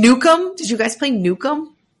 Nukem. Did you guys play Nukem?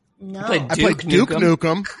 No. I played Duke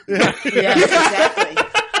Nukem. Yeah, exactly.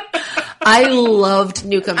 I loved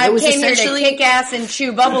Nukem. I It was came here to essentially kick ass and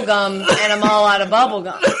chew bubblegum, and I'm all out of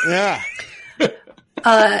bubblegum. Yeah.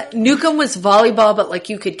 Nukem was volleyball, but like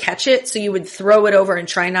you could catch it, so you would throw it over and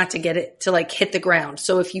try not to get it to like hit the ground.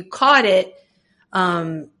 So if you caught it,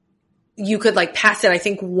 you could like pass it, I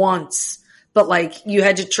think once, but like you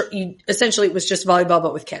had to, essentially it was just volleyball,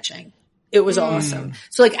 but with catching. It was awesome.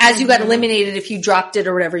 So like as you got eliminated, if you dropped it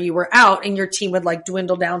or whatever, you were out, and your team would like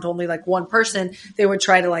dwindle down to only like one person. They would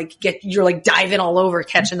try to like you're like diving all over,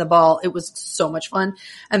 catching the ball. It was so much fun.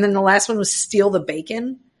 And then the last one was Steal the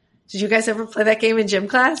Bacon. Did you guys ever play that game in gym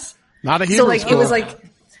class? Not a Hebrew So like school. it was like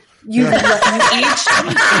you each.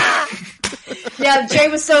 Yeah, Jay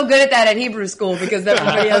was so good at that at Hebrew school because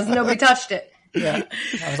everybody else, nobody touched it. Yeah.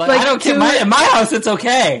 I was like I don't care. In my house, it's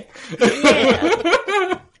okay.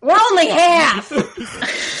 Yeah. We're only half.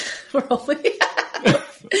 We're only.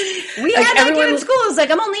 We had that game in school. It was like,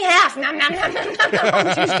 I'm only half. Nom, nom, nom, nom, nom,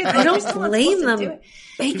 nom. I don't blame them.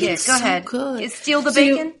 Bacon's Yeah, go so ahead. good. Steal the So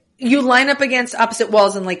bacon? You line up against opposite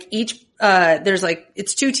walls, and like each there's like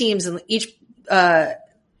it's 2 teams, and each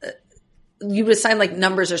you would assign like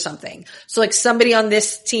numbers or something. So like somebody on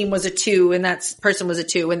this team was a 2, and that person was a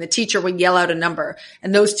 2, and the teacher would yell out a number,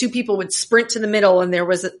 and those 2 people would sprint to the middle, and there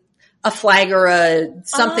was a flag or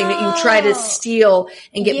something that you try to steal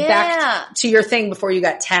and get back to your thing before you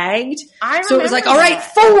got tagged. So it was like, all right,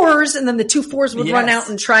 4s, and then the 2 4s would run out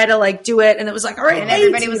and try to like do it, and it was like, all right, and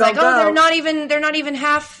everybody was like, go. "Oh, they're not even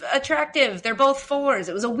half attractive. They're both 4s."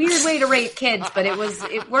 It was a weird way to rate kids, but it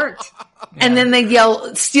worked. And then they'd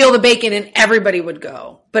yell, "Steal the bacon," and everybody would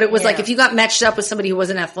go. But it was like if you got matched up with somebody who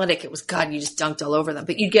wasn't athletic, it was God, you just dunked all over them.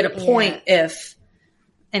 But you'd get a point if.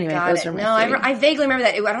 Anyway, Got those it. are my No, three. I vaguely remember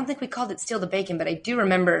that. I don't think we called it Steal the Bacon, but I do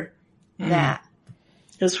remember that.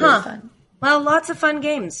 It was really fun. Well, lots of fun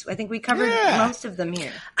games. I think we covered most of them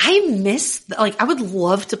here. I miss, I would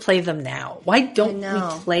love to play them now. Why don't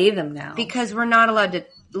we play them now? Because we're not allowed to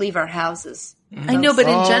leave our houses. I know, but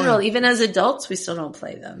in general, even as adults, we still don't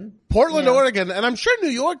play them. Portland, Oregon, and I'm sure New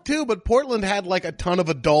York too, but Portland had like a ton of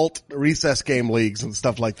adult recess game leagues and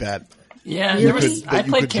stuff like that. Yeah, Really? I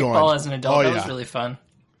played kickball join. as an adult. Oh, That yeah. was really fun.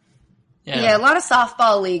 Yeah, a lot of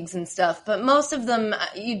softball leagues and stuff, but most of them,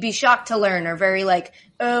 you'd be shocked to learn, are very like,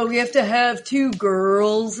 oh, we have to have 2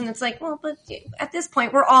 girls. And it's like, well, but at this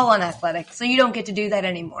point, we're all unathletic, so you don't get to do that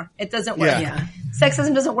anymore. It doesn't work. Yeah.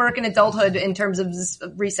 Sexism doesn't work in adulthood in terms of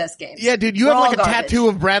recess games. Yeah, dude, you We're have like a all garbage. tattoo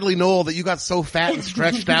of Bradley Noel that you got so fat and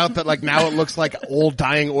stretched out that like now it looks like old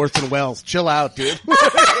dying Orson Welles. Chill out, dude.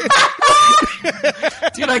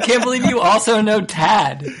 Dude, I can't believe you also know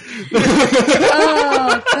Tad.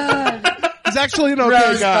 Oh, God. He's actually an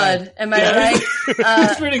okay guy. Rosebud, am I right?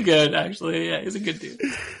 He's pretty good, actually. Yeah, he's a good dude.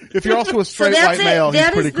 If you're also a straight white male, he's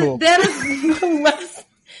pretty cool.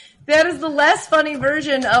 That is the less funny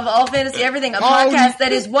version of All Fantasy Everything, a podcast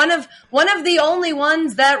that is one of the only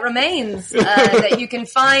ones that remains that you can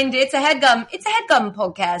find. It's a HeadGum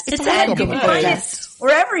podcast. It's a HeadGum podcast.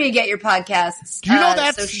 Wherever you get your podcasts. Do you know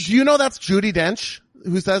do you know that's Judi Dench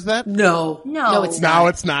who says that? No, it's not. No,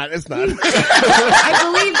 it's not. It's not.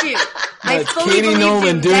 I believed you. I fully Katie believed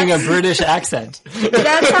Nolan you. doing a British accent.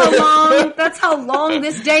 That's how long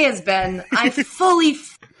this day has been. I fully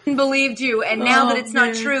believed you, and now that it's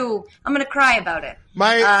not true, I'm going to cry about it.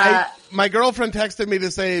 My girlfriend texted me to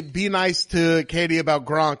say, be nice to Katie about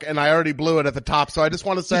Gronk, and I already blew it at the top, so I just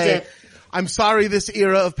want to say, I'm sorry this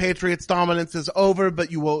era of Patriots dominance is over,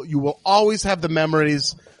 but you will always have the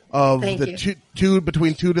memories of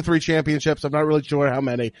between 2 to 3 championships. I'm not really sure how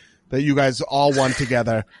many that you guys all won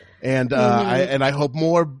together. And, I hope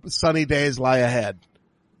more sunny days lie ahead.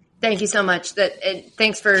 Thank you so much.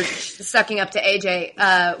 Thanks for sucking up to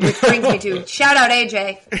AJ, which brings me to shout out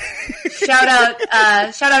AJ.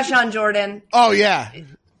 Shout out Sean Jordan. Oh yeah.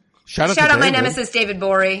 Shout out my nemesis David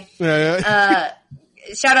Borey. Yeah.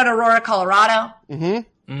 Shout out Aurora, Colorado.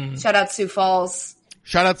 Mm-hmm. Shout out Sioux Falls.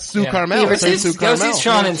 Shout out Sue Karmel. Go see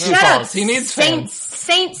Sean in Sioux Falls. He needs fans.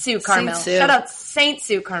 Saint Sue Karmel. Shout out Saint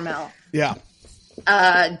Sue Karmel. Yeah.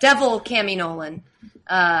 Devil Cammie Nolan.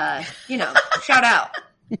 Shout out.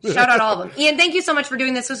 Shout out all of them. Ian, thank you so much for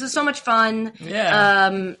doing this. This was so much fun.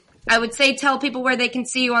 Yeah. I would say tell people where they can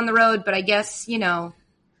see you on the road, but I guess,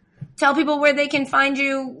 tell people where they can find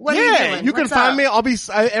you. What are you doing? You can find me. I'll be,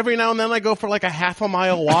 every now and then I go for like a half a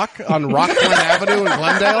mile walk on Rockland Avenue in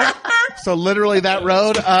Glendale. So literally that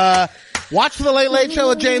road. Watch The Late Late Show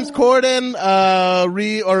with James Corden,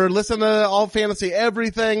 or listen to All Fantasy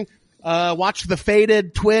Everything. Watch the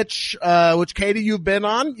Faded Twitch, which Katie, you've been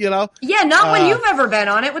on, Yeah, not when you've ever been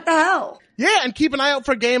on it. What the hell? Yeah, and keep an eye out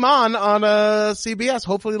for Game On CBS.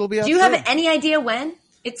 Hopefully it'll be out Do you soon. have any idea when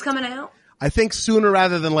it's coming out? I think sooner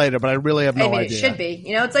rather than later, but I really have no idea. It should be.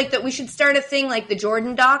 It's like that we should start a thing like the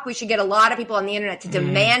Jordan doc. We should get a lot of people on the internet to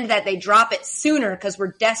demand that they drop it sooner because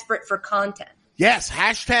we're desperate for content. Yes,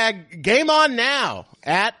 hashtag Game On Now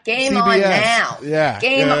at Game CBS. On now. Yeah.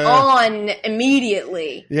 Game on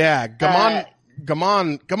immediately. Yeah, come on,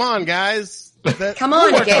 guys. Come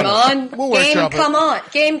on, Game On. Game, come on.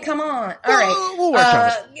 Game, come on. All right. We'll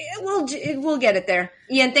work we'll get it there.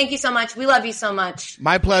 Ian, thank you so much. We love you so much.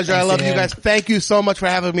 My pleasure. Thanks, I love Ian. you guys. Thank you so much for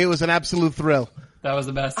having me. It was an absolute thrill. That was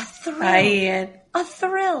the best. A thrill. Bye, Ian. A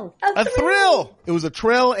thrill. A thrill. It was a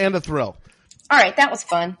trill and a thrill. All right, that was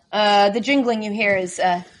fun. The jingling you hear is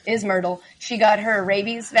Myrtle. She got her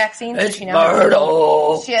rabies vaccine. So she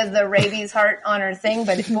Myrtle. She has the rabies heart on her thing,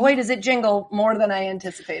 but boy, does it jingle more than I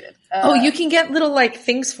anticipated. You can get little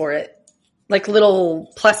things for it, like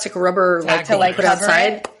little plastic rubber to put cover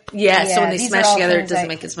outside. it. Yeah, so when they these smash are all together, it things doesn't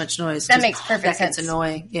make as much noise. That makes perfect sense. It's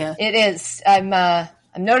annoying. Yeah, it is. I'm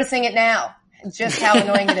noticing it now. Just how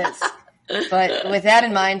annoying it is. But with that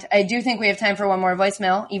in mind, I do think we have time for one more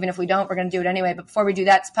voicemail. Even if we don't, we're going to do it anyway. But before we do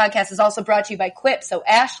that, this podcast is also brought to you by Quip. So,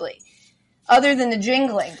 Ashley, other than the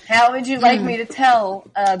jingling, how would you like me to tell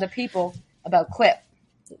the people about Quip?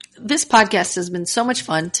 This podcast has been so much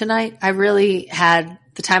fun tonight. I really had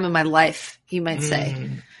the time of my life, you might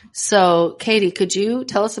say. So, Katie, could you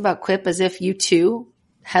tell us about Quip as if you too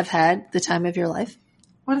have had the time of your life?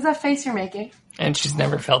 What is that face you're making? And she's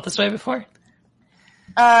never felt this way before?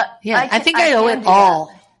 I think I owe it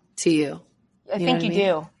all to you. I think you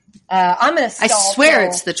do. I'm going to stall. I swear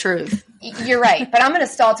it's the truth. You're right, but I'm going to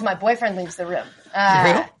stall till my boyfriend leaves the room.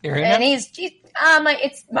 You're in and it?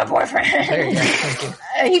 it's my boyfriend. There you go.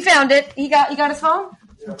 Thank you. He found it. He got his phone.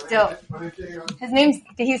 Dope.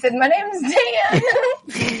 He said, my name's Dan.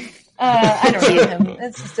 I don't need him.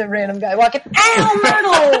 It's just a random guy walking.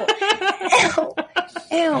 Ow, Myrtle!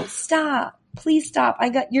 Ew, stop. Please stop.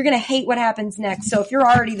 You're going to hate what happens next. So if you're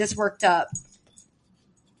already this worked up,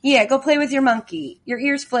 yeah, go play with your monkey. Your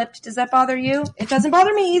ears flipped. Does that bother you? It doesn't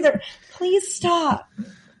bother me either. Please stop.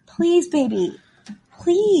 Please, baby.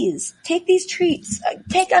 Please take these treats.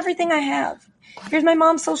 Take everything I have. Here's my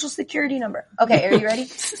mom's social security number. Okay, are you ready?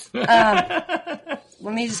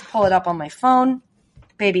 Let me just pull it up on my phone.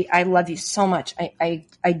 Baby, I love you so much. I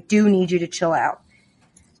do need you to chill out.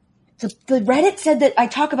 The Reddit said that I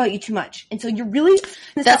talk about you too much. And so you're really...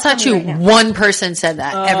 That's not true. Right, one person said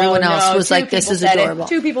that. Everyone else was like, this is adorable.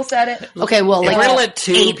 2 people said it. Okay, well, If we're to let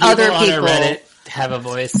 2 8 people other on people a Reddit have a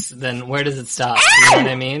voice, then where does it stop? Ow! You know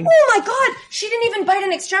what I mean? Oh my god! She didn't even bite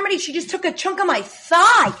an extremity. She just took a chunk of my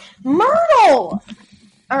thigh. Myrtle!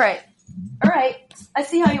 Alright. I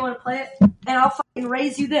see how you want to play it, and I'll fucking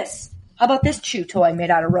raise you this. How about this chew toy made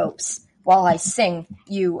out of ropes while I sing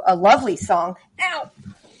you a lovely song? Ow!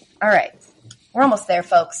 All right. We're almost there,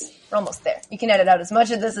 folks. We're almost there. You can edit out as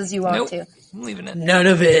much of this as you want to. I'm leaving it. None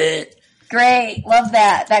of it. Great. Love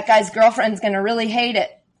that. That guy's girlfriend's going to really hate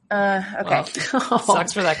it. Okay. Well,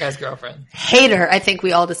 sucks for that guy's girlfriend. Hater, I think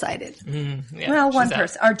we all decided. Yeah, Well, one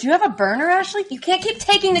person. Or do you have a burner, Ashley? You can't keep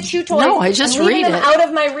taking the chew toys. No, I just and leaving read them it. out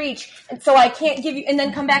of my reach, and so I can't give you, and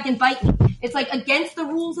then come back and bite me. It's like against the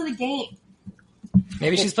rules of the game.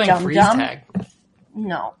 Maybe she's playing Dumb freeze dumb. tag.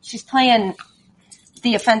 No, she's playing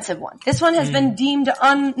the offensive one. This one has been deemed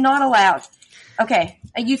not allowed. Okay,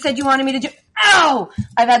 you said you wanted me to do. Ow!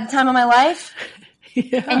 I've had the time of my life.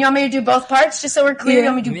 Yeah. And you want me to do both parts, just so we're clear? You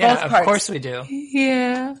want me to do both parts? Of course we do.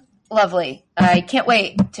 Yeah. Lovely. I can't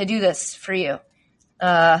wait to do this for you.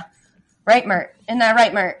 Right, Mert. Isn't that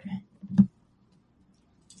right, Mert?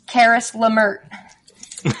 Karis Lamert.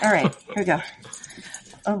 All right, here we go.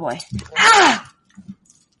 Oh boy. Ah!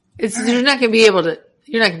 You're not gonna be able to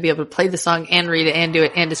play the song and read it and do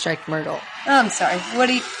it and distract Myrtle. Oh, I'm sorry. What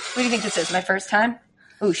do you think this is? My first time?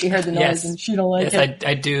 Ooh, she heard the noise Yes. and she don't like Yes, it.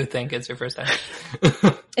 I do think it's your first time.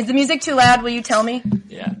 Is the music too loud? Will you tell me?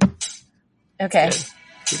 Yeah. Okay. Good.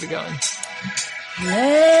 Keep it going.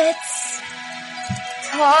 Let's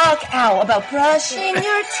talk, about brushing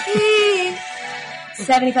your teeth.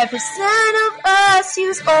 75% of us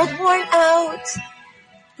use old, worn out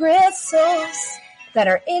bristles that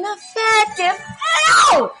are ineffective.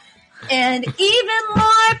 Ow! And even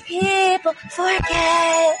more people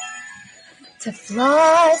forget to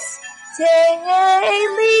floss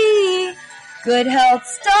daily. Good health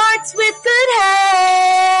starts with good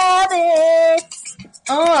habits.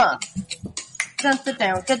 Dump it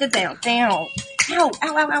down, get it down. Ow, ow,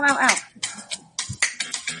 ow, ow, ow, ow.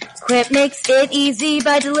 Quip makes it easy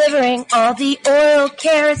by delivering all the oral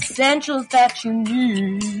care essentials that you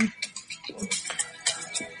need.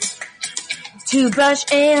 To brush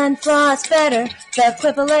and floss better, the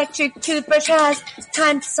Quip electric toothbrush has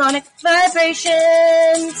timed sonic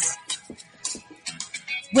vibrations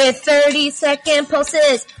with 30-second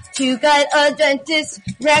pulses to guide a dentist's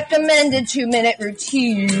recommended 2-minute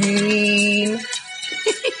routine.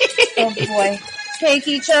 Oh boy. Take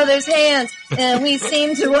each other's hands and we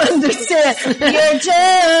seem to understand your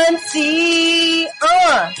urgency.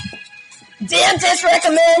 Dentist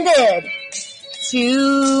recommended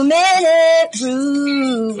 2-minute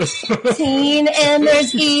routine, and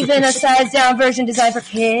there's even a size down version designed for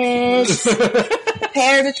kids,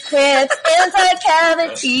 paired with Quip's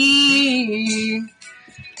anti-cavity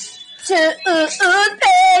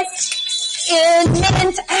toothpaste in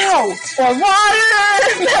mint, or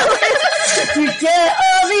watermelon. You get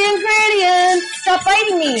all the ingredients. Stop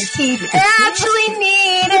biting me. Teeth actually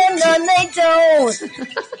need and none they don't.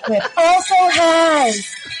 Quip also has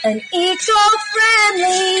an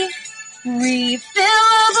eco-friendly,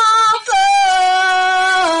 refillable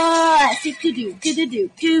floss.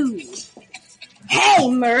 Hey,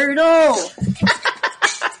 Myrtle.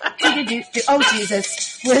 Oh,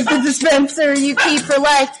 Jesus. With the dispenser you keep for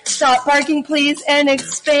life. Stop barking, please, and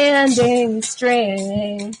expanding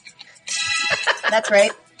string. That's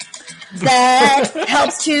right. That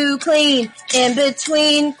helps to clean in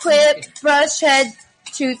between Quip brush head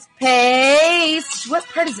toothpaste. What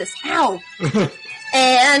part is this? Ow.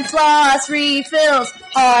 And floss refills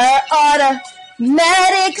are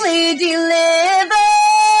automatically delivered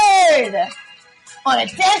on a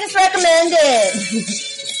dentist recommended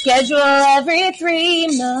schedule every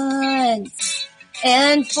 3 months,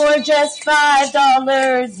 and for just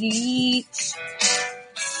 $5 each.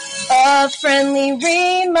 A friendly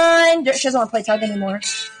reminder. She doesn't want to play tug anymore.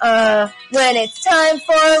 When it's time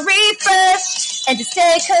for a refresh and to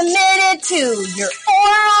stay committed to your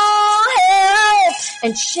oral health,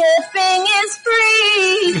 and shipping is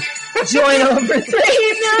free. Join over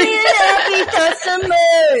 3 million happy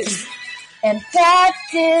customers and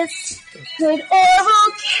practice good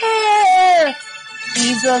oral care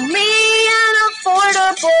easily and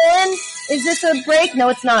affordable. And is this a break? No,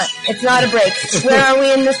 it's not. It's not a break. Where are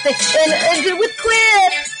we in this thing? And with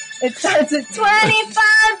Quip, it starts at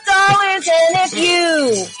 $25, and if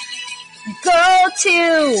you go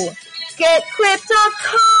to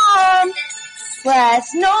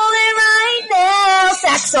getquip.com/Nolan right now.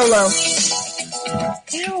 Sax solo.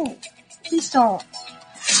 Ew, please don't.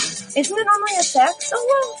 Isn't it normally a sax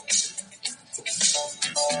solo?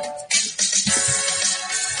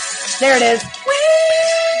 There it is.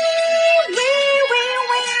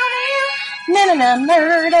 Na na na,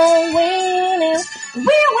 Myrtle,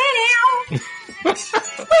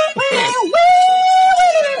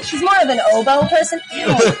 she's was more of an oboe person. Ew.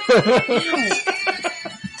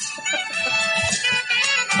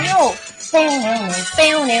 Ew.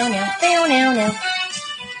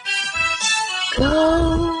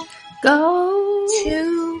 Go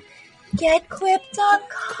to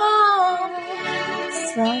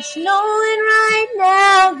getquip.com/Nolan right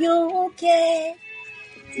now. You'll get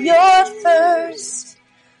your first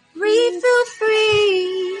refill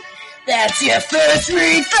free. That's your first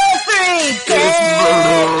refill free.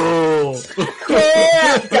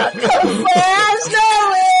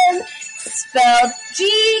 Quip.com/Nolan. Spelled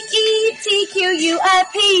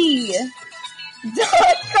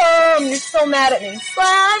GETQUIP.com. You're so mad at me.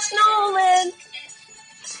 /Nolan.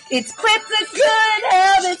 It's Quip, the good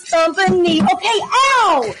habits company. Okay,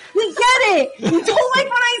 ow! We get it. You don't like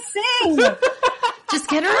when I sing. Just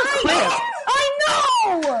get her a Quip. I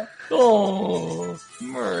know. Oh,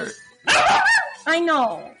 Mert. I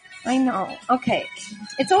know. Okay.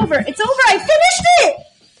 It's over. I finished it.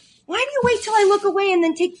 Why do you wait till I look away and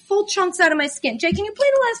then take full chunks out of my skin? Jay, can you play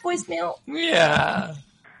the last voicemail? Yeah.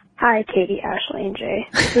 Hi, Katie, Ashley, and Jay.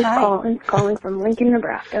 This is calling from Lincoln,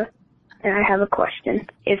 Nebraska, and I have a question.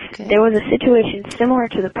 If there was a situation similar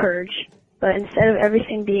to the Purge, but instead of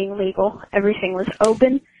everything being legal, everything was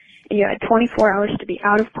open, and you had 24 hours to be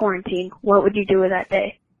out of quarantine, what would you do with that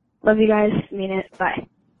day? Love you guys. Mean it. Bye.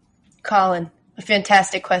 Colin, a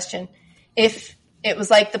fantastic question. If it was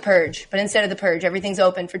like the Purge, but instead of the Purge, everything's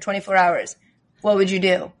open for 24 hours, what would you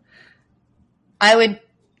do? I would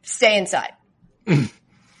stay inside.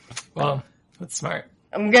 Well, that's smart.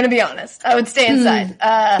 I'm going to be honest. I would stay inside.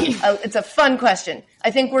 It's a fun question.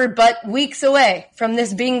 I think we're but weeks away from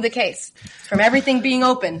this being the case, from everything being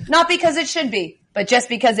open. Not because it should be, but just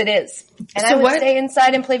because it is. And I would stay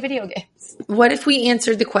inside and play video games. What if we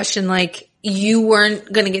answered the question like you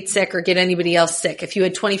weren't going to get sick or get anybody else sick? If you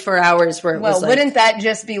had 24 hours where it was like... Well, wouldn't that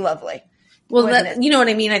just be lovely? Well, you know what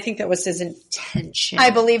I mean? I think that was his intention. I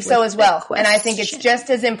believe so as well. And I think it's just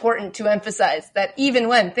as important to emphasize that even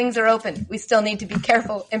when things are open, we still need to be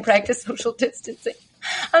careful and practice social distancing.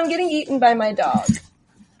 I'm getting eaten by my dog.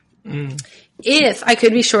 If I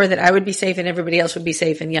could be sure that I would be safe and everybody else would be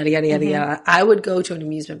safe and yada, yada, yada, yada, I would go to an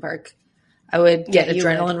amusement park. I would get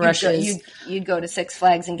adrenaline rushes. You'd go to Six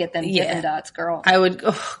Flags and get them Dippin' Dots, girl. I would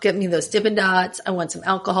get me those Dippin' Dots. I want some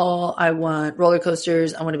alcohol. I want roller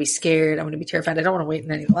coasters. I want to be scared. I want to be terrified. I don't want to wait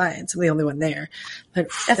in any lines. I'm the only one there. But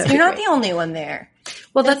you're not the only one there.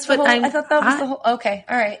 Well, that's what I thought that was the whole. Okay,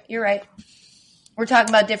 all right, you're right. We're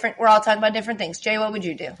all talking about different things. Jay, what would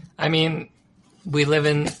you do? I mean, we live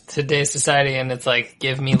in today's society, and it's like,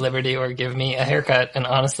 give me liberty or give me a haircut. And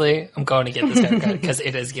honestly, I'm going to get this haircut because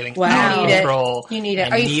it is getting out of control. You need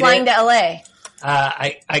it. Are you flying to LA?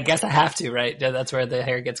 I guess I have to, right? That's where the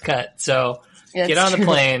hair gets cut. So get on the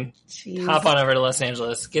plane, hop on over to Los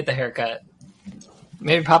Angeles, get the haircut.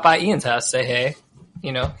 Maybe pop by Ian's house, say hey.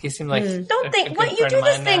 You know, he seemed like don't think what you do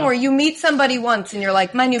this thing where you meet somebody once and you're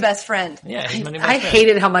like, my new best friend. Yeah, he's my new best friend. I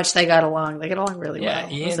hated how much they got along. They got along really well. Yeah,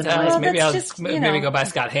 Ian's house. Maybe I'll maybe go by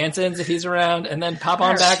Scott Hansen's if he's around, and then pop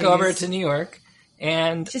on back over to New York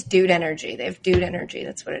and just dude energy. They have dude energy.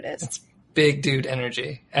 That's what it is. It's big dude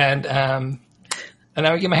energy, and I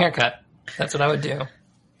would get my haircut. That's what I would do.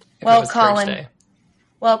 Well, Colin,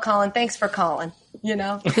 thanks for calling. You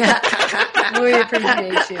know, we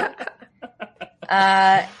appreciate you.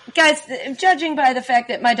 Guys, judging by the fact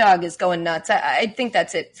that my dog is going nuts, I think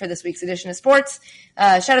that's it for this week's edition of sports.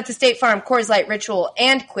 Shout out to State Farm, Coors Light, Ritual,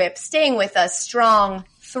 and Quip, staying with us strong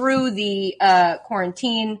through the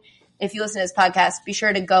quarantine. If you listen to this podcast, be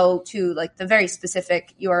sure to go to like the very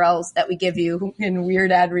specific URLs that we give you in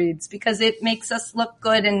weird ad reads because it makes us look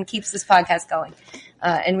good and keeps this podcast going.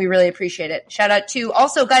 And we really appreciate it. Shout out to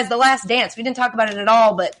also, guys, The Last Dance. We didn't talk about it at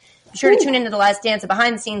all, but be sure to tune into The Last Dance, a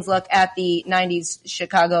behind-the-scenes look at the 90s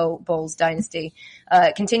Chicago Bulls dynasty.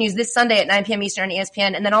 It continues this Sunday at 9 p.m. Eastern on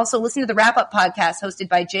ESPN. And then also listen to the wrap-up podcast hosted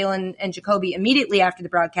by Jalen and Jacoby immediately after the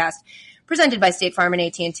broadcast, presented by State Farm and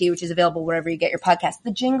AT&T, which is available wherever you get your podcast.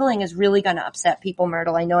 The jingling is really going to upset people,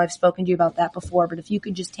 Myrtle. I know I've spoken to you about that before, but if you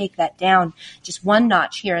could just take that down just one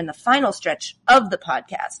notch here in the final stretch of the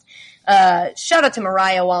podcast. Shout out to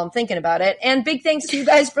Mariah while I'm thinking about it. And big thanks to you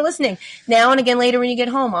guys for listening. Now and again later when you get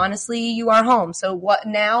home. Honestly, you are home. So what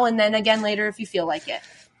now and then again later if you feel like it.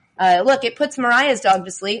 Look, it puts Mariah's dog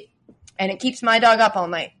to sleep and it keeps my dog up all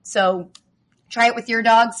night. So try it with your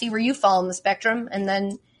dog, see where you fall in the spectrum, and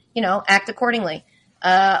then, you know, act accordingly.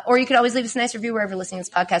 Or you could always leave us a nice review wherever you're listening to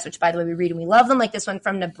this podcast, which, by the way, we read and we love them, like this one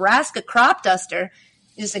from Nebraska Crop Duster.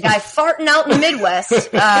 Just a guy farting out in the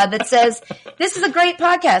Midwest that says, this is a great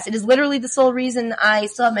podcast. It is literally the sole reason I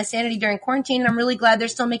still have my sanity during quarantine, and I'm really glad they're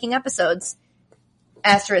still making episodes.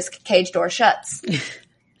 asterisk cage door shuts.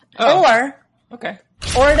 Oh, okay.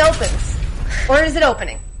 Or it opens. Or is it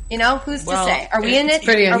opening? You know, who's to say? Are we in it?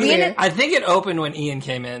 Are we in it? I think it opened when Ian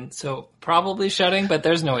came in, so probably shutting, but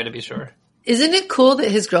there's no way to be sure. Isn't it cool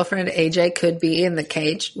that his girlfriend AJ could be in the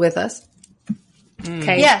cage with us?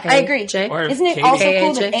 Yeah, I agree. Or Isn't it Katie. also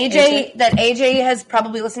cool that AJ? AJ has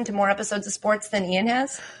probably listened to more episodes of sports than Ian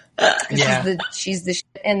has? Yeah. She's the shit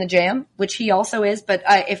and the jam, which he also is. But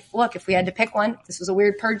if we had to pick one, this was a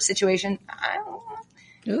weird purge situation. I don't know.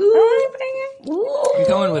 I'm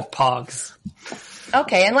going with Pogs.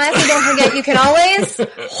 Okay, and lastly, don't forget you can always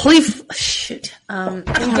shoot. do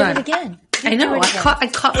it again. I know. I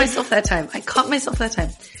caught myself that time.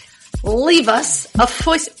 Leave us a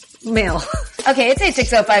voicemail. Okay, it's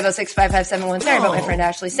 860-506-5571. Sorry about my friend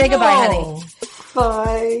Ashley. Say goodbye, honey.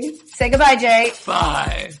 Bye. Say goodbye, Jay.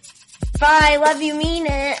 Bye. Bye. Love you. Mean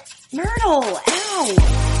it. Myrtle.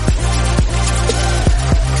 Ow.